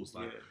the walls.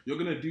 Like, Yeah. you're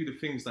going to do the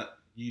things that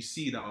you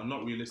see that are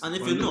not realistic. And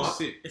if but you're look not,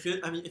 sick.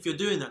 if you're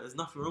doing that, there's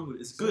nothing wrong with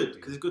it. It's good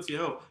Exactly. because it's good for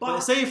your health. But- But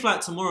say if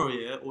like tomorrow,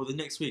 yeah, or the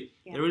next week,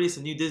 Yeah. they release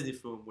a new Disney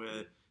film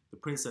where the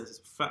princess is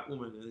a fat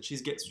woman and she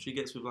gets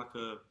with like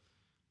a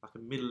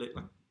middle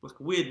like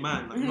a weird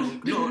man, like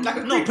not Like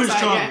a not Prince creeper side,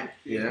 Charming.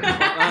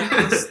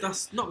 yeah.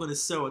 That's not going to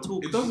sell at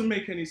all. It doesn't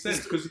make any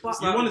sense because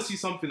But- you want to see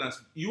something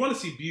you want to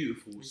see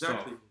beautiful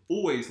Exactly. stuff.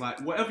 Always, like,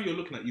 whatever you're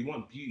looking at, you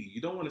want beauty. You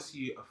don't want to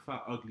see a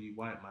fat, ugly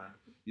white man.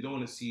 You don't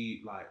want to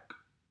see,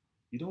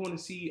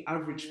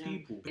 average Yeah.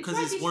 people. Because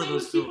it's it's like one these of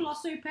those famous people films.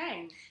 are so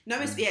paying. No,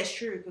 it's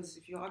true because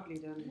if you're ugly,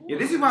 then Yeah,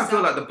 this is why I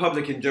feel like the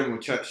public in general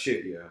chat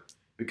shit, yeah.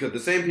 Because the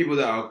same people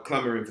that are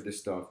clamoring for this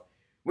stuff,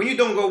 when you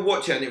don't go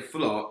watch it and it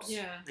flops,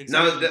 Yeah. now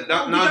Exactly.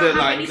 Well, we now don't they're have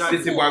like, any this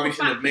is support why we for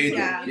shouldn't have fat made people.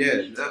 it. Yeah. Yeah,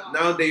 You need to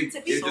now they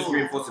To be it just fair,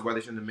 reinforces why they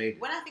shouldn't have made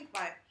it. when I think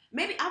about it,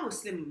 maybe I was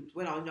slim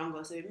when I was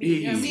younger, so me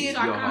Yeah, seeing me too,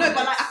 I yeah. can't. no,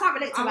 but like I can't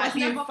relate to I like was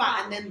being never fat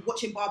fat. and then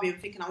watching Barbie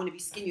and thinking I want to be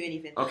skinny or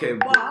anything. Okay,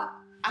 But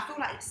I feel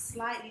like it's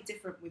slightly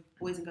different with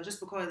boys and girls just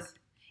because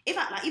if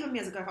I like even me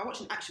as a girl, if I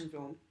watch an action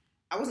film,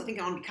 I wasn't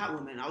thinking I want to be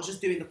Catwoman. I was just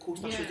doing the cool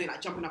stuff she was Yeah. doing,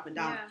 like jumping up and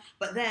down. Yeah.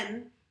 But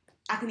then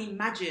I can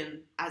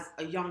imagine as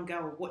a young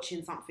girl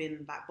watching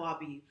something like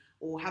Barbie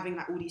or having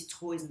like all these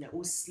toys and they're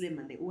all slim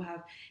and they all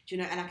have, do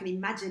you know, and I can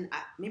imagine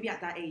maybe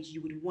at that age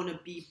you would want to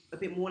be a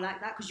bit more like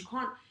that because you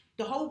can't,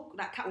 the whole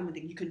like Catwoman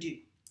thing you can do.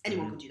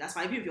 Anyone can do. That's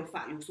fine. Even if you're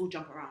fat, you'll still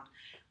jump around.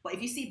 But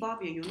if you see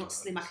Barbie and you're not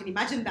slim, I can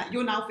imagine that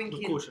you're now With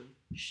thinking, caution.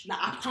 like,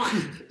 I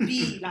can't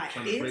be like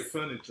Trying to break this.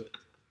 furniture.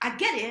 I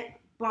get it,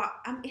 but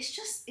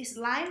it's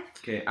life.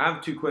 Okay, I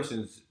have two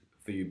questions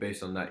for you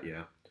based on that.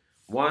 Yeah,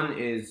 one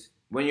is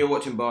when you're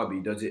watching Barbie,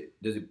 does it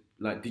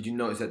like did you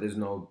notice that there's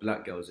no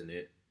black girls in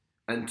it?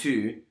 And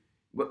two,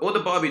 all the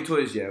Barbie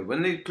toys, yeah,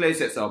 when they play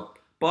sets up,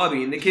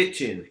 Barbie in the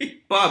kitchen,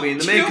 Barbie in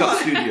the Do you know makeup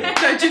what? studio. No, do you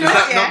Does know that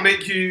what, yeah? not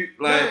make you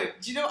like? No,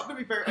 do you know what? I'm gonna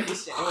be very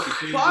honest. Yeah. Oh,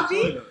 because you Barbie?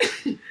 use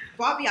the toilet.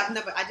 Barbie,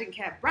 I didn't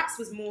care. Bratz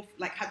was more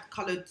like had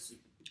coloured.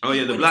 Oh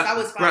yeah, the Bodies. black. That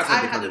was fine. Bratz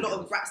I the had a coloured lot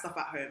ones. of Bratz stuff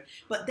at home,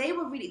 but they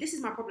were really. This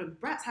is my problem.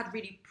 Bratz had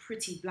really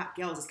pretty black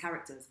girls as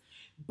characters.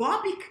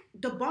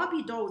 The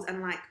Barbie dolls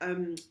and like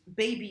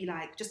baby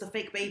like just the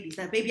fake babies,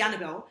 the baby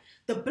Annabelle,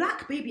 the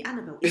black baby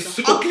Annabelle is It's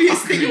the so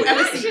ugliest thing ugly. you've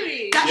ever seen.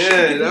 Actually, That shit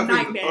Yeah, gives me that thing's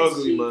nightmares.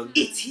 ugly, man.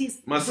 It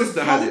is. My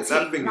sister had it. That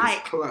revolting, thing is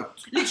like,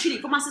 clapped. literally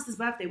for my sister's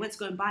birthday. Went to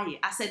go and buy it.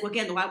 I said we're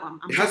getting the white one.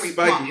 I'm It has sorry,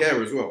 spiky but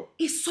hair as well.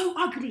 it's so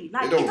ugly.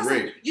 Like They don't it doesn't.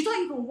 rate. You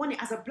don't even want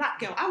it as a black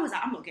girl. I was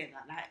like, I'm not getting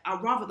that. Like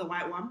I'd rather the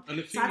white one. And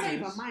the So I thing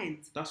don't is, even mind.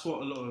 that's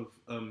what a lot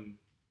of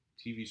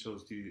TV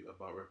shows do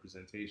about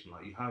representation.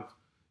 Like, you have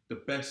the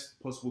best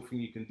possible thing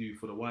you can do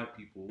for the white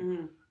people,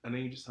 Mm. and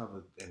then you just have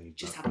any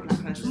Just black have a black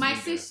person person. my in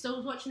there. sister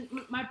was watching.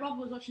 My brother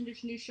was watching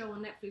this new show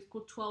on Netflix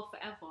called 12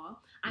 Forever,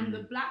 and the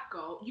black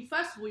girl.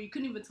 First of all, you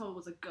couldn't even tell it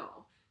was a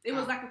girl. It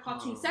was like a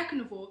cartoon.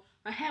 Second of all,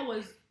 her hair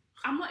was.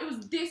 It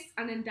was this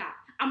and then that.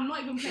 I'm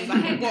not even playing. It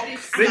was My like hair a did box.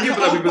 this. They and give that.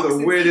 black people the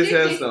boxes. weirdest It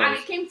did this, and hairstyles.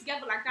 it came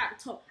together like that at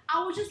the top.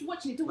 I was just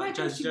watching it. The Like white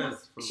girl, Jazz she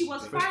Jazz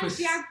was from fine. Fresh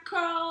She had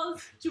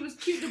curls. She was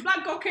cute. The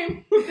black girl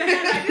came with the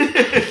hair like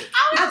this.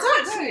 I I was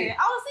don't watching know. it. I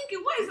was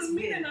thinking, what is It's the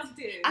meaning weird. of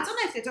this? I don't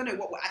know if they don't know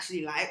what we're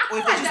actually like, I or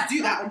if feel they like just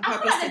do that on I feel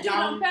purpose like to they do it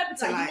on down purpose,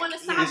 to like, you like. want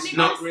us to yeah. have It's niggas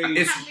not. and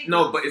It's have niggas.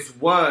 no, but it's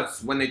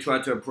worse when they try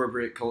to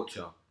appropriate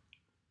culture.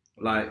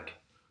 Like,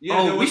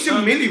 Yeah, there we was,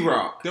 should Millie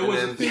Rock. There and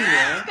was a then- thing,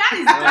 yeah. That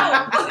is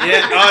dope.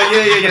 Yeah.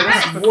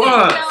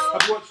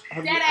 That's worse.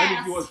 Have Dead any of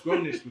ass. you watched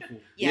Grownish before?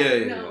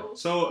 Yeah. No.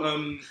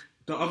 So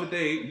the other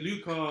day,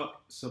 Luca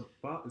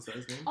Sabat, is that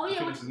his name? Oh, I yeah,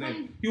 think that's his when-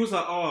 name. He was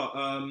like,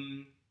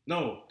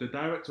 no, the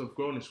director of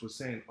Grownish was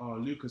saying,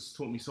 Lucas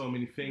taught me so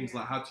many things,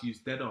 like how to use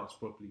dead ass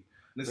properly.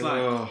 And it's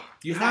like, Ugh.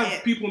 you Is that have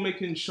it? people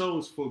making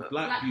shows for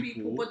black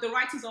people, but the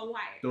writers are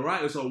white. the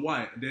writers are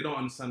white, and they don't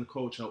understand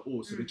culture at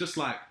all, so they're just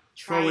like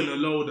Trying. throwing a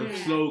load of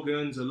Yeah.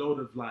 slogans, a load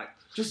of like,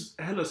 just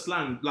hella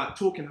slang, like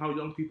talking how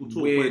young people talk,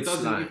 but Weird it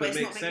doesn't slang. even But it's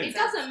make not making sense. It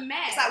doesn't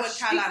matter. It's like when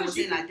Caroline Because was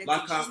you in like, can- Dead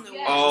Like, Teach, she doesn't know yeah.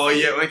 what Oh she's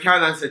yeah, saying. when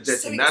Caroline said So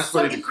Jetting, it's that's so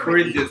probably the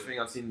incorrect. cringiest thing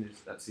I've seen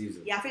that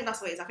season. Yeah, I think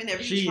that's what it is. I think they're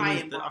really She trying.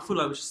 needs but- I feel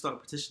like we should start a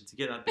petition to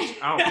get that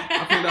bitch out. I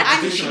think that And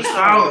petition she's is out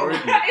out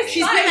already. already. It's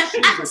She's like- been at the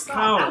Jesus, start.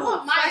 how? I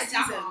want Maya First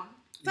season. Jama.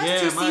 First Yeah,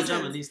 two Maya seasons,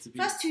 Jama needs to be.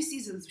 First 2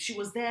 seasons, she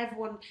was there,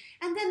 everyone,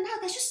 and then now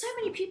there's just so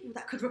many people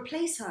that could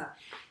replace her,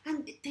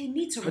 and they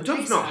need to Her replace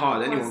job's not her hard.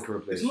 because- Anyone can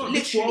replace It's not her.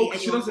 Literally literal. She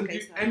anyone doesn't do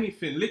replace her.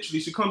 anything. Literally,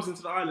 she comes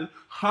into the island.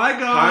 Hi Hi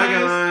guys.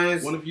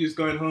 guys. One of you is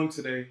going home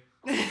today,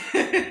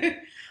 and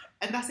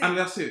that's it. and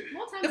that's it.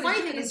 What time The is funny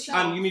it thing in is the she- show?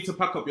 And you need to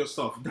pack up your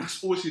stuff.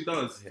 That's all she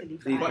does. Silly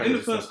Leave flag. But in the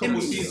her first stuff.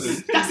 couple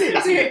seasons, That's it.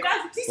 That's it.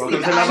 That's-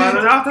 Welcome to Leave Love that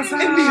Island After Sun.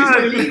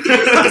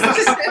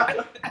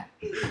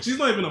 she's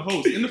not even a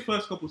host. In the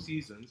first couple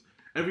seasons,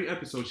 every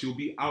episode she'll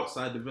be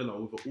outside the villa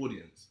with an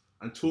audience,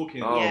 and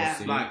talking. Oh, Yeah.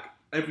 see. Like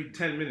every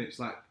 10 minutes,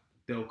 like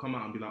they'll come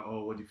out and be like,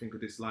 "Oh, what do you think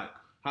of this?" Like,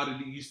 how did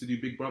he used to do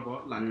Big Brother?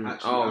 Like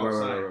actually Oh,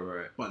 outside.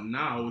 right. But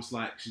now it's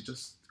like she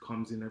just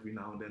comes in every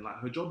now and then. Like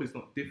her job is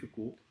not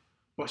difficult,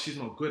 but she's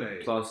not good at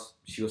it. Plus,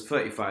 she was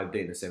 35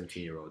 dating a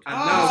 17-year-old. And Oh,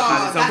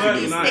 now she's that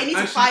 39. they need to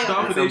And she, fire the her.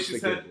 other day she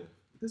That's said, unforgivable.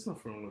 "There's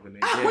nothing wrong with an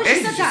age." Ah, Yeah, when she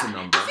age said is just a that,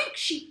 number. I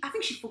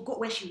think she forgot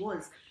where she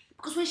was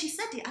because when she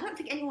said it, I don't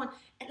think anyone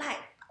like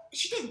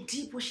she didn't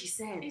deep what she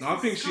said. No, I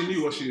think she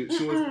knew what she was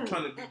Mm-mm.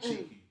 trying to be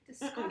cheeky.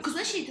 Because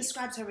when she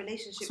described her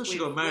relationship, So with, she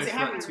got married was it for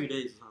Harry? like 2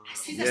 days.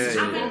 She Yeah, said,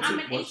 yeah. I'm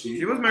an What 18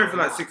 She was married for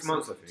like 6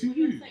 months, I To think.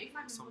 you.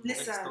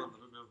 Listen. I don't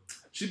know.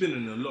 She's been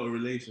in a lot of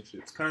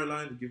relationships.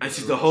 Caroline, give And her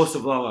she's a the rest. host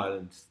of Love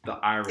Island. The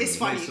irony. It's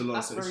funny. Makes a lot of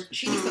That's sense. very,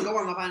 she needs to go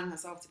on Love Island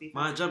herself. To be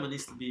fair, Maya Jama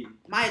needs to be.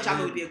 Maya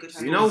Jama would be a good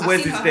host. You know I've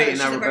Wes seen is her dating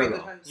host. She's a very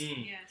Arabella? good host.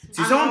 Mm.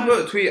 See, someone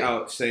put a tweet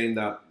out saying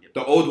that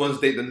the old ones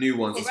date the new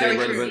ones to It's stay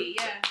very true. relevant.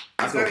 Yeah.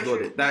 I It's thought very about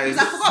true. it. That is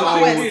Because I forgot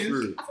about so Wes.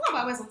 true. I forgot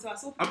about Wes until I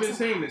saw. I've been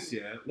saying this,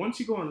 yeah. Once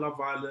you go on Love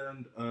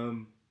Island,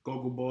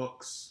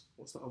 Gogglebox,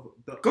 what's the other?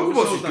 The other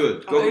Gogglebox shows is that-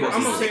 good. Oh, Gogglebox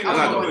I'm is not good. saying I that's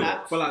like not Gogglebox. good,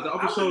 Gogglebox. but like the I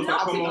other would shows that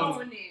love to come go on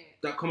on it.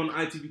 that come on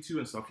ITV2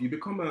 and stuff, you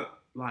become a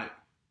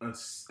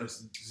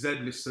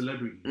Z-list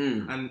celebrity,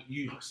 and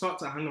you start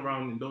to hang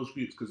around in those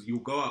groups because you'll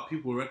go out,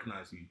 people will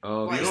recognize you.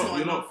 Oh, Right. You're it's not, not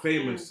you're not enough.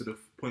 famous to the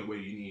point where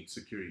you need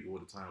security all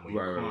the time, where you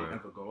Right, can't right.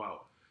 ever go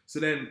out. So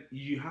then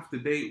you have to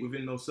date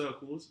within those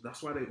circles.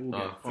 That's why they all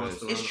get Oh, passed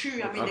fair. around. It's true. I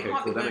mean, Okay, they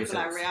can't cool, be that going makes for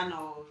like sense. Rihanna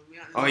or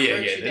Rihanna. Oh, yeah,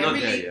 Very yeah. true. They're not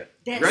really, there yet.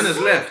 They're Rihanna's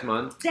so- left,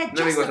 man. They're Never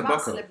just got the about buck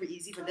up.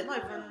 celebrities, even. They're not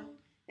even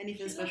anything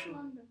She left special.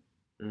 London.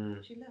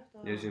 Mm. She left.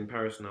 Yeah, she's in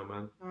Paris now,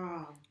 man.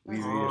 Oh.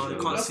 Weezy Oh, and you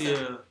shit. can't see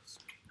her.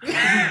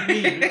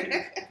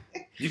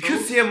 You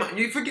could see her.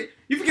 You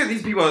forget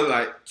these people are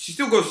like. She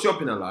still goes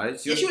shopping a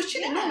lot. Yeah, she was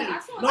chilling normally. I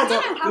saw No, I that.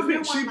 don't know but how the thing,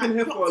 no she's one, been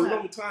here like, for a clocked her.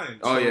 long time.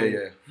 Oh so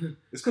yeah.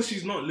 It's because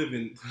she's not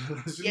living.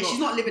 She's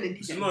not living in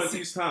She's these not in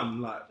East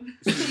Ham, like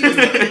She was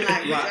living in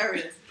like Like-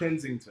 areas.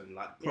 Kensington,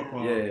 like Yeah.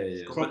 proper,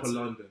 Yeah. proper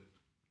London.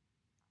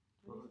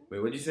 Wait,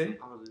 what did you say?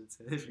 I wasn't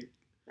saying anything.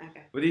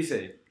 Okay. What did you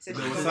say? So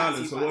There she was goes silence,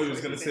 out so to what he you,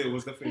 was but gonna say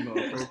was definitely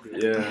not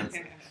appropriate.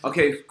 Yeah.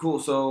 Okay, cool.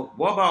 So,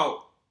 what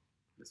about?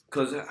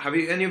 Because have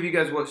you any of you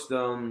guys watched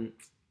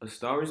A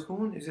Star Is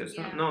Born? Is it? A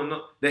Star? Yeah. No,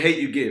 not The Hate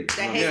You Give.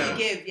 The No. hate Yeah. you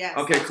give, yes.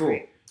 Okay, that's cool.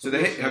 great. So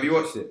have you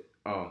watched it?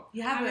 Oh,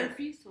 You I haven't.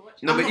 refuse to watch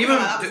it. No, I'm but not even-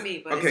 gonna lie, that was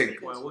me, but okay. it's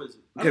really Why, good. what is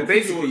it? I okay. don't think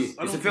Basically, I it's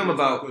don't a think film it was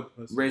that about good,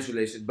 personally. race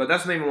relations, but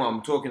that's not even what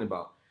I'm talking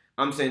about.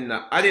 I'm saying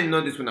that I didn't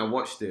know this when I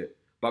watched it,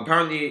 but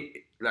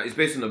apparently, like, it's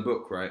based on a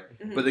book, right?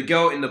 Mhm. But the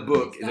girl in the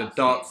book It's is a dark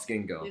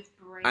dark-skinned girl, With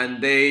braids.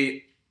 and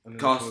they And then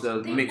cast she was-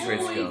 a They mixed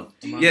race always girl.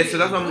 do Yeah, so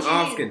that's what I'm What do you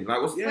mean? asking.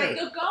 Like, what's Yeah. Like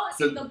the girl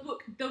So- in the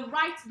book,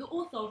 the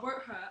author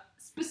wrote her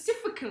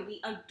specifically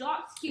a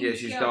dark skinned Yeah,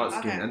 she's girl. dark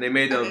skinned, Okay. and they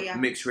made Okay, a yeah.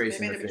 mixed race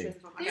They in made the a thing.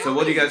 mixed race They one. So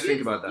what do you guys always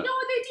think do- about that? You know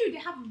what they do? They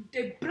have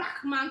the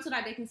black man so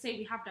that they can say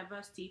we have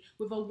diversity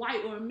with a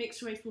white or a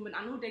mixed race woman.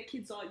 I know their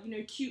kids are,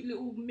 cute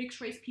little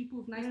mixed race people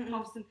with nice Mhm.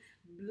 puffs and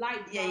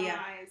light Yeah, brown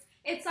yeah. eyes.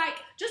 It's like,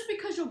 just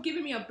because you're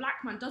giving me a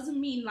black man doesn't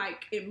mean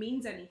like it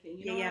means anything.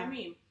 You know Yeah, what I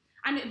mean?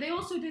 And they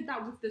also did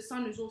that with The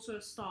Sun, who's also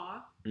a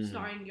star, Mhm.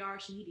 starring Yara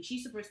Shahidi.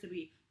 She's supposed to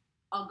be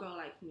a girl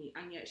like me,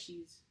 and yet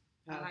she's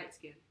a Oh. light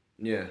skin.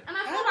 Yeah, And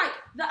I feel like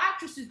the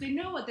actresses, they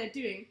know what they're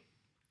doing.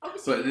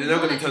 Obviously, but they're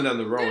not going to turn down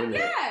the role, innit?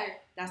 Yeah,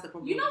 That's the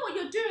problem. you know what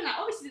you're doing. Like,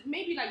 obviously,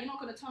 maybe like you're not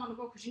going to turn on the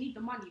role because you need the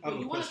money, I but have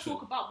you a want to question.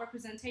 talk about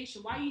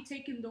representation. Why are you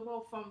taking the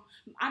role from?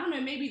 I don't know.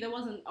 Maybe there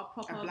wasn't a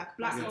proper A black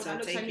black person girl to that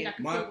looks take like me it. that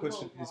can My fill the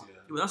question role, is, but- yeah.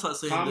 Well, that's like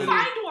saying How that-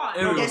 many- Find one.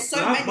 Ariel. There's so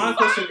my, many. my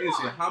question Find is,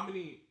 one. yeah, how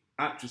many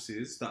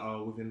actresses that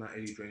are within that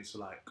age range, so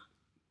like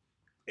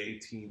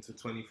 18 to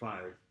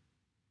 25,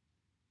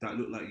 that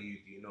look like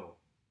you know,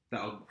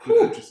 that are good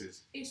Whew.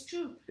 actresses? It's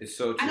true. It's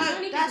so I true. know,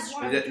 Only that's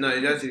because true. one- No,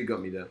 it actually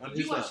got me there. And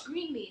You who's watch that?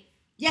 Greenleaf.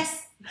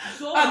 Yes.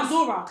 Zora.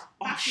 Zora.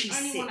 Oh, That's the she's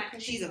only sick. one I can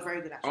She's think a of.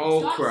 very good actress.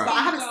 Oh Dark crap! But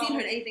I haven't Girl. seen her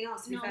in anything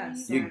else, to be No, fair. me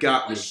so- You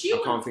got me. But she I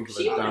would- can't think of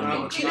she a would damn be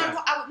one. Do you know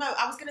what?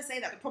 I was gonna say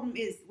that the problem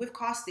is with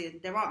casting,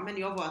 there aren't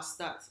many of us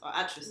that are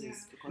actresses. Yeah.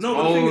 because- No,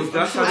 but the thing Oh, is,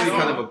 that's I'm actually sure-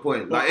 kind of a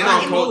point. Like in But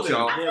our I know culture, I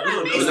feel like Yeah, maybe,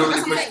 we don't That's really what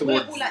I'm push saying, we're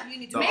towards all like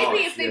uni the maybe arts,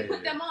 if they yeah,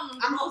 put yeah. them on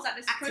the I'm roles that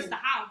they're supposed acting. to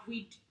have,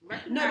 we'd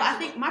recognize No, but I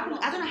them think a my lot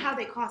problem, I don't know more. how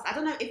they cast. I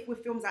don't know if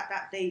with films like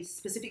that they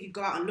specifically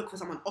go out and look for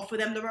someone, offer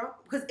them the role.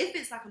 Because if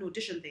it's like an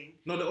audition thing,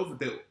 No,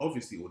 they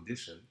obviously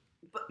audition.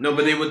 No,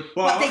 but they would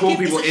But they pull give-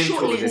 people it's a into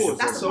short list. auditions.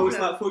 That's the So it's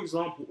problem. like, for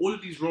example, all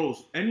of these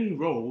roles, any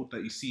role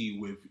that you see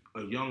with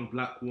a young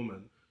black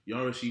woman,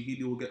 Yara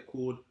Shahidi will get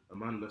called,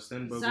 Amanda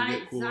Stenberg will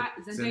get called,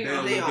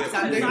 Zendaya will get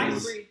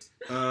Zendaya.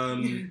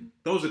 called.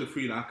 Those are the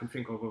three that I can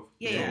think of off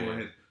the Yeah, top of yeah. my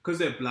head. Because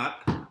they're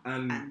black,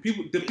 and And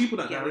the people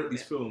that get rid direct of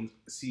these it. films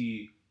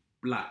see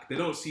black. They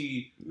don't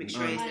see Mixed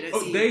um, race, they don't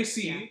oh, see- they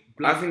see yeah.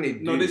 black. I think they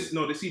No, do.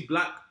 they see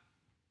black,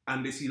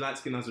 and they see light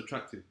skin as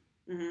attractive.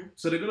 Mm-hmm.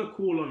 So they're gonna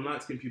call on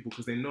light skinned people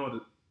because they know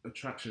that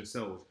attraction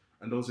sells,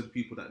 and those are the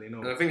people that they know.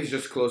 And I think it's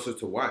just closer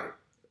to white.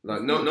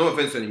 Like no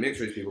offense to any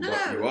mixed race people, No,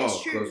 but no, you are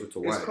it's true. closer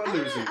to It's white.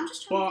 colorism. I'm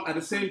just trying But to at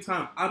the think same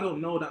time, I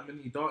don't know that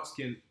many dark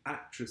skinned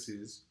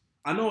actresses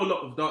I know a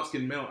lot of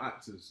dark-skinned male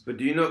actors. But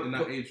do you not? In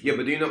that age Yeah, group.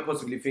 but do you not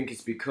possibly think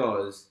it's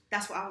because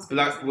That's what I was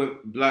gonna say.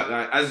 black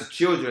like as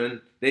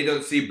children they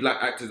don't see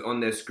black actors on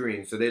their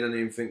screen, so they don't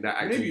even think that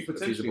acting Maybe is a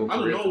potentially. feasible I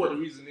don't career know for what them.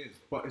 the reason is,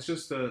 but it's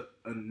just a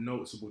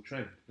noticeable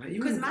trend. Like,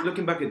 Because even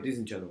looking back at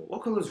Disney Channel,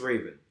 what colour is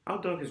Raven? How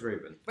dark is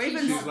Raven?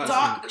 Raven's She's like-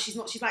 dark, but she's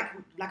not. She's like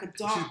a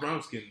dark. She's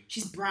brown skinned.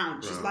 She's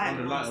brown. She's Brown. light. On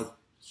the brown. lighter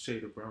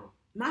shade of brown.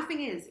 My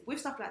thing is, with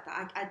stuff like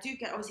that, I do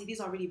get, obviously, these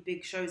are really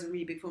big shows and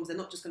really big films. They're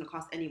not just going to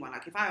cast anyone.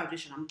 Like, if I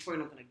audition, I'm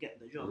probably not going to get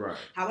the job. Right.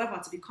 However,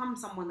 to become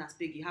someone that's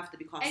big, you have to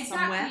be cast Exactly.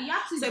 somewhere. You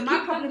have to So give my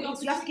them problem the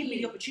is you have to give me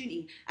the opportunity.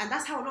 opportunity. And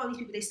that's how a lot of these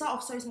people, they start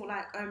off so small.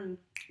 Like,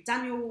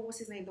 Daniel, what's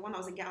his name? The one that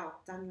was in Get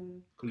Out. Daniel.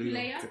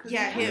 Kaluuya?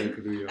 Yeah, him.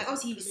 Kaluuya. Like,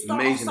 obviously, you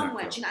start Amazing off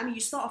somewhere. actor. Do you know what I mean?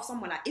 You start off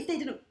somewhere. Like, if they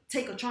didn't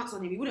take a chance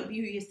on him, he wouldn't be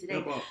who he is today.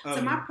 Yeah, but,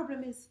 So my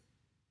problem is,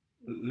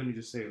 let me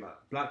just say, like,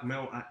 black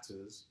male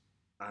actors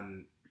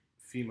and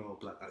female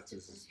black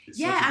actors is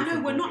yeah, such a I know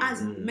different we're not ballgame.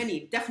 as many,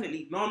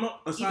 definitely. No,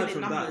 not aside even in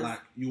from that. numbers. Like,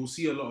 you will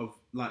see a lot of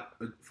like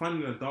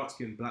finding a dark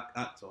skinned black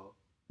actor,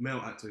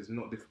 male actor is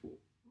not difficult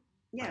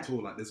Yeah. at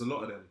all. Like, there's a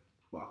lot of them,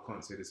 but I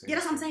can't say the same. Yeah,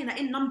 that's what I'm saying. Like,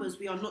 in numbers,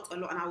 we are not a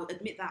lot, and I will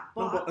admit that.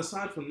 No, But but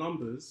aside from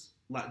numbers,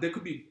 like there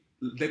could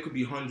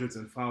be hundreds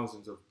and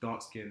thousands of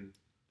dark skinned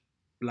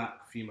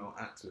black female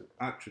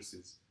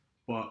actresses,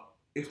 but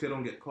if they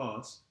don't get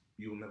cast,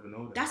 you'll never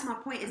know them. that's my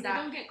point. Is And they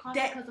that don't get cast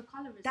that- because of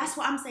colorism. that's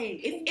what I'm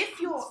saying.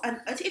 If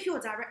you're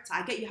a director,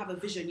 I get you have a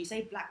vision. You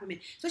say black women,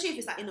 especially if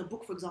it's like in a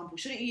book, for example.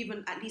 Shouldn't you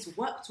even at least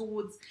work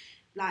towards,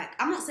 like,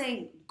 I'm not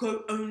saying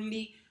go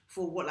only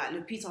for what, like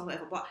Lupita or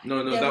whatever, but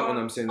No, there that are- one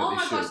I'm saying that Oh they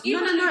my should. gosh,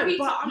 even No, Lupita,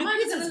 but I'm not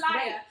even Lupita's gonna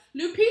lie.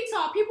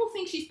 Lupita, people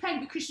think she's peng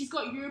because she's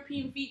got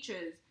European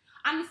features.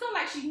 And it's not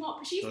like she's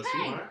not, she's Does she,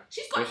 peng. right?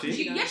 She's got, Does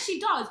she? yes she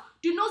does.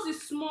 Do nose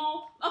is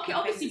small. Okay, Her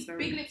obviously face is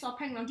very- big lips are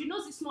peng. Do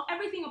nose is small.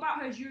 Everything about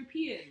her is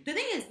European. the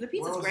thing is, What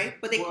Lupita's else- great,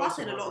 but they what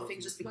casted else a lot about of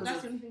things just But because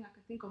that's the of only thing I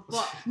can think of.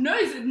 But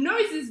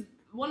nose is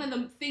one of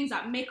the things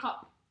that make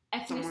up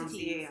someone's.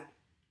 ethnicities. Yeah.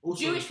 Also,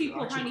 Jewish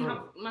people actually apparently colour.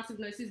 have massive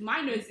noses.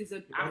 My nose is a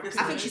Yeah, I guess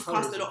I think she's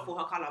cast a lot for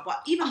her colour,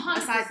 but even 100%.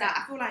 aside that,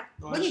 I feel like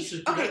No, when you she's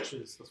a good okay,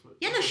 actress. That's what,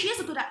 yeah, no, she is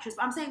a good actress.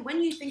 But I'm saying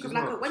when you think She's of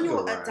like not- when she's you're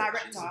alright. a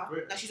director, She's a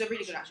great- like she's a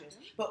really good actress.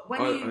 But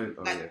when Oh, you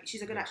oh, like, yeah.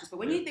 she's a good actress. But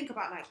when Yeah. you think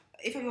about like,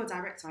 if you're a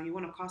director and you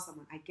want to cast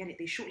someone, I get it.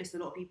 They shortlist a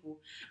lot of people,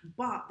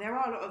 but there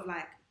are a lot of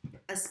like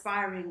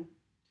aspiring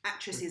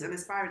actresses and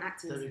aspiring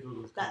actors Very good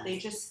with that they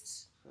colours.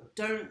 just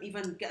don't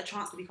even get a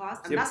chance to be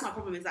cast. And Yeah. that's my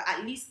problem, is that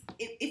at least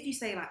if you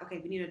say like, okay,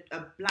 we need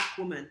a black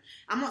woman,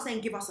 I'm not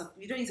saying give us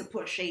you don't need to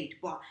put a shade,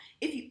 but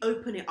if you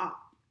open it up,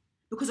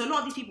 because a lot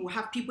of these people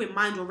have people in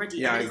mind already,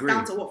 Yeah, and I it's agree.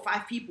 down to what,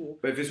 5 people.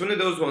 But if it's one of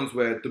those ones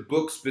where the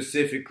book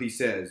specifically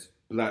says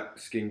black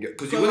skin girl,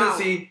 because you Go wouldn't out.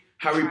 see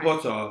Harry Right.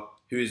 Potter,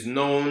 who is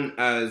known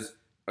as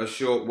a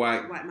short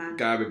white White man.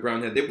 guy with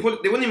brown hair. They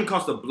wouldn't even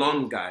cast a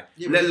blonde guy,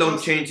 Yeah, but let they alone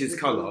cast- change his they're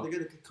color. They're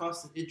going to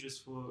cast an Idris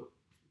for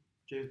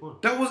James Bond.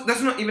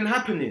 That's not even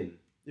happening.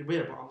 Yeah, but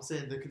I'm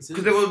saying they're Because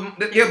considering. there were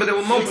more Yeah, but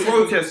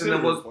protests and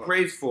there was considerable.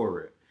 praise for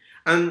it.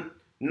 And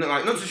no,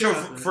 like not to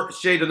show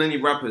shade on any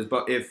rappers,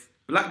 but if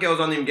black girls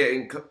aren't even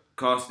getting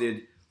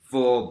casted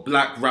for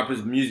black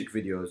rappers' music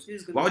videos,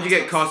 Who's gonna why would you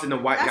cast get us? cast in a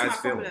white That's guy's my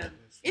film? problem.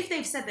 If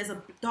they've said there's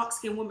a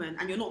dark-skinned woman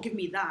and you're not giving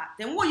me that,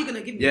 then what are you going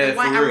to give me? Yeah, The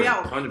white for real,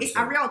 Ariel. 100%. It's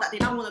Ariel that they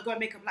now want to go and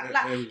make a black. Yeah,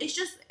 Like, Ariel. it's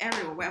just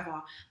Ariel or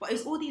whatever. But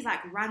it's all these like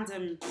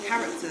random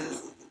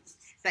characters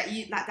that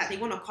you like that they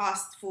want to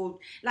cast for,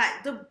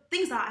 like the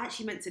things that are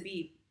actually meant to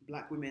be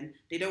black women.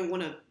 They don't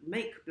want to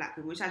make black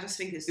women, which I just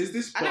think is. Is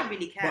this? I don't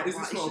really care. But is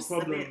this it's not a just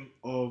problem bit-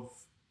 of?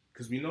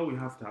 Because we know we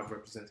have to have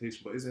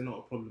representation, but is it not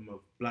a problem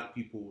of black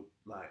people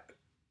like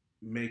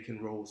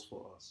making roles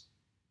for us?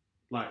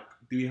 Like,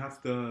 do we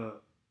have to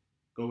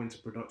go into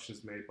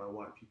productions made by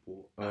white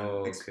people and Oh,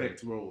 okay.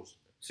 expect roles?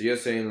 So you're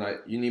saying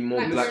like you need more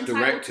Like, black we're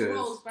entitled to directors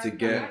roles by to black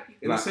get people. In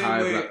the black same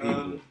high way, black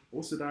people.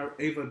 what's the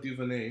Ava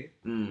DuVernay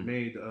Mm.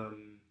 made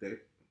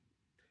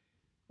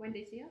When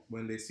they see us.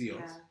 When They See Us.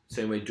 Yeah.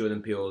 Same way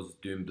Jordan Peele's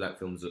doing black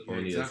films Yeah,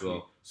 only as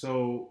well.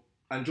 So,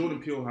 and Jordan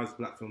Peele has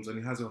black films, and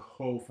he has a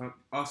whole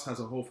has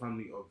a whole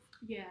family of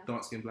Yeah.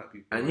 dark skinned black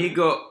people. And he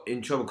got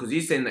in trouble because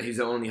he's saying that he's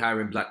only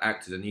hiring black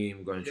actors, and he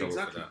even got in trouble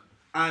Exactly. for that.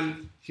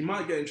 And he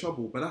might get in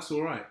trouble, but that's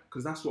all right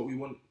because that's what we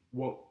want.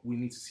 What we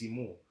need to see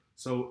more.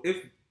 So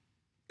if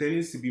there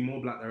needs to be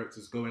more black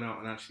directors going out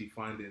and actually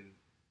finding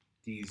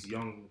these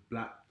young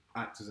black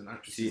actors and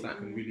actresses See, that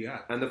can really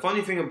act. And the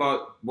funny thing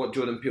about what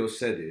Jordan Peele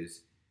said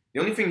is the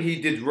only thing he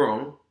did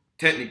wrong,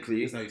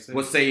 technically, Is that he said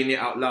was it. saying it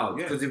out loud.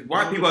 Yeah. Because if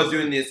white people are 100%.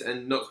 doing this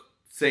and not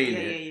saying Yeah,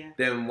 it, yeah, yeah.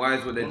 then why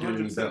is what they're doing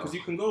any 100%, better? because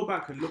you can go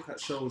back and look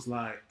at shows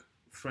like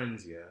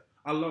Friends. Yeah,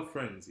 I love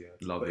Friends. Yeah,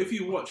 Love but it. if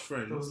you watch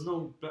Friends, There was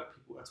no black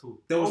people at all.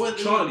 There was well,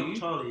 Charlie.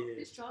 Charlie, yeah.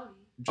 It's Charlie.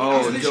 Oh,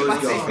 It's Joey's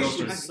literally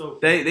girlfriend. like- So,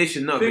 They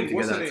should not Think, be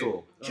what's together her at name?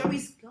 all.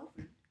 Joey's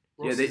girlfriend.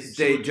 Yeah, Ross they is-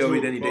 dated Joey,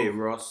 George then he both. dated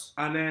Ross.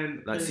 And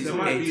then Like there season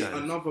might 8 be times.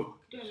 another,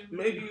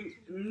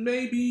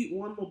 maybe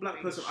one more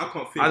black person. I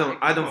can't think. I don't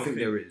can't think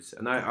there is,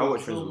 and I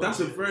watch Friends a lot. That's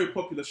a very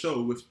popular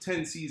show with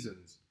 10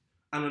 seasons,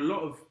 and a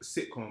lot of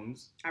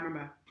sitcoms I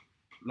remember.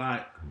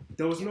 Like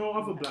there was no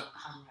other black.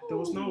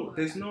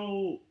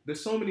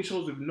 There's so many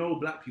shows with no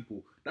black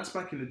people. That's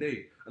back in the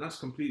day, and that's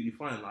completely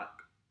fine. Like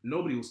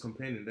nobody was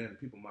complaining then.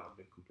 People might have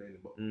been complaining,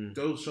 but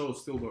those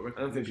shows still got I don't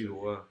recognition. think people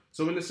were.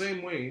 So in the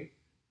same way,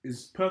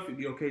 it's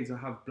perfectly okay to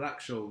have black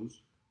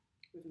shows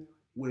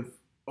with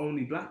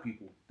only black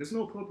people. There's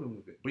no problem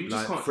with it. But you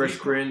just Like can't. Fresh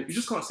Prince. You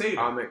just can't say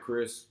I that. Met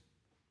Chris.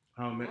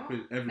 How I Met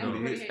Chris. Everybody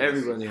Everybody hates. hates.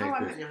 Everyone How I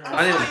hates Met Chris. Your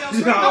I didn't.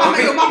 Mother. No, How I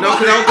Met Your Mother.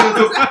 because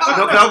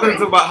I was going to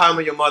talk about How I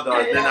Met Your Mother,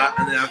 and then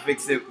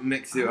I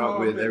mix it up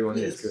with Everyone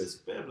Hates It's Chris.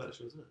 better black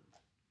shows, isn't it?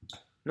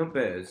 Not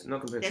bears, not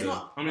compared There's to.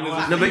 not. I mean, Oh,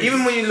 there's No, but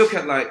even when you look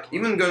at like,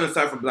 even going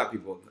aside from black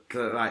people,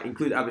 like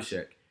include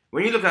Abhishek.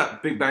 When you look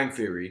at Big Bang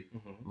Theory,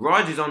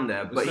 Raj is on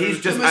there, but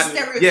he's just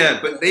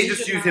but they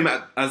just use him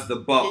as the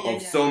butt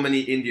of so many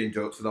Indian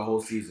jokes for the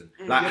whole season.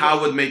 Like Yeah,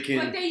 Howard making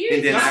But they use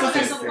Indian Leonard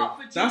accents. as a butt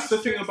for That's the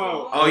Jewish thing jokes about- as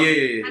well. Oh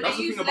yeah. And That's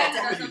they the use thing about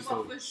Leonard as a comedies,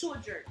 butt though. for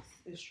short jokes.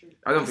 It's true.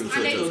 I don't think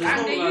And they so. use, It's and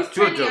they not use like-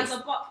 Short Penny as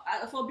jokes. a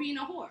butt for being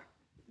a whore.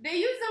 They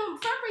use them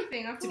for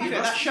everything. I To feel be like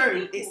fair, that that's show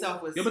people.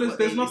 itself was. Yeah, but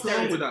there's nothing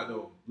wrong with that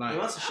though. No,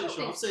 Like, that's a shit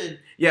show. I'm saying.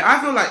 Yeah, I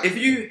feel like if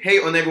you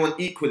hate on everyone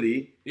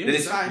equally, yeah, then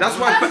it's fine. that's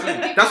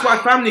why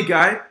Family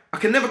Guy. I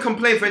can never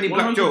complain for any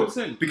black jokes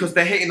 100%. because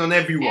they're hating on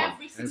everyone.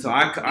 Every And single so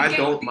one. I The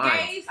don't gays mind.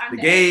 and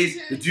The gays,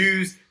 Asians, the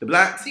Jews, the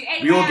blacks, the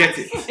we all get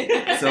Arabs.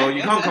 it. So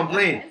you can't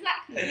complain.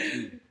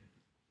 Exactly.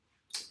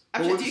 But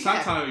Actually, with do you care?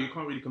 satire, you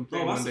can't really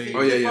complain No, one that's the day. thing.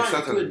 Oh, If yeah, they yeah, find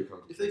satire good- you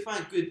can't. If they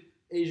find good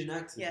Asian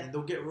actors, Yeah. then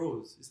they'll get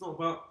roles. It's not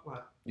about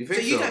like. You So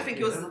think you so? don't think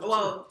it was Yeah, 100%.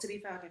 well? To be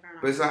fair, okay, fair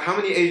enough. But it's like how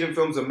many Asian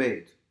films are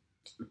made?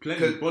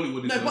 Plenty.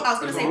 Bollywood is. No, but I was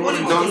gonna say No, Bollywood.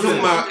 I'm talking is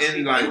about industry,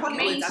 in, but like-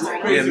 Hollywood, that's Mainstream. right.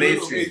 Yeah, Crazy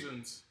mainstream.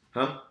 Asians.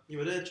 You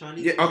were there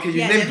Chinese. Yeah, okay, you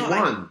Yeah, they're named not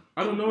like- one.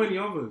 I don't know any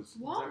others.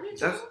 What?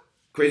 That's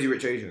Crazy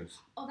Rich Asians.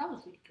 Oh, that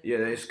was really good. Yeah,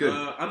 it's good.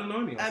 I don't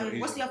know any other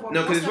Asians. What's the other one?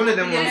 No, 'cause What's it's the one of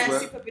other them ones billionaire, where-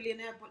 super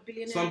billionaire. Slumdog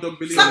Billionaire. Slumdog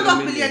Billionaire.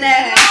 Super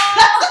Billionaire.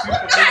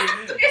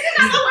 Isn't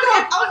that the one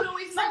that everyone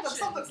always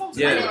mentions?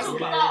 Yeah. When they talk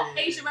about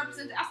Asian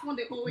representation, that's the one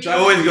they always I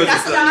always go to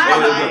That's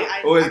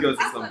Slumdog. the Always go to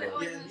That's what it Slumdog.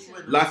 always Yeah, he mentions.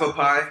 went- Life of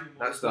Pi.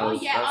 That's the. Oh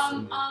yeah,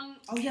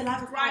 Oh yeah,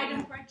 Live of Pride Pi.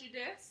 and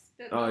Prejudice.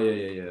 Oh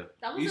yeah.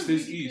 That was East a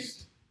is really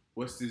East.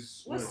 West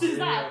is What's West. is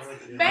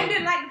that? Bend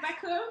it like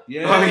Beckham.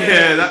 Yeah. Oh,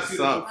 yeah, that See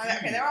sucks.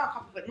 Okay, there are a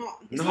couple, but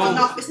not. It's No. not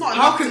enough. It's not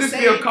How enough can to this say.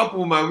 be a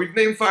couple, man? We've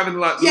named 5 in the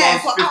Yeah,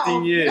 last but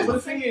 15 years. But the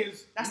thing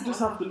is, That's you not just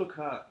have to look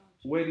at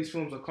where these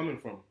films are coming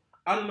from.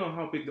 I don't know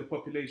how big the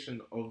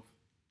population of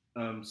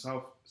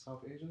South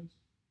Asians,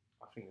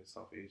 I think it's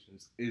South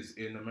Asians, is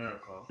in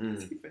America.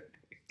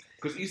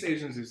 Because East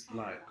Asians is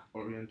like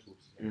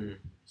Orientals. Mm.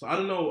 So I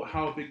don't know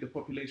how big the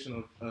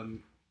population of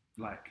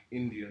like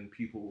Indian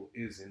people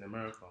is in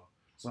America.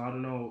 So I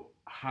don't know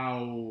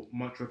how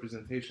much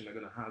representation they're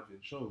gonna have in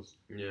shows.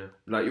 Yeah,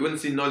 like you wouldn't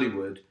see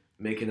Nollywood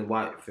making a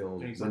white film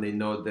when Exactly. they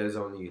know there's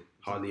only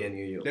hardly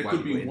any There white could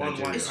people be in one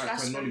Nigeria. white character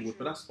That's in very Nollywood, true.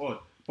 but that's odd.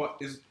 But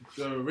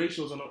the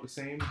ratios are not the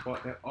same.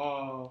 But there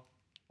are,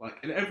 like,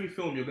 in every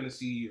film you're gonna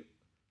see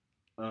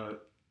a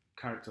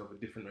character of a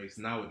different race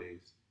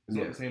nowadays. It's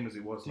Yeah. not the same as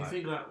it was. Do you Like,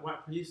 think like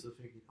white producers are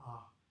thinking,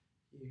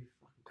 you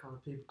fucking kind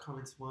of people come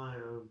into my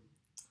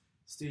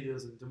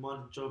studios and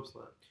demanding jobs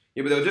like?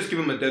 Yeah, but they'll just give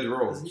them a dead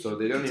role, so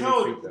they don't you even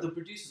tell think the that.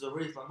 producers are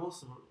racist. Like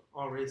most of them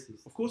are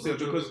racist. of course they are,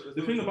 No because joke, the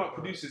there's thing no about joke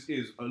producers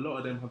is a lot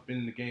of them have been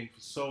in the game for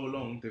so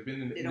long. They've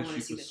been in the They don't wanna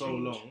industry see for the so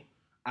change. long,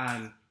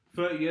 and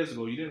 30 years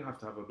ago you didn't have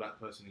to have a black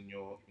person in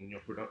your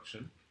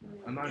production,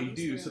 and now you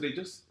do. So they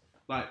just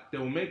like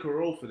they'll make a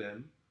role for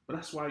them. But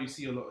that's why you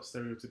see a lot of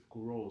stereotypical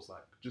roles,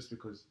 like just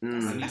because I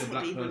Mm. need That's a what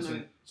black they even person,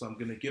 know. so I'm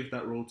gonna give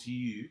that role to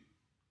you.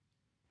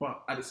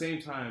 But at the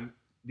same time,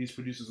 these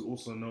producers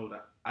also know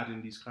that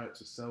adding these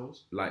characters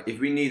sells. Like, if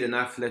we need an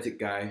athletic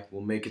guy,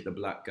 we'll make it the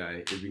black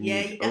guy. If we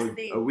Yeah, need that's the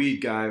thing. a weed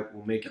guy,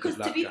 we'll make it Because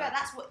the to black be guy. fair,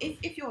 that's what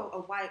if you're a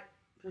white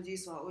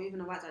producer or even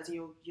a white actor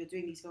and you're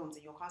doing these films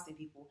and you're casting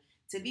people.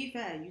 To be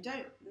fair, you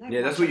don't know.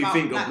 Yeah, that's much what you about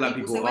think of black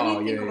people So when you are,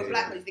 think yeah, of a yeah, black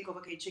yeah. person, you think of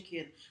okay,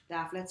 chicken, they're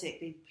athletic,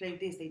 they play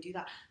this, they do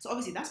that. So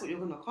obviously that's what you're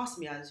gonna cast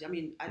me as. I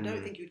mean, I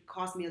don't think you'd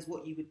cast me as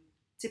what you would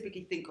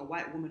typically think a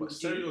white woman But would do.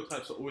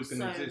 stereotypes are always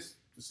gonna So, exist.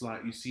 It's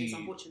like you It's see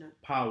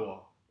unfortunate.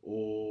 Power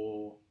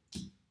or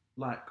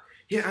like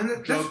Yeah, and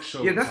drug that's,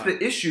 show yeah, that's type.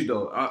 the issue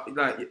though.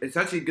 Like, it's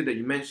actually good that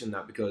you mentioned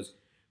that because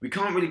we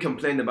can't really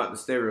complain about the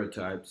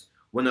stereotypes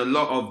when a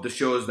lot of the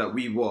shows that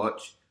we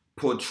watch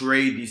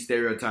portray these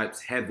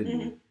stereotypes heavily.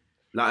 Mhm.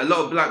 Like, a lot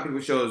of black people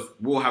shows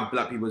will have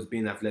black people as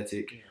being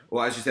athletic,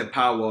 or as you said,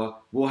 Power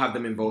will have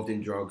them involved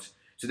in drugs.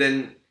 So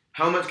then,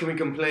 how much can we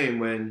complain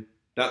when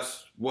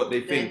that's what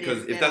they think?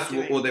 Because they're if that's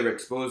doing. all they're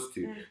exposed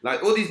to, Mm.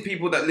 like all these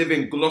people that live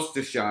in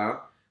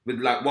Gloucestershire with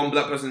like one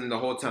black person in the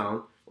whole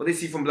town, what they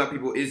see from black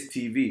people is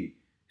TV.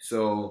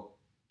 So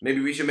maybe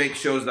we should make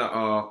shows that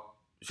are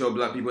show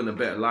black people in a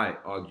better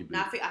light, arguably. No,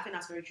 I think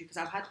that's very true because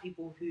I've had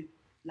people who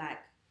like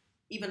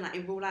even like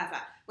in real life,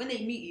 like when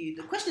they meet you,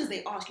 the questions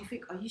they ask, you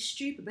think, are you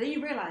stupid? But then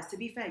you realise, to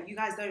be fair, you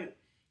guys don't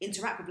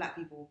interact with black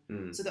people.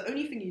 Mm. So the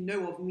only thing you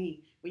know of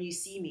me when you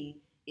see me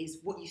is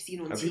what you've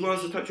seen on Have TV. people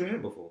asked to touch your hair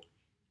before?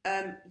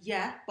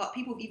 Yeah, but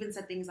people have even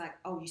said things like,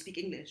 "Oh, you speak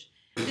English,"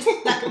 Just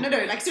like no,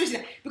 like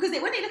seriously, because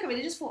when they look at me,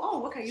 they just thought,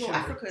 oh, okay, you're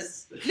African.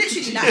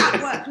 Literally, like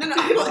at work. No,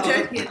 I'm not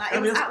joking. Like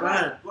it was at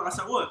work. Well, that's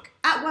at work.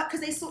 At work,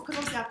 because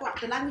obviously I've got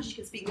the language you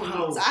can speak.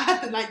 Wow. So I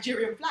had the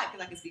Nigerian flag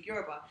because I can speak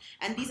Yoruba,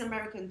 and these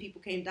American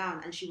people came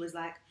down, and she was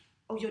like,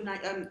 oh, you're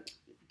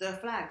the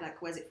flag, like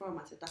where's it from?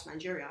 I said that's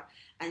Nigeria,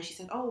 and she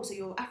said, oh, so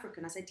you're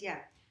African? I said yeah.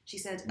 She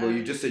said, Well,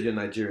 you just said you're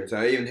Nigerian, so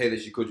I even hate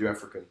that she called you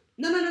African.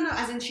 No.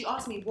 As in, she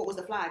asked me what was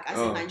the flag. I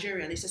said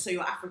Nigeria, and she said, so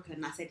you're African?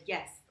 And I said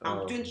yes.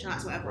 I'm doing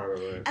Chinese, whatever.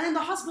 Right. And then the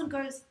husband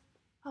goes,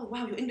 oh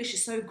wow, your English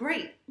is so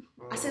great.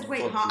 I said,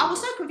 wait, fuck huh? you. I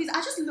was so confused. I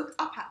just looked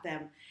up at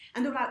them,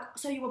 and they were like,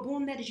 so you were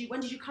born there?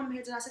 When did you come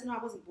here? I said, no,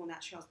 I wasn't born there.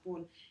 Actually, I was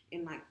born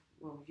in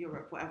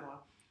Europe, whatever.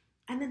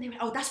 And then they were,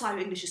 oh, that's why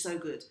your English is so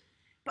good.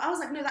 But I was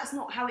like, no, that's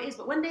not how it is.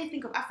 But when they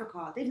think of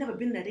Africa, they've never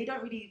been there. They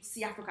don't really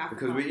see Africa.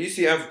 Because when you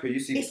see Africa, you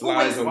see It's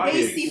flies on always-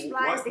 they pigs. see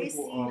flies, White they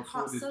people see are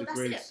huts, afforded so the that's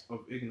grace of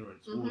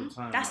ignorance all the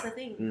time. That's the like,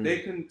 thing. Mm. They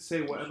can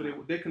say whatever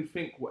they can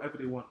think whatever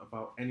they want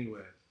about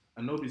anywhere,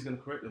 and nobody's gonna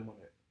correct them on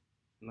it,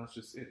 and that's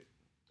just it.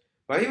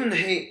 But I even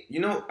hate,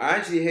 I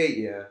actually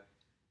hate,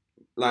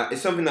 like,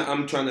 it's something that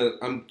I'm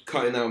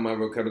cutting out of my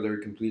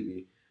vocabulary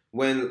completely.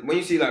 When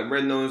you see, like,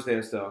 red nose there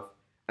and stuff,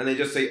 and they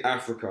just say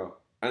Africa,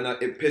 and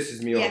it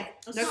pisses me off.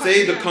 No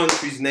Say the Yeah.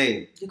 country's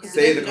name. Because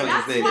Say the they- country's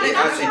That's name. why, It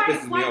actually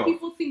pisses me white off.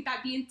 people think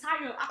that the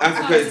entire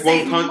Africa is is one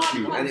one mud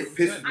country, and it huts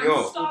pisses me and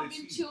off.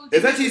 starving children.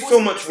 There's actually It's so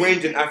all much the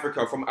range same in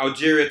Africa, from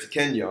Algeria to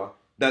Kenya,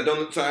 that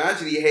don't. So I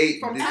actually hate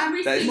From this.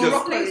 Every That it's single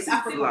just, Morocco place is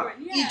Africa.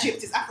 different, yeah.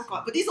 Egypt is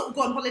Africa. But these all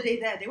go on holiday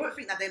there. They won't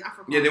think that they're in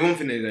Africa. yeah, they won't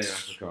think they're in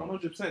Africa.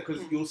 100%,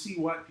 because you'll see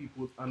white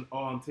people and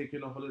I'm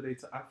taking a holiday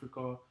to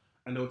Africa,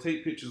 and they'll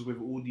take pictures with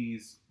all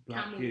these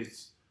black Camels.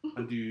 kids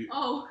and do.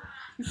 Oh,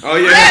 Oh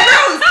They're yeah.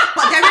 rose,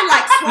 but they're in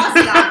like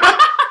Swaziland.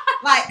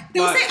 Like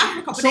they'll Like, say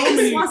Africa, but So they're in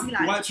many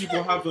Swaziland. white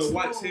people have a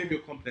white savior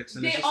complex,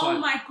 and it's they, just oh like,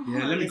 my god.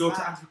 yeah, let me it's go bad.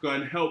 to Africa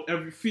and help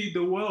feed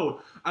the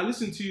world. I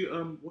listened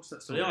to what's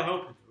that So song? they are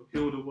helping.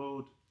 Heal the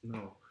world.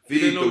 No.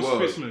 Feed They the know it's world.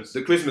 Christmas.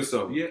 The Christmas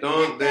song. Yeah.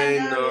 Don't they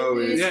know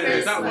it's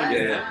Yeah, that one.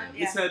 Christmas? Yeah.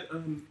 Yeah. It said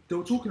they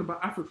were talking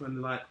about Africa and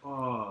they're like,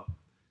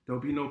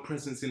 there'll be no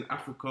presents in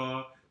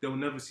Africa. They'll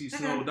never see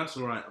snow. That's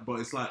alright.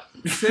 But it's like,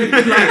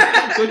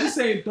 they're just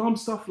saying dumb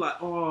stuff like,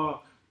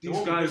 these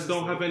won't be guys presents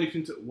don't though. have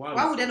anything to.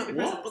 Why would they not be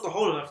What? present? Not the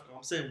whole of Africa.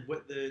 I'm saying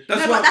what the.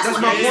 That's No, what. but that's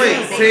That's what my they're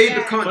point. saying. Say Yeah.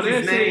 the But they're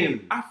country's saying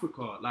name.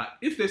 Africa. Like,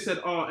 if they said,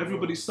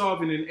 everybody's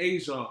starving in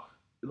Asia,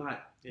 like,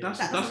 Yeah. that's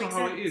That not doesn't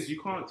how make it sense. is. You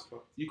can't.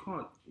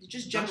 You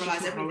just generalize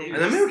That's just not how everything.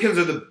 it And Americans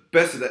are the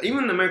best at that.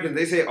 Even Americans,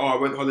 they say, I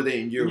went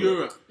holiday in Europe.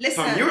 Europe.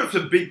 Listen, Fam, Europe's a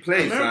big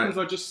place. Americans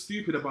Like, are just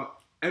stupid about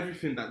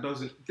everything that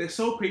doesn't. They're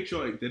so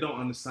patriotic. They don't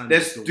understand. they're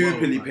the world,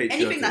 stupidly like.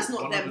 patriotic. anything that's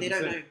not them, they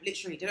don't 100%. know.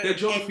 Literally, they don't Their know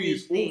geography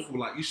is anything. awful.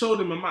 Like, you show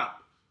them a map.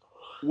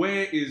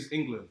 Where is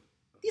England?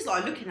 These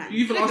are looking at You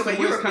even Look ask at them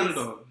where where's Europe is.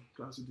 Canada.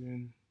 Guys are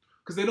doing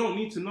because they don't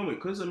need to know it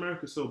because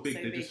America's so big.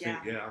 So they big, just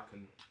yeah. think, I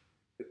can.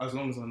 As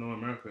long as I know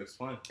America, it's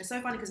fine. It's so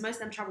funny because most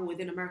of them travel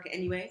within America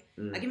anyway.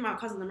 Mm. Like even my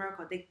cousins in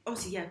America, they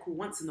obviously cool.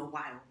 Once in a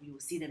while, you will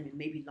see them in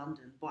maybe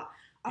London, but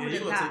Yeah, other you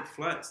than gotta that, take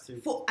flights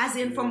too. as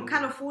in from Yeah.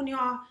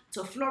 California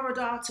to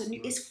Florida to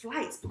it's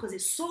flights because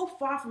it's so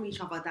far from each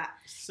other that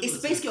Similar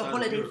it's to basically a the size of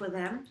holiday Europe. for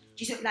them. Do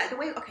you see, like the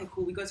way? Okay,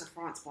 cool. We go to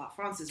France, but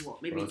France is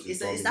what? Maybe France is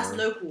that's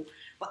probably local.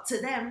 But to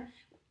them,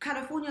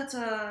 California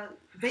to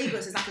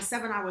Vegas is like a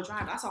 7-hour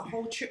drive. That's a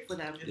whole trip for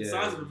them. Yeah, the Yeah.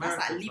 size of That's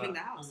America like is leaving the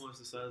house. almost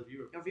the size of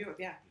Europe. Of Europe,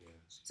 yeah.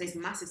 So it's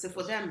massive. So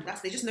for them,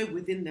 they just know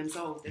within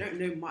themselves. They don't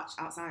know much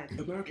outside.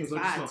 Americans It's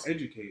are bad. just not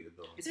educated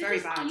though. It's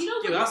very just- bad. You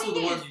know Yeah, what that's the all the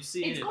thing ones is? you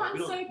see. It's innit? gotten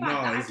We so don't- bad No,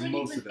 that I it's don't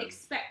most of even them.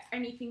 expect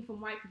anything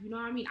from white people. You know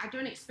what I mean? I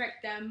don't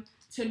expect them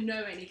to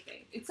know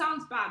anything. It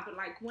sounds bad, but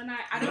like when I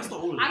That's don't not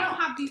all of I them.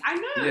 don't have these. I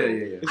know. Yeah.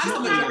 It's I just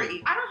don't the have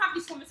majority. I don't have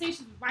these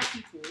conversations with white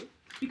people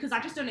because I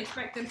just don't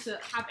expect them to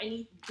have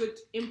any good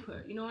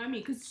input. You know what I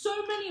mean? Because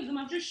so many of them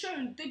have just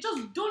shown they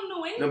just don't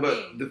know anything.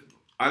 No, but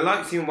I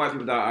like seeing white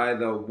people that are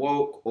either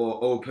woke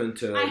or open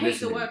to I hate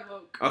listening. the word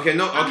woke. Okay,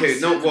 not I'm okay,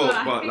 so not woke, glad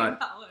I but hate like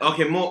that word.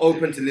 okay, more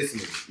open to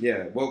listening.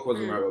 Yeah, woke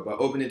wasn't Mm. right word, but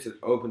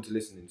open to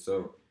listening.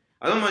 So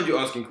I don't mind you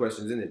asking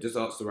questions, innit? Just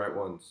ask the right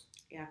ones.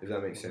 Yeah. If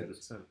that makes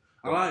sense. 100%.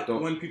 I like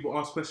Don't- when people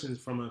ask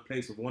questions from a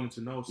place of wanting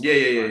to know. Stuff.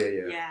 Yeah. Like,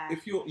 Yeah.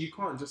 If you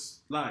can't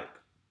just like,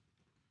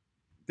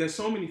 there's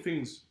so many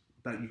things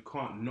that you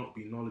can't not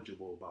be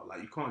knowledgeable about.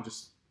 Like you can't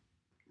just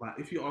like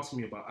if you ask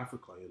me about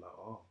Africa, you're like,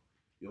 oh,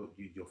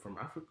 you're from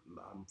Africa.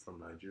 Like, I'm from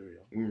Nigeria.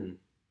 Mm.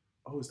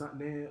 Oh, is that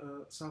near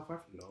South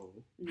Africa? No,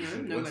 No, it's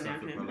in nowhere West near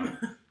Africa. here.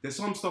 Like, there's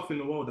some stuff in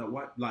the world that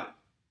white, like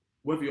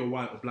whether you're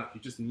white or black,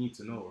 you just need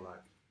to know. Like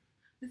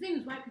The thing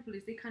with white people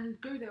is they can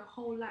go their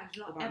whole lives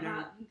not Without ever.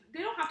 knowing. They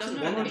don't have to Doesn't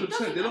know. matter.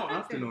 100%, they don't affect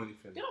have to them. know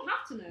anything. They don't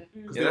have to know.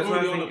 Mm. Yeah, that's why I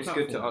already on think the it's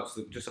good to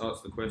platform. just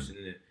ask the question,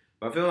 innit?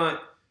 But I feel like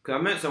because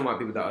I met some white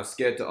people that are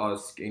scared to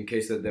ask in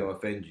case that they'll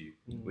offend you,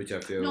 Mm. which I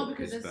feel No,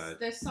 because is there's bad.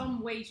 there's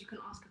some ways you can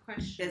ask a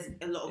question. There's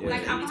a lot of Yeah. ways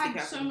Like that you I've need to be had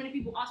careful. so many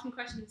people ask me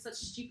questions in such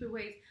stupid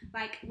ways.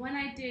 Like when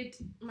I did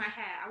my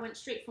hair, I went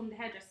straight from the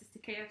hairdressers to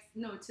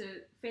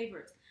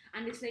Favorites,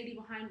 and this lady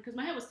behind because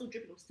my hair was still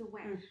dripping, it was still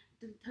wet.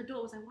 Mm. Her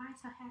daughter was like, "Why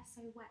is her hair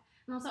so wet?"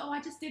 And I was like, "Oh, I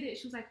just did it."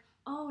 She was like,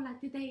 oh,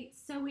 like, did they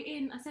sew it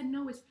in? I said,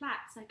 no, it's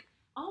plaits. Like,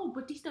 oh,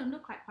 but these don't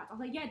look like plaits. I was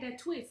like, yeah, they're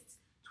twists.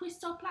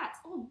 Twists are plaits.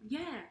 Oh,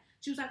 yeah.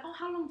 She was like, oh,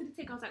 how long did it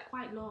take? I was like,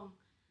 quite long.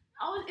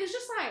 It's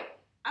just like,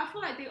 I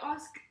feel like they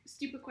ask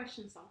stupid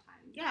questions sometimes.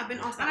 Yeah, I've been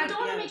asked that. And I don't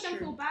want to yeah, make them true.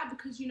 feel bad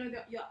because, you know,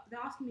 they're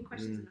asking me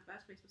questions in the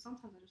first place, but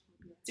sometimes I just want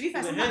to be like, To be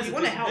fair, Yeah, sometimes you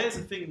want to help. Here's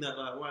the thing that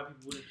like white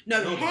people wouldn't.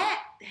 No, know hair,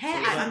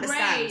 about. I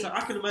understand. braids. So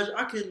I can imagine.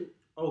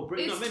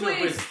 Maybe It's not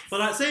braids. twists. But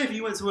like, say if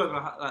you went to work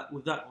like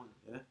with that one,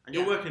 yeah, and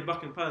you're Yeah. working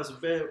back in Palace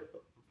with bare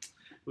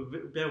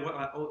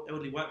like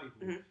elderly white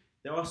people, Mhm.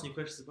 they're asking you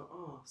questions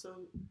about, so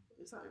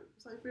is that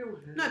real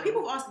hair? No,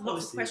 people ask lots of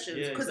Obviously, questions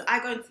yeah, because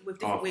exactly. I go with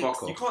different Oh, wigs.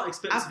 fuck off. You can't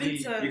expect I've to been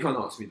be. to. You can't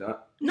ask me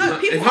that. No,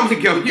 people. If I'm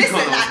a girl, you listen,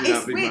 can't ask like, me it's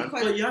that, big weird man.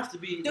 because But you have to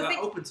be The like, thing-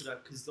 open to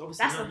that because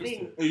obviously that's you're the not used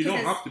thing. to it. Oh, you don't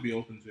Because- have to be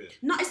open to it.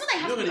 No, it's not that you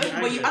have You're to be gonna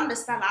open, but you hang it.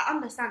 understand. Like, I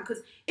understand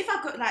because if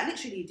I go, like,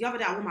 literally the other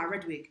day I wore my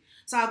red wig,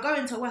 so I go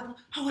into work. Oh,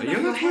 I Are love you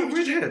your not hair.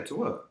 red hair to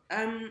work?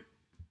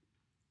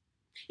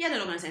 Yeah, they're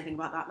not gonna say anything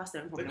about that. That's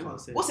their problem. can't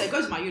say Also, it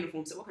anything. goes with my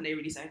uniform, so what can they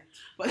really say?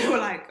 But they were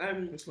like,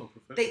 It's not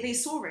professional. they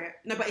saw it.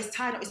 No, but it's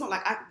tied up. It's not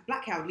like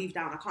black hair I would leave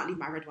down. I can't leave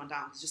my red one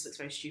down because it just looks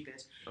very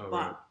stupid. Oh, But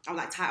right. I'm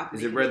like tied up. Is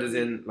and it make red as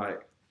in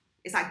like?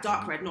 It's like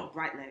dark red, not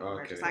bright red. Oh,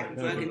 red. okay. It's like Like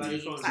burgundy. burgundy.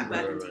 It's like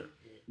Right, right,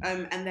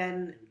 burgundy. And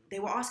then they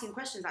were asking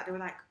questions. Like they were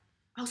like,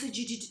 "Oh, so did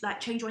you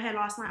like change your hair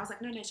last night?" I was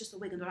like, "No, it's just a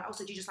wig." And they're like, "Oh,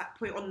 so do you just like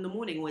put it on in the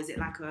morning, or is it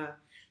like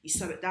you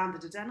sew it down?"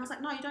 And I was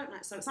like, "No, you don't."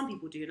 Like, so some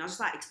people do, and I was just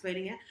like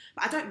explaining it.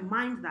 But I don't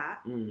mind that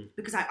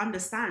because I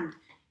understand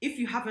if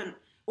you haven't,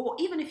 or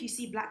even if you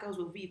see black girls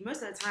with weave,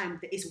 most of the time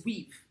it's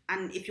weave.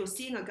 And if you're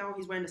seeing a girl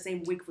who's wearing the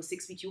same wig for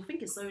 6 weeks, you'll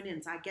think it's sewn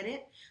in. So I get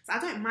it. So I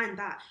don't mind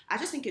that. I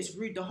just think it's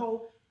rude. The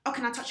whole, oh,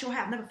 can I touch your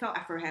hair? I've never felt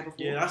Afro hair before.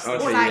 Yeah, that's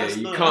Okay, Or yeah, like,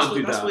 you no, can't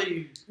do that's that. where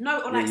you. no,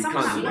 or Yeah, like you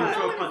someone can't at do no that.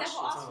 work. one punch, has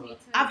ever that's asked all. me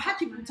to I've had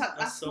people touch touch, my like,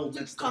 That's so people just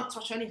messed can't up.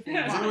 touch anything.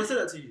 Yeah. Has but- anyone said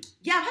that to you?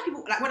 Yeah, I've had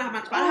people, like when I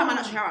have my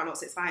natural hair out a lot,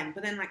 so it's fine.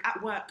 But then like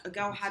at work, a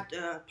girl had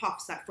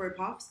puffs, like fro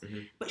puffs,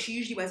 Mhm. but she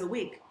usually wears a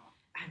wig.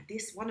 And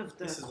this, one of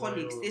the This is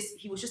colleagues, why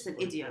he was just an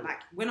why- idiot, like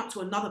went up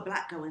to another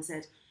black girl and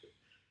said,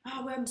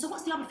 oh, so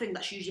what's the other thing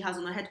that she usually has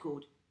on her head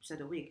called? She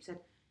said a wig. She said,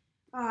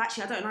 oh,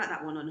 actually, I don't like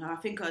that one on her. I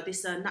think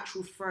this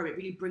natural fro, it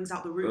really brings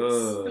out the roots.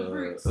 The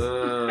roots.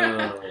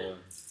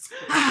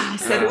 I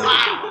said,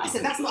 wow. I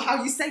said, that's not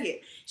how you say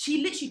it.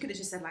 She literally could have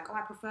just said, like, oh,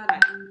 I prefer,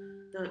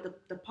 like,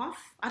 the puff.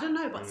 I don't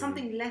know, but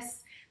something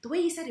less. The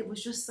way he said it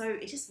was just so,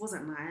 it just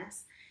wasn't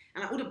nice.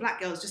 And like, all the black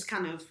girls just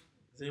kind of,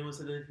 Has anyone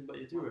said anything about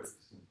your do-rags?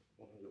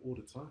 All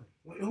the time.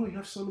 Like, oh, you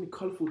have so many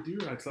colourful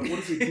do-rags. Like, what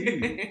does it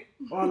do?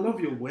 Oh, I love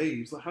your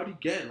waves. Like, how do you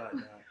get it like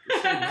that?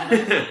 It's so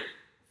nice.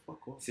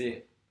 Fuck off.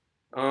 See,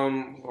 what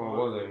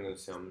was I gonna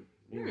say?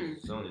 I'm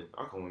zoning.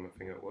 I can't wear my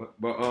thing at work,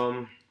 but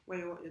wear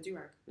your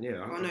do-rag.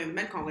 yeah. Oh, no,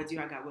 men can't wear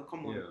do-rag at work,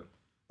 come on. Yeah.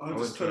 I I just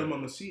would tell try. them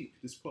I'm a Sikh.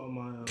 This part of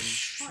my Part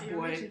of your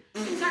Boy. religion.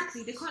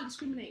 Exactly, they can't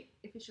discriminate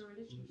if it's your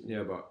religion.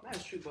 Yeah, but That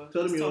is true, bro.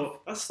 tell them It's you're tough.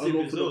 That's stupid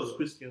as well. unorthodox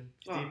Christian.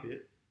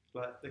 Stupid.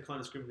 Like, they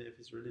can't discriminate if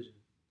it's religion.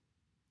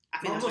 I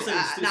think I'm that's not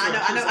right. saying No,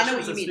 stupid. I know I what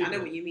you should've mean. said I know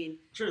stupid. what you mean.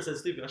 I should have said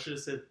stupid. I should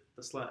have said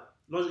that's like,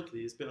 logically,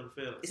 it's a bit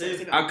unfair. Like, It's say a if,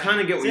 bit I kind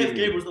of get what say you if mean.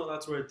 Gabriel's not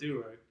allowed to wear a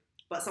do-rag,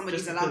 But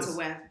somebody's Just allowed because- to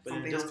wear but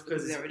something just else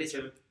because because of their it's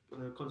religion.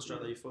 a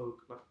construct that you follow,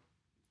 like,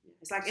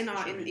 It's like in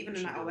our, Should be- even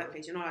in should like our be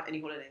workplace, you're not allowed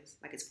any holidays.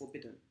 Like it's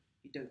forbidden.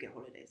 You don't get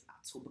holidays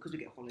at all because we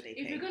get holiday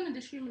If pay. you're going to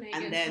discriminate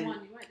And against then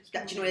one, you might discriminate.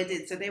 That, do you know what they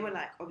did? So they were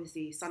like,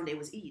 obviously Sunday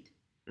was Eid.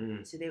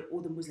 Mm. So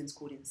all the Muslims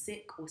called in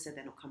sick or said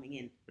they're not coming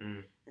in.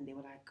 Mm. And they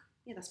were like,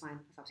 yeah, that's fine.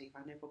 That's absolutely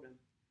fine. No problem.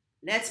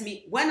 Let's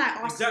meet. When I asked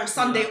for Exactly, a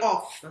Sunday like-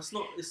 off, that's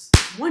not, it's,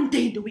 one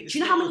day in the week. It's Do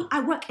you know how many? not-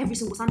 I work every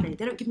single Sunday.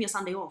 They don't give me a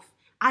Sunday off.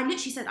 I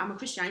literally said, I'm a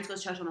Christian. I need to go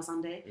to church on a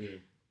Sunday. Mm.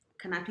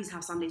 Can I please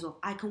have Sundays off?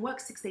 I can work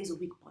 6 days a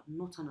week, but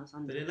not on a they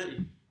Sunday. didn't let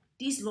you.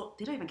 These lot,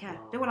 they don't even care.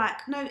 Wow. They were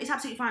like, no, it's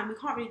absolutely fine. We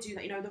can't really do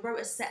that. You know, the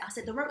rota's set. I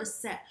said, the rota's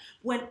set.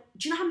 When,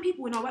 do you know how many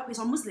people in our workplace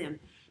are Muslim?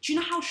 Do you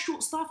know how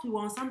short-staffed we were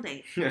on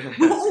Sunday? We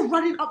were all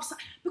running upside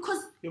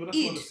because Yeah, but that's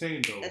Eid. not the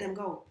same though. let them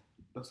go.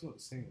 That's not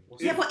the same.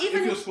 Yeah, but even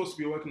if you're if- supposed to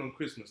be working on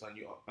Christmas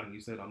and you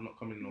said I'm not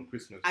coming in on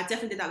Christmas, I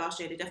definitely did that last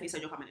year. They definitely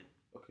said you're coming in.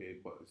 okay,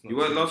 but it's not. You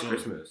the worked same last job.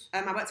 Christmas.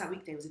 I worked at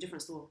weekday. It was a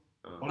different store.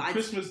 on but I-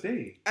 Christmas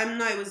Day.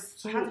 No, it was.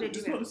 So how did they do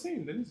it's it? not the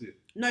same, then, is it?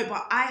 No,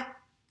 but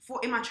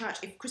in my church,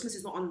 if Christmas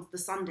is not on the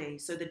Sunday,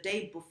 so the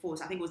day before,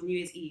 so I think it was New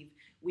Year's Eve,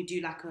 we do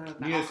like New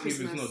our Year's Eve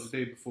Christmas. is not the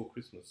day before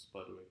Christmas,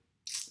 by the way.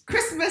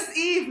 Christmas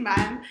Eve,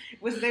 man,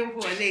 was the day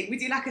before. And we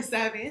do like a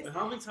service.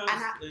 How many times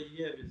And a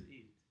year is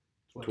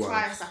Eid?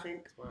 Twice, I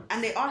think. Twice.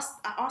 And I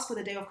asked for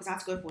the day off because I had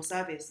to go for a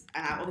service,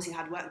 and I obviously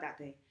had work that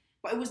day.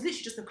 But it was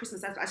literally just a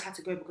Christmas service. I just had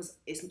to go because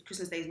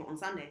Christmas Day is not on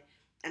Sunday.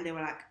 And they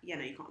were like, yeah,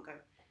 no, you can't go.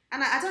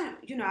 And I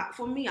don't,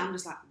 for me, I'm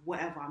just like,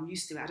 whatever, I'm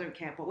used to it, I don't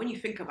care. But when you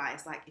think about it,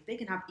 it's like, if they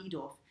can have Eid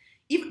off,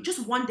 even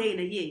just one day in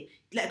a year,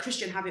 let a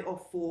Christian have it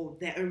off for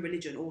their own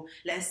religion, or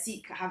let a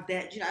Sikh have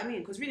their, do you know what I mean?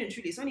 Because really and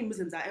truly, it's only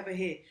Muslims that I ever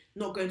hear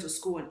not going to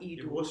school on Eid.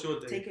 Yeah, or what's your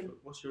day? taking-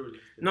 What's your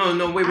religion?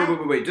 No,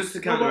 wait. Just to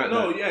No, counteract but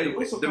no, that. yeah, you the,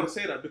 also the- can't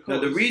say that no,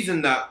 because the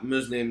reason that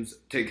Muslims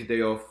take a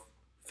day off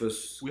for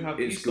We have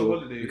in Easter school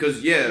holidays,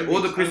 because 2 all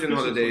the weeks, Christian and Christmas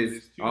holidays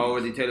holidays, 2 are weeks.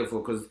 already tailored for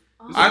because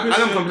Oh. I don't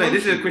Christian complain.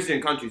 This is a country.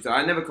 Christian country, so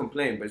I never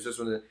complain. But it's just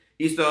when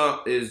Easter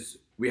is,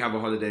 we have a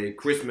holiday.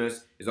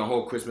 Christmas is a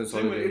whole Christmas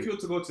Same way, holiday. if you were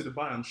to go to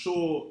Dubai, I'm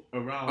sure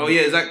around. Oh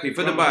yeah, exactly.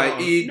 For around Dubai,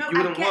 around- Eid, No, you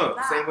wouldn't I get work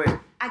that. same way.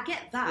 I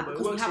get that Yeah, but it because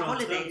we works have around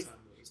term holidays. time, though.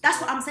 That's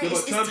what I'm saying. Yeah,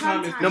 it's but term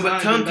time is No, but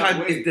designed term in that time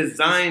way. is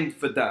designed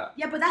for that.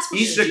 Yeah, but that's what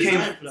Easter she's came.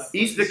 saying.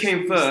 Easter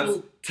came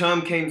first.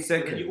 Term came And you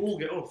second. all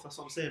get off. That's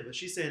what I'm saying. But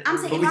she's saying. I'm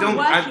saying But if we I'm don't.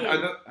 working- I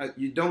don't.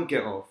 You don't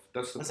get off.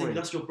 That's the I think point.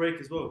 that's your break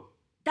as well.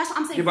 That's what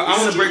I'm saying. Yeah, but For I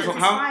want to break students, from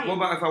it's how? fine. What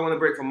about if I want to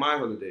break from my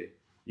holiday?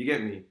 You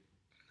get me?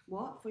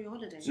 What for your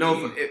holiday?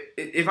 No,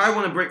 if I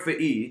want to break for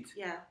Eid,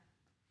 Yeah.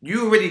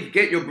 you already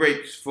get your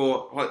breaks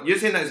for. You're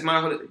saying that it's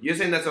my holiday. You're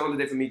saying that's a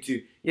holiday for me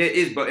too. Yeah, it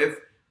is. But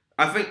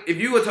if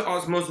you were to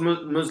ask most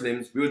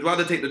Muslims, we would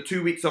rather take the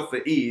 2 weeks off for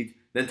Eid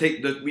than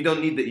take the. We don't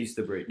need the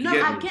Easter break. You No,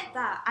 get I me? get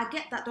that. I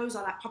get that those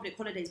are like public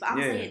holidays. But I'm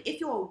Yeah, saying if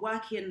you're a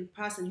working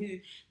person who,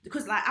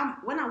 because like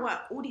when I work,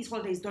 all these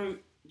holidays don't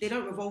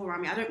revolve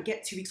around me. I don't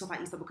get 2 weeks off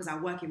at Easter because I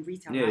work in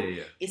retail. Yeah, like,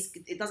 yeah, yeah.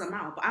 It doesn't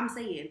matter. But I'm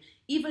saying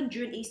even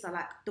during Easter,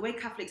 like the way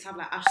Catholics have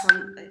like Ash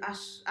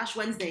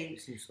Wednesday,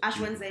 Ash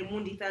Wednesday,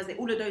 Monday, Thursday,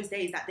 all of those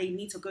days that they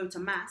need to go to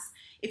mass.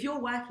 If you're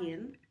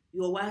working,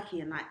 you're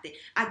working. Like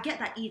I get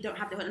that you don't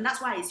have the, and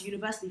that's why it's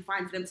universally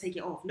fine for them to take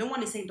it off. No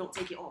one is saying don't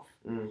take it off.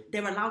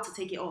 They're allowed to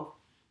take it off.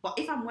 But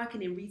if I'm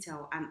working in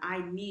retail and I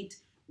need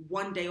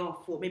one day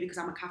off for maybe because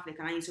I'm a Catholic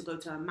and I need to go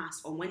to a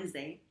mass on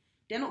Wednesday,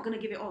 they're not gonna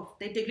give it off.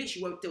 They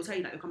literally won't. They'll tell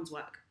you that you'll come to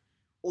work,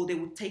 or they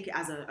will take it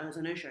as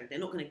a no show. They're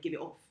not gonna give it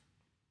off.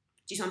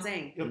 Do you see what I'm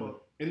saying? Yeah,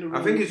 but in the I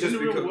real, think it's just in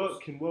the real because-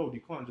 working world,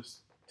 you can't just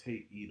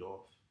take Eid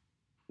off.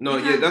 No,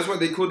 You yeah, can- that's what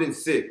they called in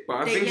sick. But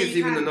I think Yeah, it's you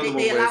even can. another They one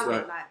where it's allow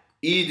like it, like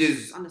Eid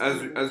is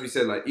understandable. as we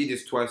said, like Eid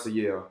is twice a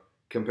year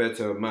compared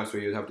to mass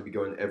where you'd have to be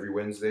going every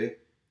Wednesday.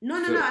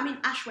 no. So- I mean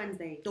Ash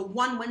Wednesday, the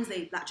one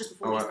Wednesday like just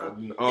before Easter.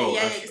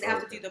 Ash- Because they have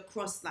to okay. do the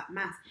cross like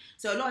mass.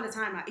 So a lot of the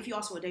time, like if you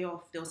ask for a day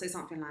off, they'll say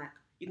something like,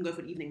 "You can go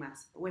for the evening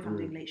mass." But if I'm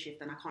doing late shift,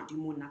 then I can't do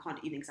morning. I can't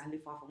do evening because I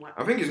live far from work.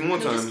 I think it's more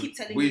They'll just time. keep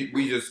telling We you-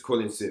 we just call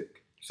in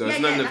sick. So Yeah,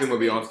 it's not yeah, nothing that's where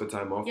we the ask for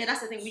time off. Yeah,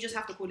 that's the thing. We just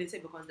have to call in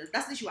sick because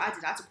that's literally what I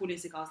did. I had to call in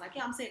sick. I was like,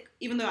 "Yeah, I'm sick,"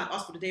 even though I'd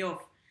asked for the day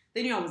off.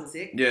 They knew I wasn't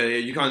sick. Yeah,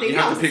 you can't. They You knew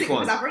I have to wasn't pick sick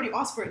one. because I've already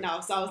asked for it now.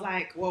 So I was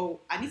like,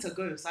 "Well, I need to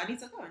go, so I need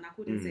to go," and I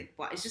called in sick.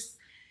 But it's just,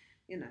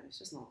 it's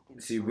just not.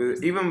 See,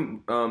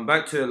 even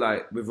back to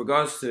like with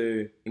regards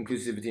to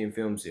inclusivity in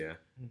films here,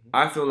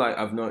 I feel like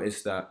I've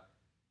noticed that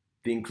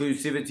the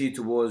inclusivity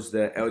towards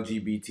the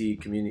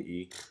LGBT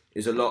community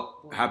is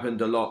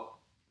happened a lot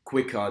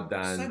quicker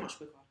than so much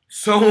quicker.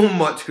 so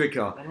much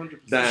quicker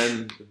 100%.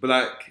 than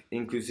black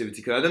inclusivity.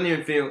 Because I don't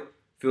even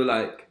feel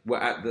like we're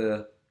at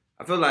the.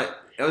 I feel like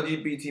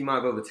LGBT might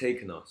have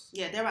overtaken us.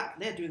 Yeah,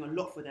 they're doing a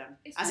lot for them.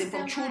 It's As in like from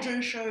they're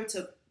children's show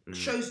to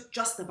shows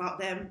just about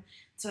them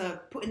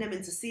to putting them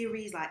into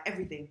series, like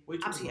everything. What are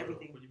you talking Absolutely about?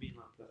 everything. What do you mean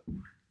like that?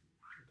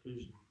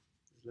 Inclusion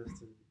is less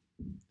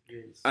than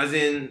gays. As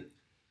in,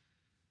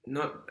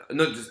 not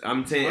just.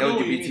 I'm saying I know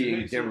what you mean, LGBT it in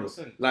makes a lot general. of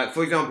sense. Like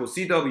for example,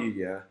 CW.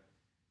 Yeah,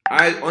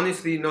 I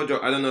honestly no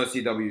joke. I don't know a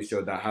CW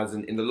show that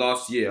hasn't in the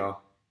last year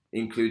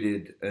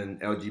included an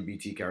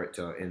LGBT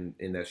character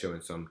in their show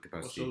in some What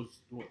capacity. shows?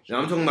 What Now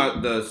I'm talking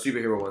about the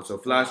superhero one. So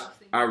Flash,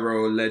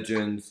 Arrow,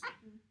 Legends.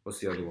 What's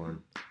the other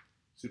one?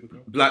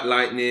 Supergirl. Black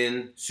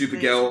Lightning,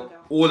 Supergirl, Supergirl.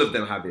 all of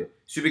them have it.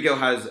 Supergirl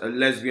has a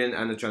lesbian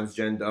and a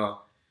transgender.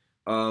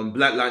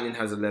 Black Lightning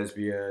has a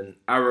lesbian.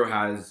 Arrow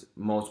has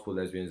multiple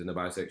lesbians and a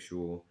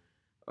bisexual.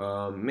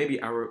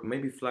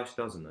 Maybe Flash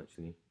doesn't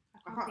actually.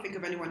 I can't think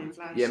of anyone in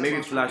Flash. Yeah, That's maybe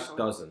what I'm trying Flash to think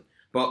of. doesn't.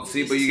 But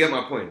see, but you get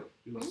my point.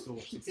 You must still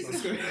watch the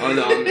Flash. Oh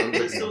no, I'm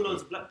There's still joking.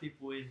 loads of black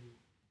people in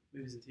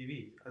movies and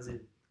TV, as in.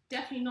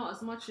 Definitely not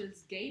as much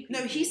as gay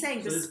people. No, he's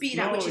saying the So speed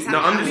no, at which it's No,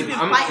 happening. I'm We've just,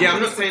 been fighting I'm for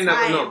not this saying for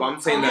that. time. No, but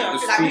I'm saying that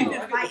the Like we've speed.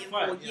 been fighting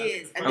for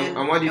years, and And- then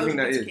and why do you think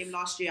that LGBT is? came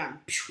last year, and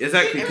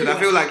Exactly, because I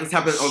feel like it's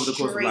happened over the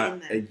course of Straight like in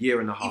a there. year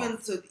and a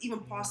half. even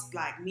past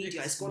like media,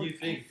 it's It's a gone new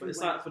thing, but it's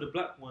everywhere. like for the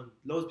black one,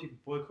 loads of people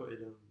boycotted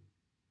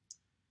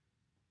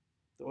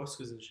the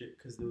Oscars and shit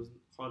because there was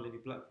hardly any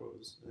black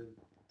roles, and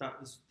that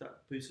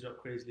boosted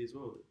up crazily as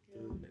well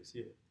next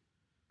year.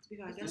 To be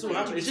fair, I guess That's the what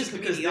happened. It's just LGBT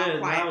because community they're are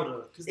quite-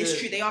 louder. 'Cause It's they're-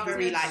 true, they are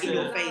very like in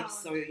your Yeah. face,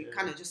 so you Yeah.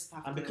 kind of just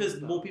have And to.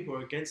 because more people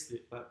are against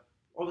it, like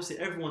obviously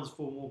everyone's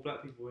for more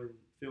black people in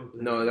film.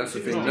 No, that's the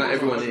Maybe thing. not Not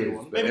everyone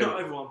everyone. is. Maybe but not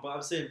everyone, but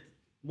I'm saying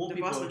more The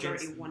people vast are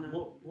majority against. wanna-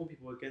 More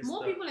people are against.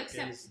 More that, people gays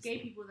accept and gay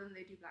stuff. people than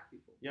they do black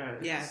people. Yeah,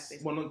 Yeah,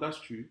 Well, no, that's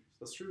true.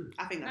 that's true.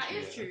 I think that's That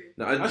true. is true.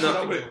 No, Actually, no,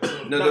 that, wait,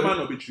 no, that the- might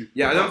not be true.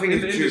 yeah, I don't think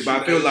In it's the true, but I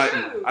industry, feel that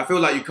like is true. I feel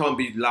like you can't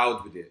be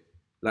loud with it.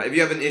 Like if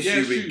you have an issue Yeah,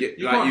 it's with true. get,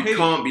 You like can't you hate-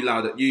 can't be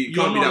loud. You You're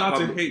can't be not that allowed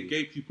to public. hate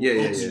gay people. Yeah,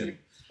 yeah, obviously. yeah.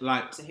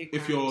 Like It's a hate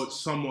if crime. you're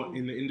somewhat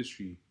in the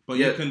industry, but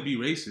Yeah. you can be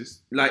racist.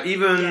 Like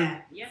even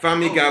Yeah. Yeah.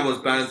 Family Oh, Guy was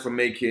banned from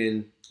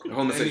making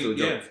homosexual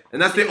Yeah. jokes,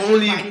 and that's the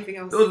only. About anything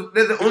else.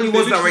 They're the only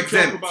ones that are They literally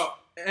exempt. talk about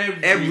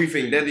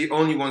Everything. They're the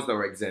only ones that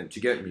are exempt.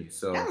 You get me?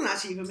 So That doesn't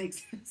actually even make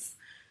sense.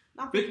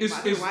 Now I'm thinking It's, about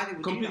it, I don't it's know why they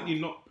would completely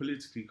do not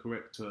politically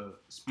correct to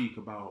speak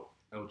about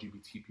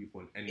LGBT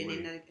people in any In way,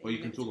 a- or you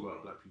in can a talk negative about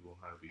way. black people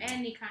however you want.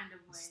 Any kind of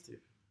way. Stupid.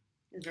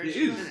 that. It's very It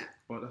true, is, isn't it?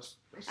 but that's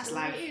It's That's the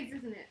way life. it is,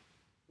 isn't it?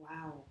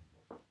 Wow.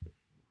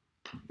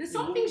 There's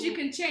some things you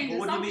can change. But There's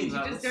what do some you things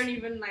mean? you just don't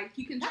even like.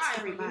 You can That's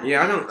try, very but bad. you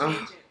Yeah, I can't don't-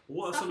 change it.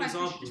 What are Stuff some like this,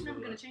 you're examples? just never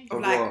though, gonna like, change Of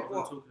it. Like what? we're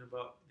what? talking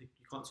about, you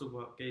can't talk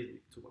about gays, but you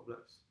can talk about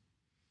blacks.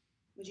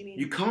 What do you mean?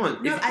 You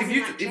can't. No, If, as if in,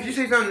 you like, if you trends.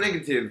 say something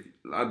negative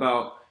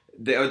about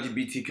the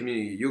LGBT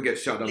community, you'll get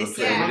shut down on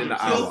Listen, Twitter within the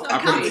yeah. hour. So I how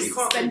promise is you.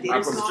 suspended? I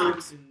It's promise not.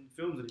 Jokes in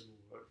films anymore.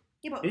 Right?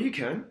 Yeah, but Yeah, you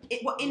can.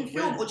 what in When?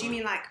 film, or do you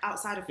mean like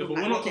outside of Yeah, film? but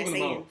like we're not what they're talking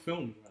saying? about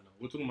films right now.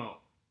 We're talking about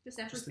Just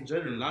Just in everything.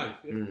 general. in life.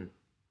 Yeah. Mm.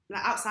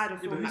 Like outside of Yeah,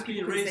 film, but like who's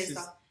people being can say racist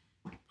stuff.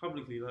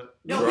 publicly? Like,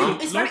 No,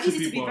 Trump? it's very Lots of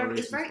easy to be people are very.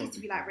 It's racist very easy to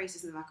be like publicly.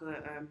 racist in like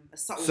a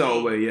subtle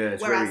So way. yeah,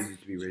 it's Whereas- very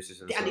easy to be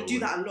racist. And they subtle do way.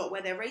 that a lot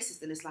where they're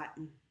racist and it's like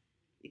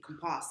it can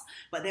pass.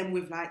 But then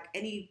with like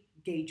any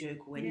gay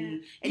joke or Yeah.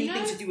 anything You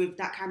know, to do with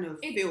that kind of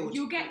field,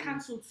 You'll get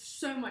cancelled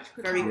so much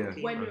quicker Very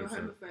quickly. when you're a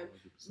 100%. homophobe.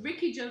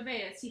 Ricky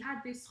Gervais, he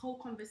had this whole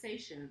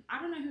conversation. I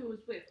don't know who it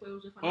was with, but it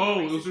was with Oh,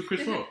 another it was racist. with Chris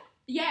They said- Rock.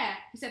 Yeah,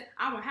 he said,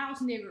 I'm a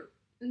house nigger.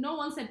 No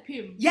one said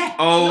pim. Yeah.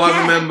 Oh, Yeah.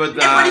 I remember Everybody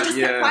that. just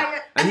kept Yeah,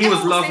 quiet. and he was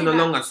everyone laughing saying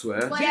along. that. I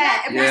swear. But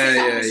Yeah, everyone yeah, said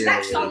yeah, that. yeah,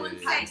 Let yeah, someone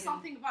yeah, say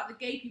something about the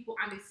gay people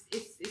and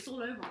it's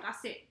all over.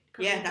 That's it.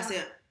 Yeah, Career that's done.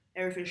 it.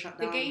 Everything shut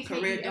The down. gays hate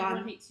you, Career everyone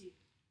done. hates you.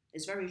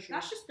 It's very true.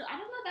 That's just, I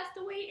don't know, that's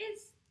the way it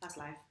is. That's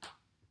life.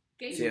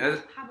 Gay See, people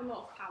as- have a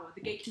lot of power.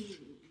 The gay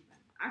community, even.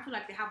 I feel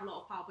like they have a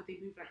lot of power, but they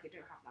move like they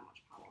don't have that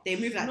much power. They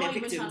move like Not they're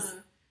even victims. trying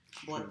to-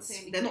 But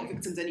Say they're not anything.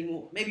 victims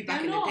anymore. Maybe back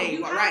They're in the not. day, You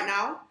but have- right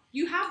now,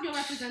 You have your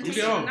representation,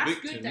 They are and that's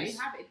good that victims. you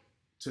have it.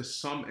 To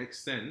some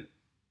extent,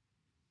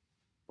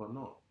 but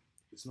not.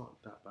 It's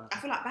not that bad. I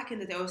feel like back in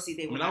the day, obviously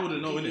they I were. mean, I like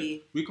wouldn't know, completely-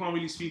 innit? We can't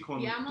really speak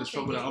on Yeah, I'm the not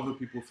struggle that saying other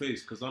people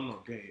face because I'm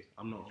not gay.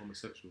 I'm not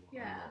homosexual.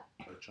 Yeah.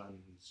 I'm not a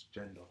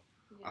transgender.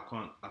 Yeah.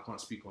 I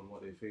can't speak on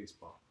what they face,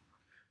 but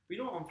But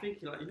you know what I'm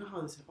thinking? Like, you know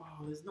how they say,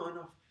 oh, there's not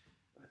enough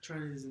like,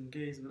 trannies and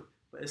gays, and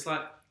but it's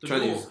like the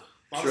Trannies. norm.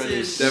 But I'm Trend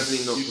is saying-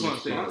 definitely not. You fully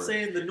can't say But I'm clear.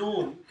 saying the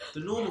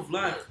norm of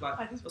life,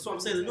 like that's what I'm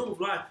saying. The norm of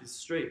life is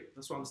straight.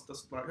 That's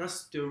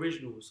the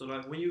original. So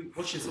like when you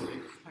watching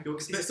something, you're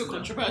expecting that.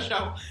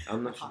 controversial.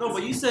 I'm not. No,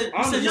 but you said No,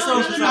 yourself. no, as no,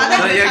 well. no,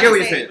 No, no, yeah, I no, get what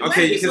you're say- saying. when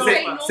Okay, you people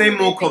can say say normal, more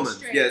they think common.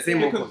 straight. Yeah, say Yeah,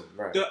 more because common.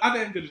 Right. at the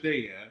end of the day,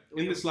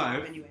 yeah, in this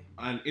life, Anyway.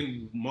 and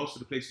in most of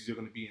the places you're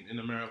going to be in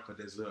America,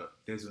 there's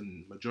a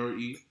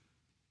majority,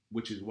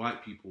 which is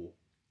white people,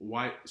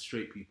 white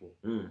straight people.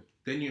 Mm.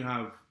 Then you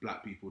have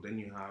black people. Then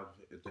you have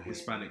the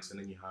Hispanics, and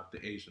then you have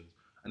the Asians,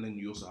 and then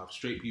you also have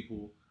straight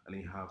people, and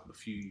then you have not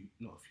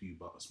a few,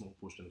 but a small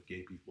portion of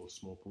gay people, a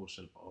small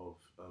portion of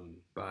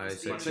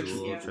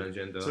Bisexual, Yeah.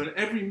 transgender. So in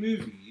every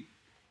movie,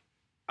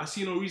 I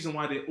see no reason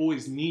why there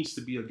always needs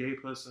to be a gay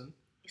person.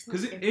 It's not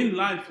Because every- in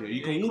life, yeah,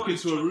 you can walk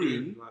can't into a chuck it room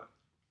in, like,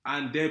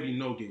 and there be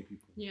no gay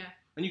people. Yeah.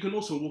 And you can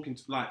also walk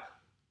into, like,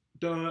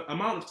 the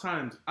amount of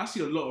times I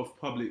see a lot of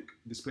public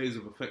displays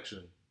of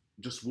affection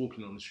just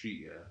walking on the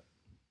street, yeah.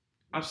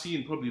 I've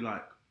seen probably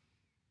like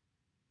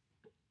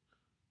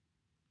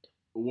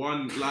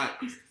one, like,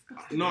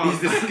 no, He's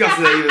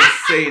disgusted that he was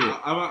saying it.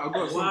 I've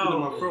got something in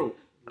my throat.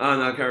 Oh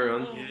no, carry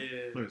on. yeah, yeah,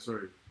 yeah. No,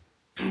 sorry.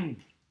 You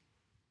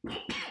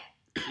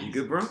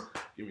good, bro?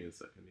 Give me a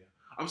second, yeah.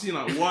 I've seen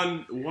like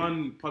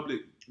one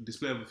public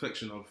display of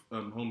affection of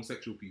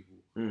homosexual people.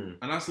 Mm.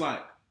 And that's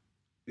like,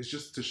 it's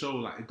just to show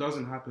like it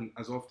doesn't happen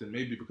as often,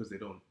 maybe because they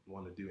don't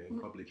want to do it in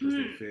public because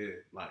they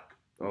fear like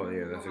Oh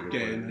yeah, that's a good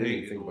getting point. Didn't even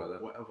hated think or about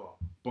that. whatever.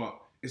 But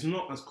it's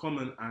not as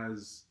common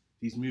as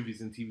these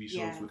movies and TV shows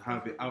Yeah, would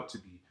have it out to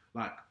be.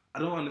 Like, I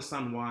don't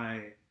understand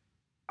why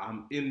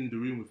I'm in the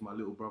room with my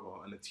little brother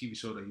and a TV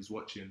show that he's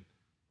watching,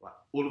 like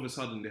all of a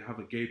sudden they have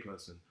a gay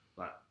person.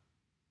 Like,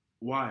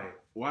 why?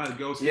 Why are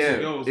girls kissing Yeah,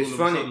 girls it's all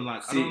funny. of a sudden?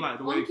 Like, I See- don't like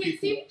the way On kids'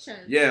 people. TV shows.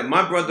 Yeah,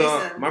 my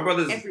Listen,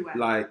 brother's everywhere.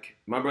 like,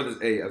 my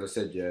brother's 8, as I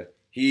said. Yeah,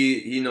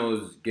 he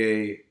knows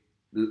gay,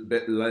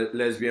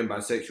 lesbian,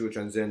 bisexual,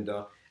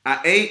 transgender.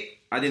 At 8,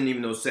 I didn't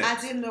even know sex. I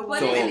didn't know But what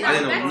So, isn't I that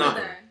didn't know better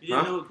nothing. then? You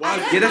didn't Huh? know-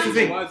 Why? Yeah, that's the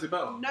thing. Why is it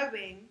better?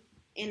 knowing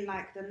in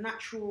like the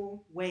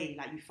natural way,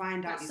 like you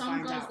find out, That you some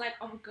find girls out. like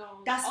other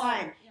girls. That's Oh,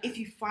 fine. yeah. If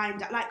you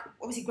find out, like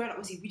obviously growing up,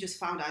 obviously we just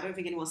found out. I don't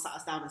think anyone sat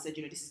us down and said,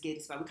 you know, this is gay,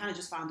 this is bad. We kind of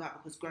just found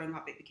out because growing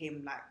up it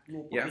became like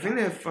more popular. Yeah, I think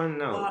they're fun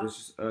now. But- It's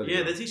just early.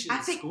 Yeah, they're teaching I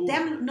in think school.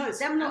 them, no,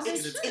 them not. They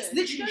It's, should. it's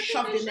You literally don't think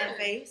shoved they in their should?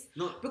 face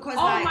Not because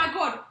Oh like my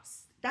god.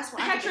 that's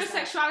what I think it's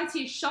like.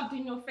 Heterosexuality is shoved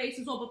in your face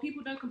as well, but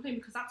people don't complain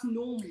because that's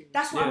normal.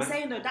 That's what I'm Yeah.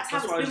 saying though. That's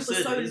That's how what I it's just been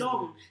for said, so it is long.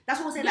 normal. That's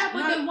what I'm saying. Yeah, like, but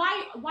no, then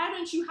why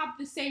don't you have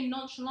the same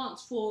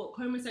nonchalance for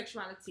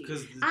homosexuality?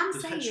 because I'm the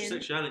saying-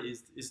 heterosexuality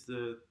is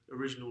the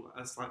original.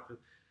 That's like the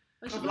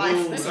of life.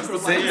 Oh, That's that's the the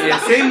life. same- Say, Yeah.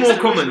 say more It's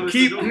the common. original, it's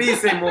Keep, the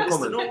please say more It's the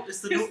common. norm- it's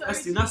the norm-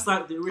 that's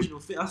like the original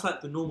thing. That's like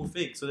the normal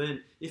thing. So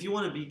then, if you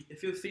want to be,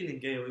 if you're feeling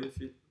gay or if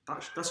you,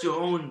 that's your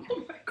own. Oh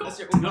my god. That's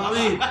your You know what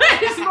I mean?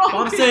 It's wrong.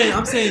 But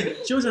I'm saying,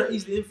 children are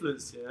easily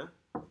influenced.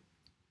 Yeah.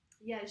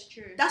 Yeah, it's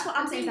true. That's what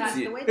I'm saying. That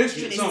See, the way they're It's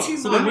doing it no, is too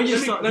so much. when you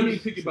let me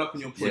piggyback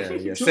on your point. Yeah,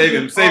 yeah. Children Save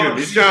him, save him. are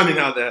He's drowning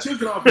out there.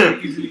 Children are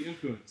very easily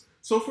influenced.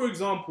 So, for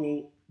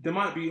example, there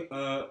might be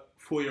a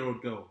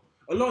 4-year-old girl.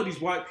 A lot of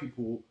these white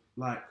people,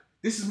 like,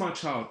 this is my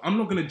child. I'm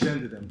not gonna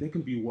gender them. They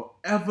can be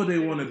whatever they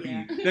want to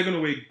Yeah. be. They're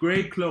gonna wear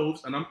grey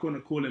clothes, and I'm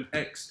gonna call him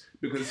X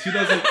because he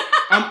doesn't.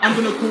 I'm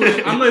gonna call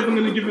him. I'm not even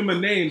gonna give him a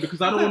name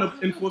because I don't want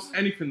to enforce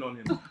anything on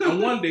him.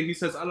 And one day he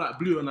says, "I like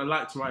blue and I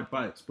like to ride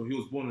bikes," but he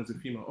was born as a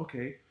female.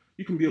 Okay,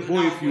 you can be a You're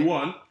boy now if you a boy.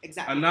 want,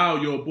 Exactly. and now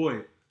you're a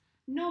boy.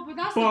 No, but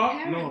that's But,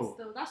 the parents no.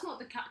 though. That's not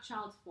the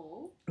child's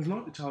fault. It's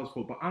not the child's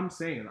fault, but I'm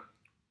saying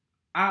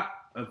at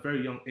a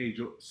very young age,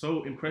 you're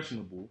so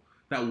impressionable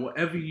that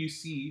whatever you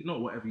see,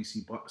 not whatever you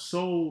see, but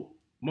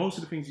most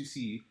of the things you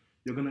see,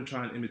 you're gonna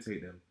try and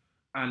imitate them.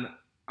 And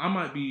I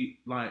might be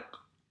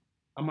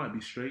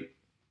straight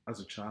as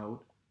a child.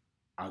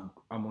 I'm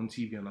on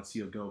TV and I see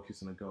a girl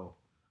kissing a girl,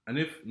 and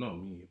if not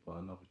me, but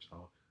another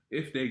child,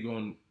 if they go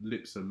on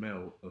lips a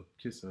male or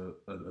kiss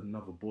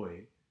another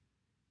boy,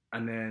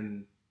 and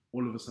then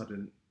all of a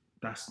sudden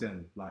that's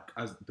them. Like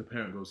as the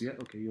parent goes, yeah,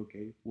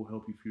 okay, we'll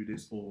help you through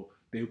this, or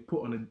they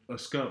put on a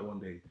skirt one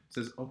day,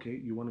 says, okay,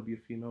 you want to be a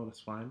female, that's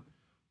fine,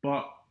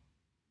 but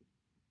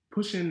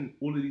pushing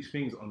all of these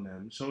things on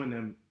them, showing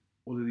them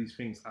all of these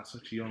things at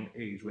such a young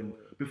age, when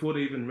before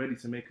they're even ready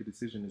to make a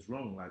decision, is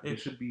wrong. Like it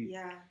should be.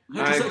 Yeah.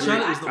 I agree.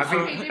 Heterosexuality is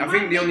not I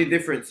think the only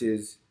difference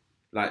is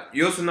like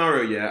your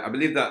scenario. Yeah, I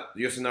believe that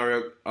your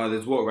scenario.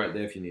 There's water right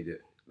there if you need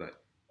it. Like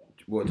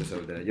water just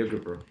over there. You're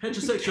good, bro.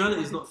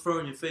 Heterosexuality is not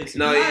thrown in your face.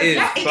 No, it is.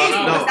 Yeah, it But is,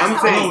 no, because I'm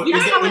that's saying. how You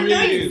don't have a really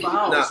name. is.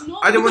 How? It's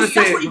not. I don't want to Because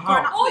that's say. what you've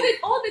grown up with.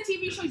 All the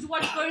TV shows you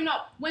watch growing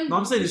up when. No,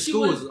 I'm saying in she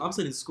schools. was- I'm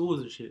saying in schools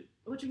and shit.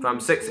 What do you From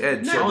mean? sex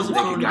ed, No, shit, I wasn't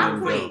like, throwing gang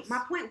down girls. my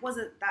point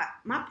wasn't that.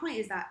 My point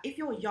is that if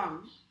you're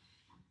young,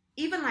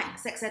 even like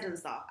sex ed and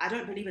stuff, I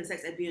don't believe in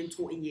sex ed being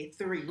taught in year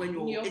 3 when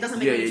you're. Yeah. It doesn't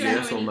make Yeah, any yeah, sense.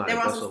 that's all mad. There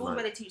are That's some all schools where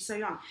mad. they teach so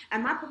young,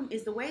 and my problem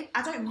is the way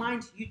I don't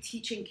mind you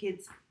teaching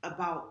kids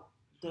about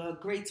the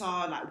greater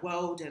like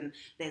world and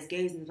there's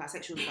gays and like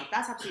sexual stuff.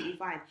 That's absolutely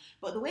fine.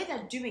 But the way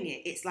they're doing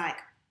it, it's like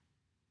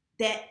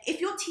if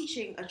you're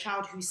teaching a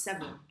child who's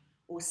 7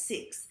 or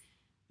 6,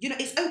 you know,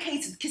 it's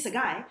okay to kiss a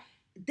guy.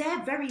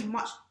 They're very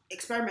much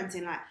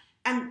experimenting, like,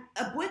 and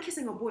a boy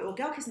kissing a boy or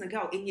girl kissing a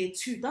girl in year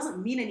 2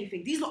 doesn't mean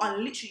anything. These lot are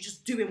literally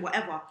just doing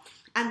whatever.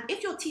 And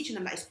if you're teaching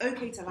them that it's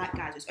okay to like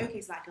guys, it's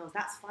okay to like girls,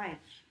 that's fine.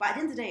 But at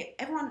the end of the day,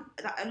 a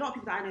lot of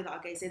people that I know that are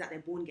gay say that they're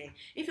born gay.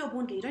 If you're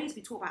born gay, you don't need to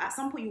be taught about it. At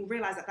some point, you'll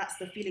realize that that's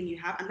the feeling you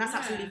have, and that's Yeah.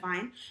 absolutely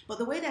fine. But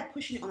the way they're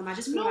pushing it on them, I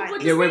just feel No, like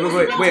but Yeah, wait. I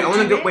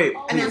want to go. Wait,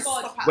 Oh and then my please.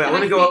 God. stop. Wait, I want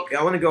to And go. think-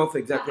 I want to go off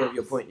exactly of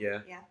your point. Yeah.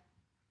 Yeah.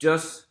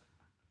 Just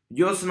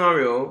your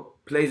scenario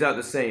plays out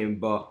the same,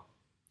 but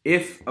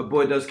if a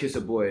boy does kiss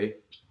a boy,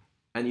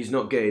 and he's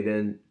not gay,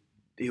 then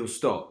he'll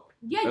stop.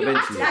 Yeah, you're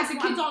Eventually. acting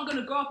like the kids aren't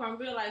gonna grow up and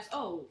realize,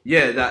 oh,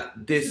 Yeah,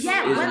 that this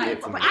Yeah, isn't but-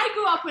 it for me. I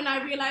grew up and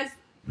I realized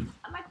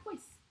I like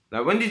boys.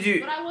 Like when did you?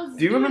 But I was.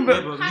 Do you doing remember-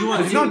 Yeah, but hand you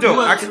weren't. It's motions. no joke.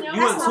 You I weren't, can-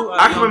 you weren't taught I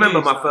at can young remember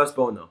age, my like- first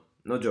boner.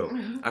 No joke.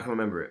 I can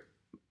remember it.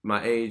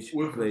 My age.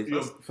 With place.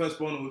 your first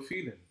boner with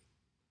feeling,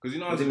 because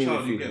you know What as do a you mean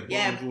child you with get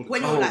Yeah, boners all the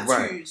when time. you're Oh, like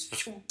right.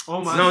 2s.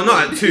 Oh my. No,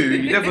 not at 2.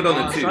 You definitely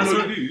done at That's 2.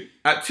 what I do.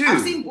 At 2.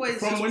 I've seen boys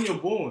From when you're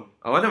born.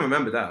 Oh, I don't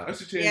remember I that.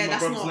 used to change Yeah, my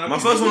that's brother's not- My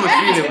nappies. first one with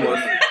feeling was.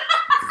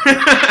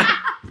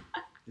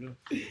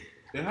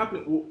 It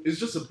happens. Well, it's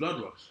just a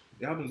blood rush.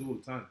 It happens all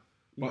the time.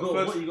 You But got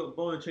first- what? You got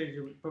bone and change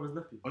your brother's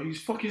nappy. Are you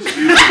fucking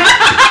stupid?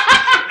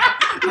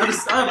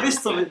 I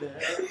missed something there.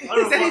 He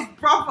said his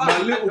brother.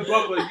 My little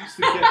brother used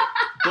to get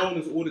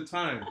boners all the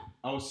time.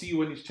 I would see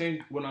when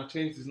I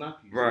changed his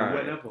nappies. Right. Or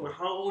whenever. Well,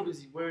 how old is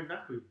he wearing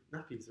nappies?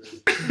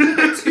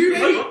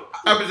 2.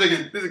 I'm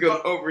just this is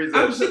going over his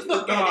I'm head. just,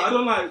 no, I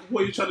don't like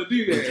what you're trying to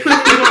do there. You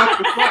don't have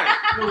to fight.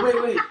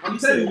 No, wait. I'm You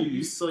telling said-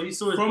 you, So you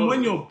saw his From bone.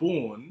 when you're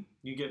born,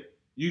 you get.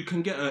 you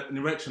can get an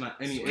erection at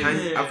any Can-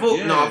 age. I thought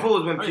Yeah. no, I thought it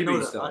was when I didn't know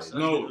puberty that. started.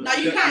 No, No,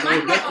 you can. Mine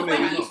got definitely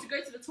when I not. used to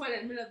go to the toilet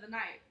in the middle of the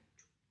night.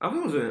 I thought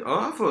it was when. Oh,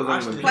 I thought it was only when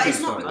Actually, But puberty it's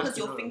not started. because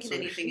you're Actually, thinking no,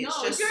 anything. No,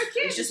 It's just you're a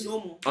kid. it's just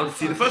normal. Oh,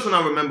 see, the first one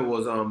I remember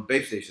was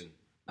Babe Station.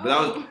 But that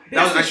was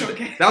Oh.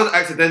 actually that was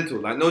accidental.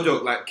 Like no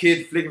joke. Like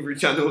kid flicking through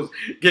channels.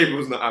 Gabriel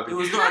was not happy. It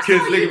was That's not. Kids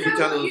how flicking you through know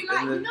channels what you like.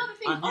 and You then- know the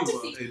thing, I knew,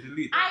 obviously, Hey,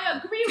 delete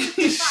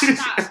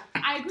that.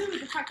 I agree with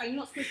the fact that you're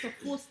not supposed to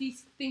force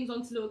these things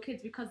onto little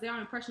kids because they are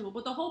impressionable.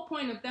 But the whole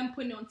point of them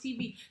putting it on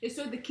TV is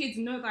so the kids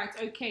know that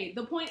it's okay.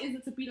 The point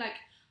isn't to be like,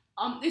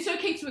 it's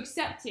okay to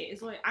accept it,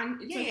 is what,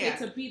 and it's okay Yeah.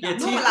 to be Yeah,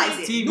 that. Normalize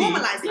it. TV.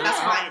 Normalize it. That's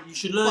Yeah. fine. You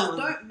should But learn.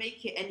 don't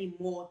make it any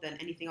more than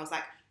anything else.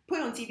 Like put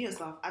it on TV and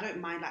stuff. I don't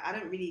mind. Like I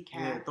don't really Yeah,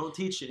 care. don't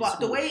teach it. in But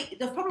the school.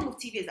 the problem with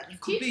TV is that you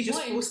Teach completely just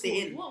what in forced it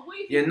school? in. What do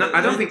you Yeah, think no, about-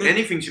 I don't think They-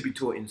 anything should be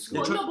taught in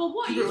school. Well, no, but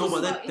what are you No, talking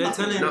but about? they're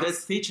telling, No. they're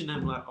teaching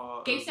them like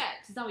Gay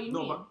sex, is that what you No,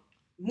 mean? but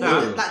More No.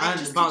 like they're and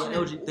just about teaching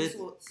them LG, all they're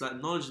sorts. like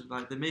knowledge,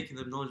 like they're making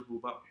them knowledgeable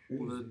about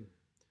all the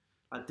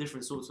like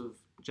different sorts of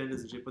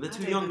genders and shit. But they're I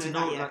too don't young even to know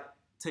know that yet. like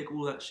take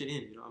all that shit in.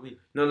 You know what I mean?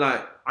 No,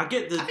 like I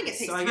get the. I think it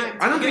takes I time.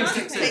 get- I don't get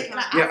think the it concept.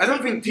 Like, yeah, I don't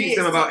I've think taken teach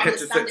them years about to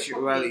understand it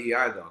properly. heterosexuality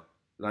either.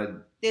 Like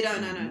They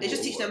don't. No. They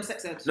just teach them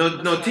sex ed. no,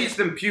 That's no, about teach it.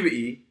 them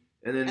puberty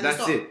and then And that's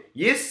stop. it.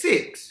 Year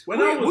 6. When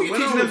what I are was- you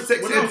when I teaching them was-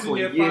 sex when I ed was in for?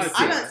 year Year 5, I 6.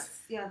 don't.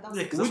 Yeah, that's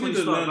Yeah, 'cause we that's when you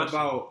didn't start learn bashing.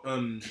 about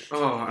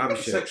Oh, I'm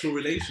shit. sexual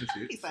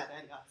relationships. He said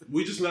earlier.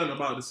 We just learned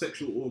about the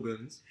sexual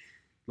organs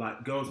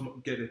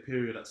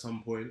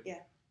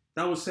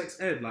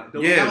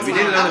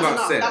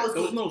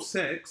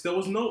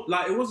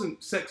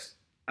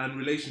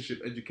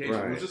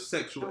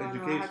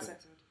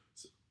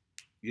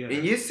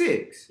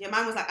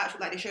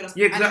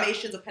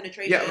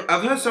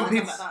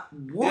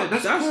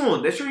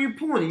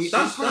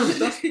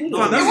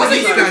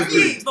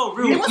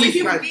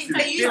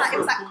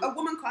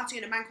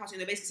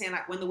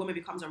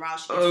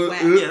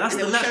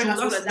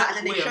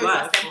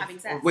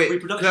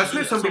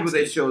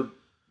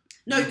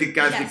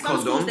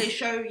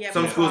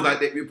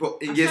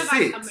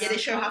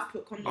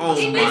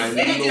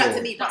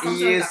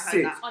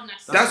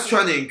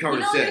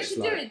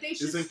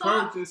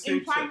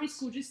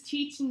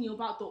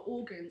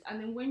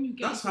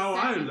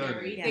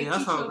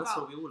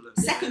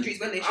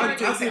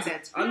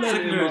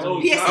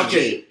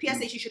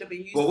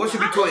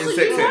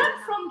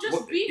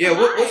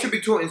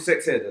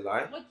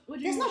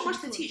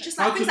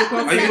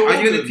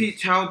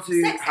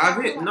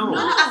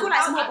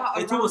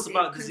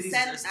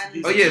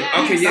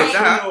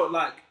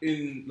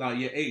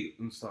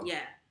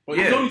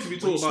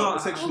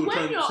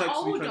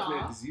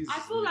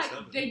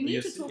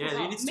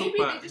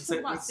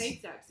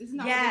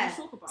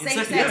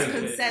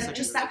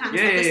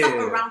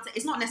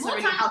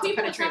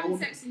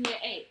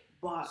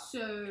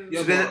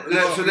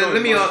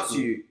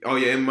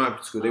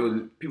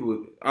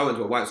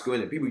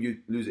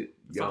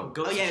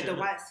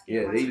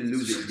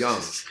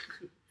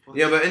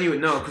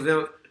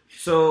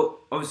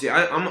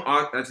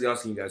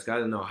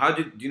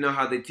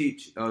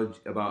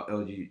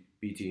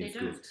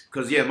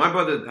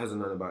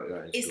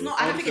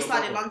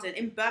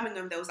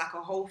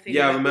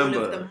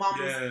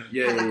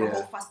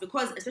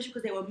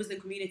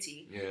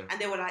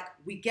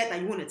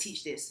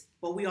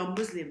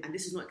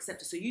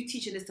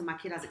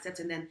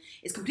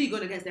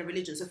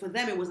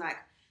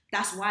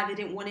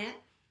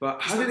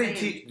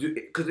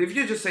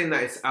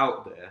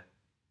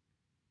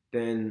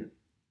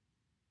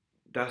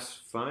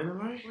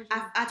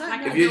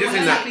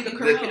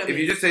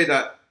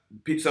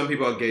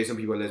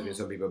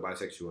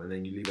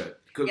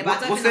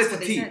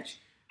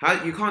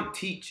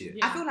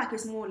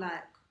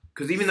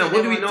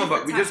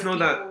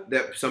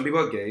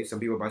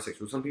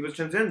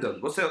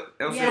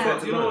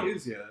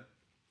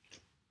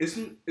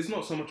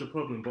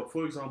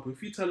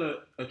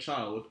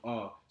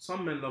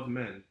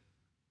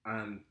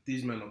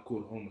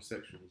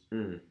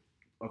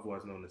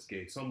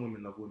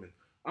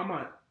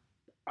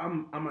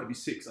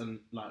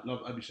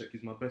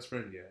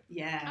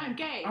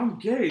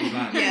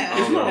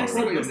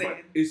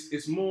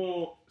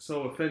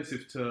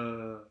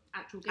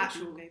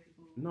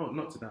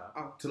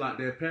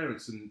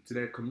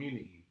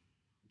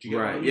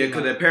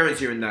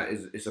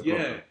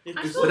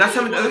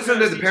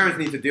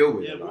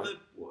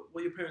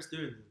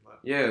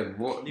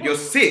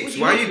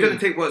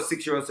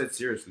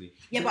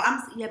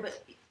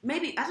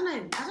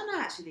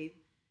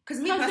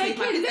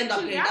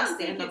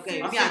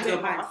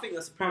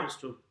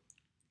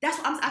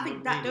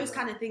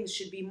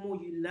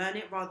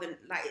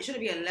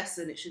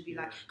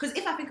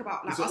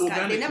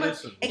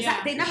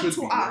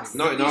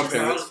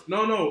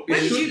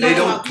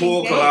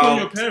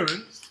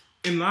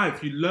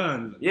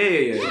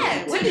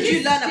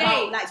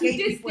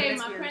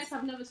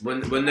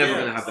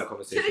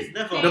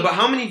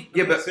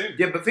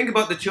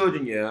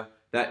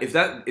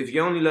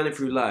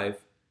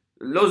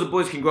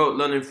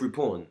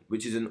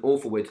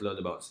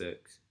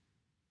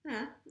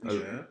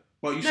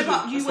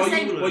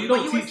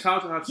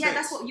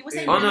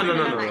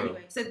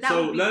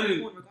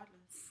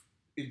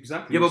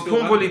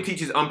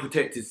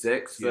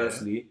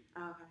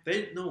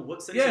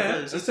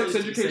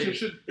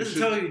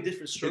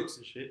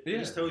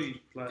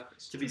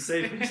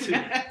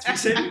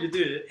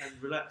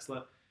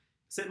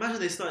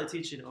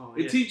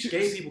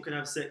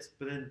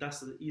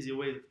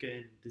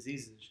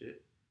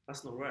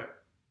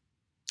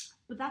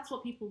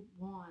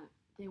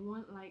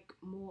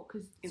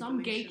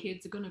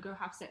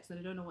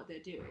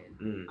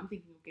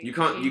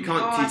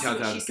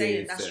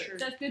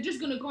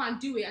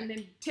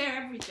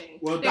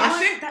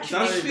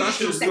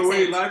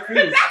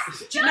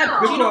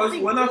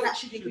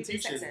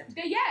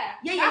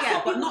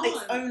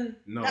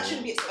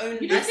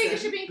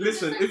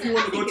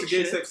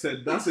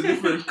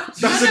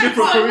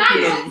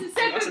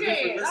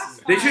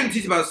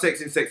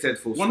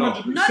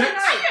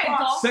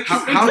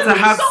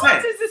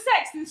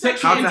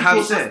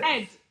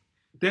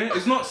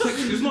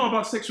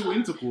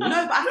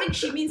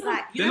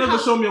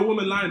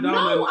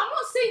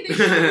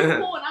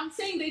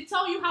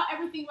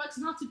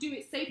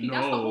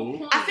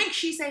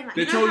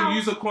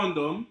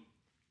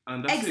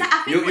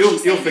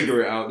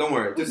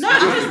Just No,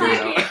 I'm just figure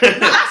it like, out.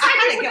 no, I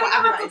kind of get what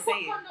Have Amber to is put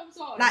saying.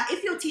 condoms on. Like,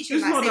 if you're teaching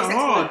It's like not safe that sex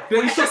hard. for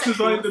The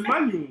instructions are in the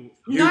manual.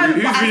 No,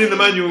 Who's but reading as the in-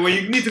 manual when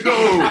you need to go?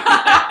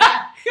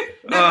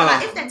 No, but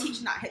like, if they're teaching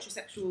teaching that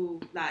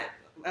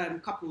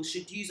heterosexual couples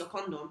should use a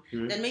condom,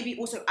 Mhm. then maybe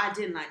also add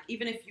in like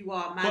even if you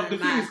are man But the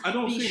and thing man, is, I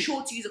don't be think-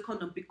 sure to use a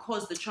condom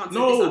because the chance of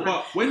No, this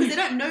but when because you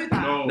they don't know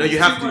that. No, you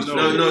have to.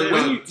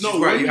 When you- She's no,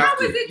 right, when you you- have How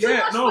to. is it too Yeah,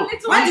 much no. for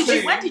little When ones?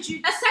 did you? When did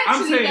you?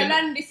 Essentially, saying they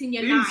learn this in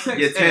year in 9. sex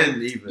Year ed,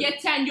 10 even. Year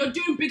 10, you're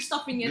doing big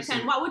stuff in year Listen,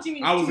 10. What do you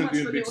mean? I it's too wasn't much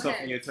doing for big little stuff in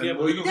heads? year 10. Yeah,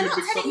 Well, you're They're doing not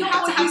big stuff telling in you year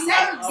how to 10. have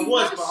sex. I You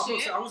was, know but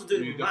shit. I wasn't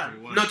doing it You with man.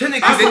 definitely weren't. No, technically,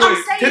 That's they, what I'm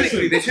saying.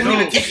 technically, they shouldn't No.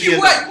 even If teach you you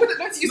were, that. you wouldn't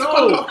know to use a No,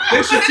 condom.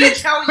 they should They teach.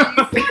 tell you.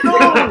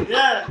 No.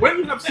 Yeah. When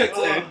you have sex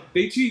ed,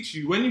 they teach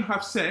you when you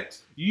have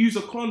sex, you use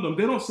a condom.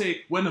 They don't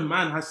say when a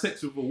man has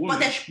sex with a woman, But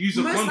they're use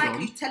a most condom.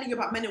 likely telling you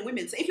about men and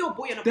women. So if you're a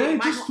boy and a boy, They're you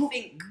might just not talk-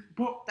 think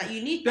But that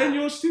you need then that.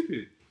 you're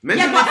stupid. Men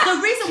Yeah, need- but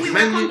the reason we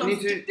wear men condoms,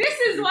 need to. This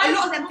is why a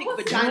lot of them think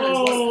vagina is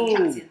No. what's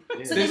contracting.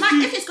 So they There's might,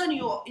 two- if it's going in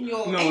your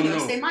No,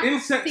 anus, no. they might In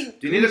not sex- think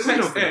Do you need a in sex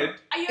condom for that? ed,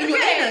 Are you in your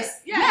okay? anus.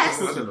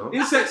 Yes. I don't know.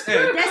 in sex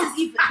ed, There's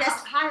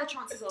higher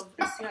chances of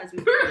STIs.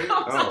 with-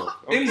 Oh,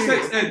 in okay,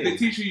 sex ed, okay. they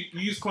teach you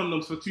use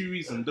condoms for 2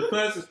 reasons. The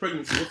first is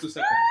pregnancy. What's the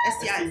second?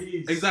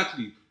 STIs.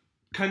 Exactly.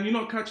 Can you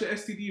not catch an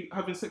STD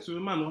having sex with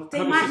a man or They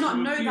having might sex not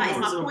with a know that. Is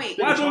female? my point.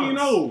 Why don't you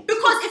know?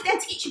 Because if they're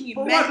teaching you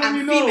But men why don't and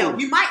you know? female,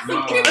 you might think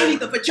Nah. it's only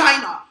the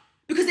vagina.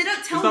 Because they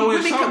don't tell Is that you what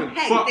it's women showing? can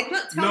peg. But They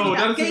don't tell no, you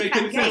that that doesn't gay make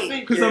can any sense. gay.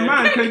 Because a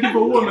man can give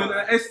a woman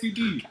an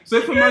STD. So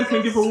if a man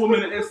can give a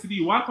woman an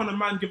STD, why can't a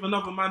man give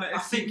another man an STD? I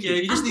think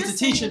you just I'm need to just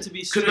teach saying- them to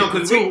be straight no,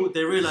 'cause until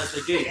they realise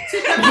they're gay.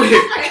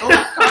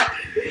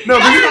 No,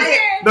 That's but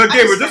it. no,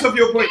 Gabriel, just off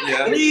your point,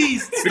 yeah.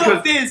 Please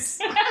stop this.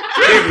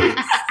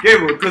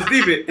 Gabriel, because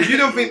leave it. If you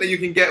don't think that you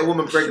can get a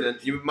woman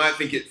pregnant, you might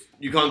think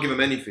you can't give him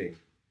anything.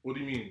 What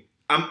do you mean?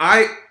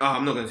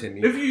 I'm not gonna say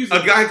me. If you use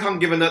A guy can't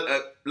give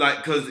another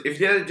because if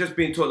they're just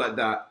being taught like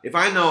that, if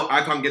I know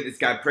I can't get this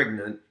guy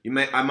pregnant,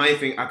 I might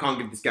think I can't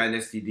give this guy an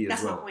STD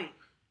That's as my well. point.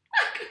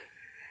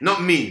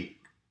 Not me.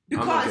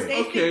 Because okay.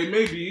 they Okay, think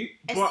maybe,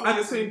 but at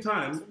the same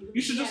time,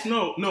 you should just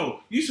know. No,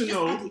 you should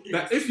know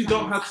that if you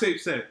don't have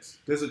safe sex,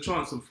 there's a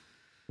chance of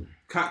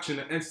catching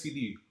an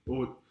STD,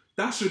 or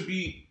that should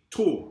be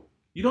taught.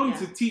 You don't need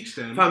to teach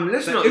them Fam,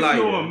 let's that not if lie.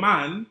 you're yeah. a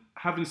man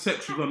having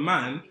sex with a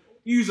man,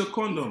 use a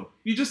condom.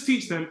 You just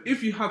teach them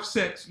if you have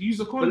sex,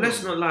 use a But condom.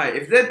 let's not lie.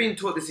 If they're being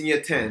taught this in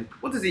year 10,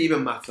 what does it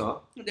even matter?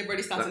 they've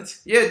already started.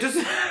 Yeah, just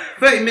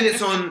 30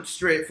 minutes on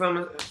straight,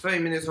 30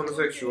 minutes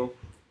homosexual.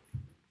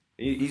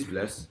 He's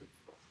blessed.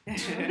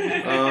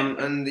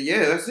 And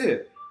yeah, that's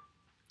it.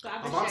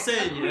 I'm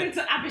saying, yeah, an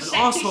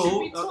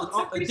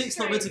arsehole, a dick's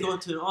not meant to go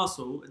into an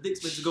arsehole, a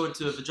dick's meant to go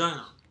into a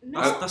vagina.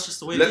 That's just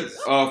the way it is.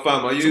 Oh,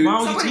 fam, are So you?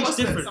 why would you teach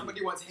different?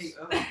 Somebody wants hate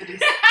after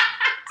this.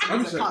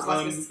 I'm Somebody's sorry, like,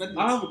 "Can't pass this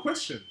I have a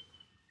question.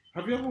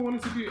 Have you ever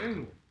wanted to do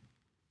anal?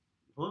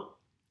 What?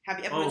 Have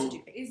you ever wanted to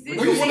do? Is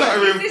What do you want that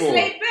is room this for?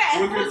 laid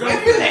bare? With your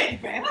Okay.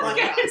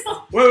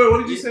 girlfriend? Wait, what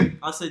did you say?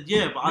 I said,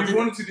 yeah, but I You didn't.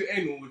 wanted to do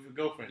anal with your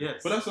girlfriend?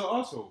 Yes. But that's an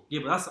arsehole. Yeah,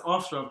 but that's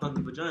after I've done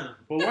the vagina.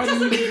 But why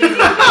didn't you do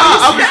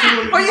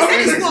But you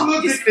said it's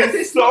not. You said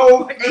it's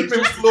so It's flipping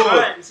just to flawed.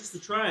 try it. It's just to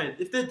try it.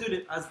 If they're doing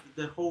it as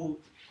the whole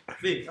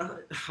thing.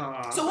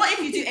 So what if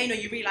you do anal,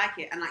 you really like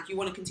it, and like you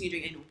want to continue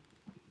doing anal?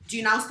 Do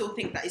you now still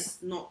think that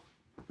it's not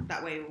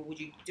that way, or would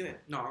you do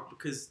it? No,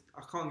 because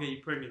I can't get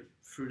you pregnant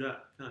through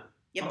that. Can I?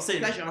 Yeah, I'm but for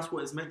saying pleasure. that's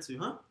what it's meant to,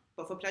 huh?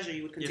 But for pleasure,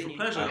 you would Yeah, continue.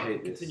 for pleasure, I I'll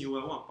hate this. continue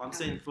where I want. But I'm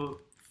saying for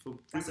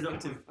That's a good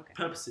reproductive point. Okay.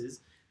 purposes,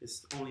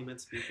 it's only meant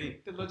to be a thing.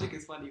 The logic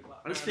is funny,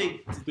 but I just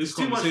think This there's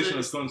too much. conversation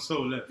has gone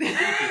so left.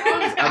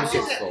 I'm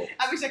so fault.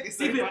 I wish I could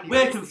say See, funny.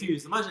 we're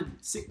confused. Imagine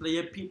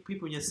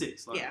people in year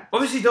 6. Like, Yeah.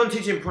 Obviously, don't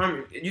teach in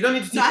primary. You don't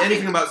need to teach No, I think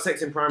anything about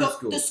sex in primary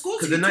school The schools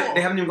because you taught.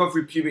 they haven't even gone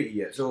through puberty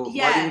yet. So why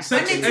Yeah. didn't you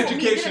Sex When they teach taught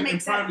me, it education didn't in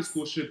make primary sense.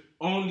 school should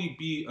only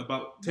be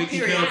about taking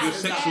Period. care of your Yeah.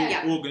 sexual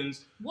Yeah.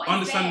 organs, What is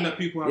understanding there? that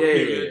people have Yeah, yeah,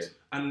 periods,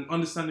 and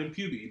understanding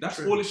puberty. That's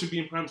True. all it should be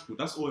in primary school.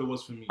 That's all it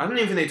was for me. I don't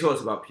even think they taught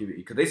us about puberty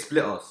because they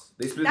split us.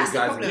 They split That's the the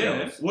guys and problem.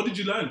 Yeah. girls. What did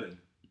you learn then?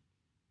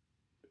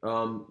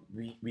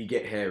 We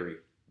get hairy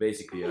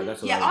basically. Yeah,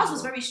 that's what Yeah, I ours learned.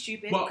 was very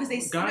stupid But because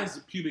they guys,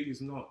 puberty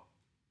is not.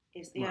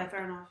 Yeah,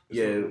 fair enough.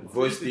 Yeah,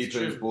 voice It's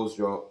deepens, true. balls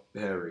drop,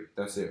 hairy.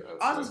 That's it.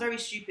 Ours was very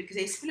stupid because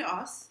they split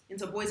us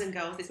into boys and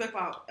girls. They spoke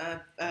about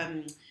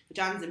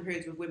vaginas and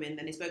periods with women,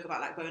 then they spoke about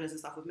like boners and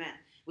stuff with men,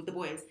 with the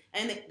boys.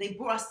 And they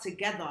brought us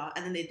together,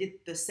 and then they did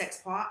the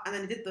sex part, and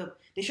then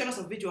they showed us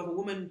a video of a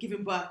woman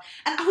giving birth.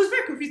 And I was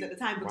very confused at the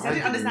time because Why I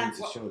didn't did you understand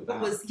need to show what that?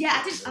 was. Yeah,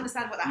 I didn't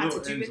understand what that had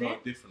Your to do ends with are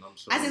it. different. I'm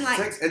sorry. As in, like,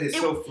 Sex ed is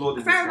it- so flawed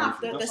in Fair this enough.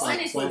 country. The That's why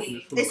sex it's so is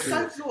full of it's so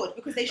crap. flawed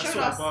because they that's showed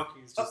why us.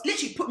 barking is just.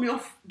 Literally put me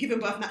off giving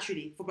birth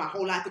naturally for my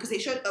whole life because they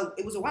showed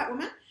it was a white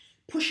woman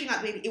pushing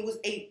that baby. It was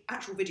a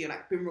actual video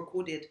like being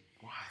recorded,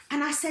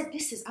 and I said,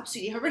 "This is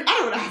absolutely horrendous. I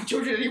don't want to have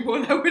children anymore."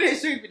 Like, when they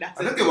showed me that,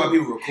 I don't get why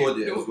people record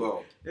it as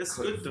well. It's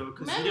good though,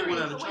 because you didn't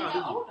want to have a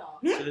child, older.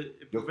 did you? So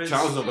it Your prevents-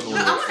 child's not gonna No,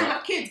 want I to want to watch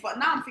have kids, but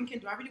now I'm thinking,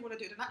 do I really want to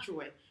do it the natural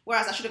way?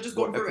 Whereas I should have just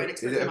gone through it and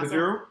Is it experienced it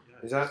myself.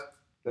 epidural? Is that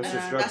that's just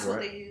That's drugs, what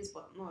right? they use,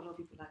 but not a lot of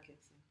people like it.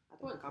 So I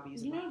don't think I'll be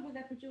using You that know, with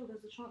epidural,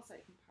 there's a chance that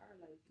it can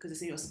paralyze. because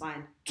it's in your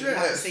spine. You have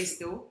to Yes. stay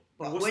still.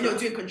 But What's when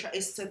that? you're doing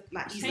it's to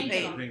like ease the Change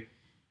pain. it.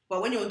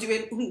 But when you're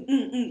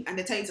doing and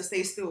they tell you to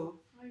stay still,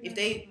 If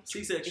they,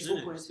 C-section, It's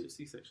innit? awkward.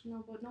 C-section.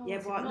 No, but no. Yeah,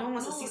 one's- but no one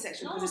wants a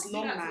C-section no because one it's wants to do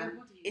long, that to man. their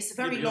body. It's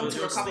very Yeah, long but to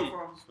you're recover asleep.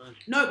 from. It's fine.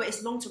 No, but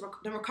it's long to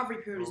the recovery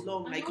period is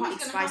long. And Like, you no can't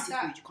eat one's gonna spicy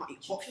have food. that. You can't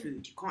eat hot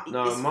food. You can't eat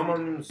No, this my food.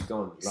 mum's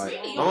gone. Like,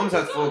 Really? my mum's had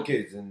Yours 4 gone?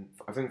 kids, and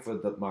I think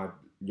for my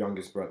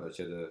youngest brother,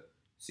 she had a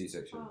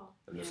C-section, Oh.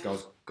 and the Yeah.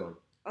 scar's gone.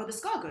 Oh, the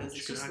scar goes. It's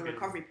Just just the gonna have it.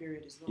 recovery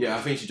period is long. Yeah,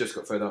 I think she just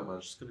got fed up, man.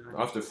 Just gonna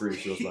After 3,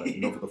 she was like,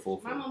 not for the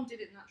 4th My one. mum did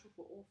it natural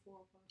for all 4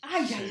 of us. Ah,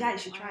 yeah,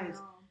 she I tries.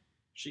 know.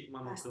 Sheik,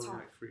 my mum's That's going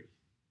tough. like 3.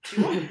 She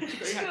won.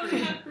 She got you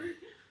had three.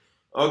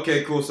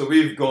 Okay, cool. So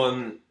we've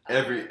gone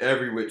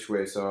every which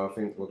way. So I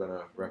think we're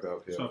gonna wrap it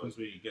up here. What happens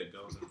when you get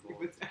girls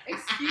involved?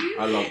 Excuse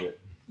I love it.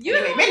 you.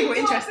 Anyway, maybe we're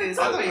interested.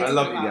 So I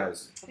love you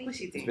guys. Of course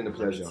you do. It's been a I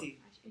love you pleasure.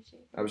 too.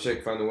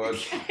 Abhishek, final word.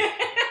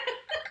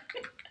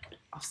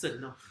 I've said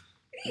enough.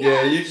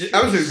 Yeah,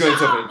 Abhishek's going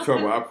to in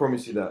trouble. I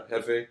promise you that.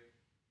 Hefe,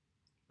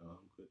 No, I'm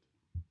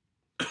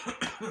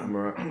good. I'm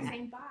alright.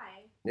 Saying bye.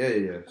 Yeah.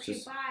 It's Okay,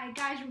 just bye.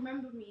 Guys,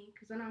 remember me,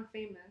 because when I'm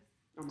famous,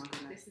 Oh my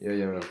goodness. this is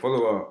yeah. me.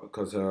 Follow her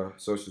because her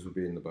socials will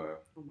be in the bio.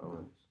 Oh my Oh,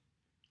 goodness.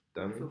 I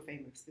damn feel it.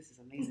 famous. This is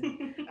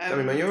amazing. Damn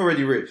it, man, you're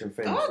already rich and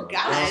famous. Oh man.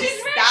 gosh, She's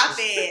rich. stop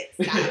it.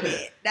 Stop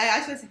it. No, I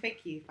just want to say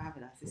thank you for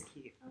having us. It's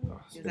cute. Oh,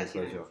 it's It been a was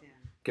actually pleasure. nice, yeah.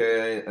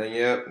 Okay, and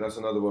yeah, that's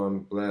another one.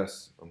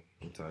 Bless.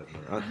 I'm tired,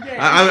 man.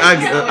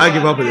 Yeah. I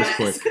give up at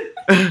this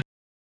point.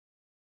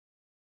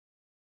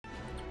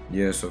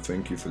 Yeah, so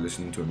thank you for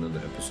listening to another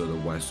episode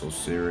of Why So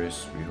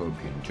Serious. We hope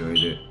you enjoyed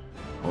it.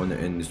 I want to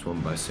end this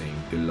one by saying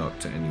good luck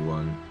to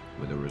anyone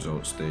with the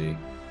results day,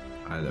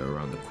 either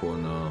around the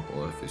corner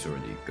or if it's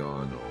already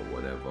gone or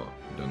whatever.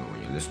 I don't know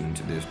when you're listening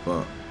to this,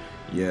 but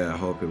yeah, I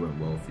hope it went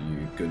well for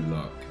you. Good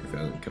luck if it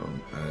hasn't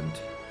come. And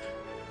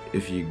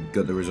if you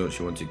got the results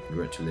you wanted,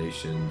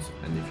 congratulations.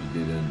 And if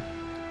you didn't,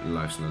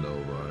 life's not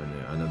over.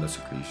 And I know that's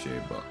a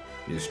cliche, but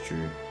it's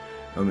true.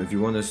 If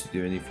you want us to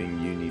do anything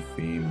uni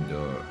themed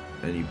or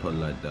any pod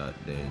like that,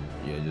 then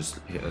yeah, just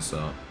hit us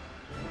up.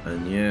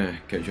 And yeah,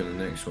 catch you on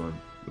the next one.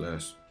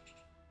 Bless.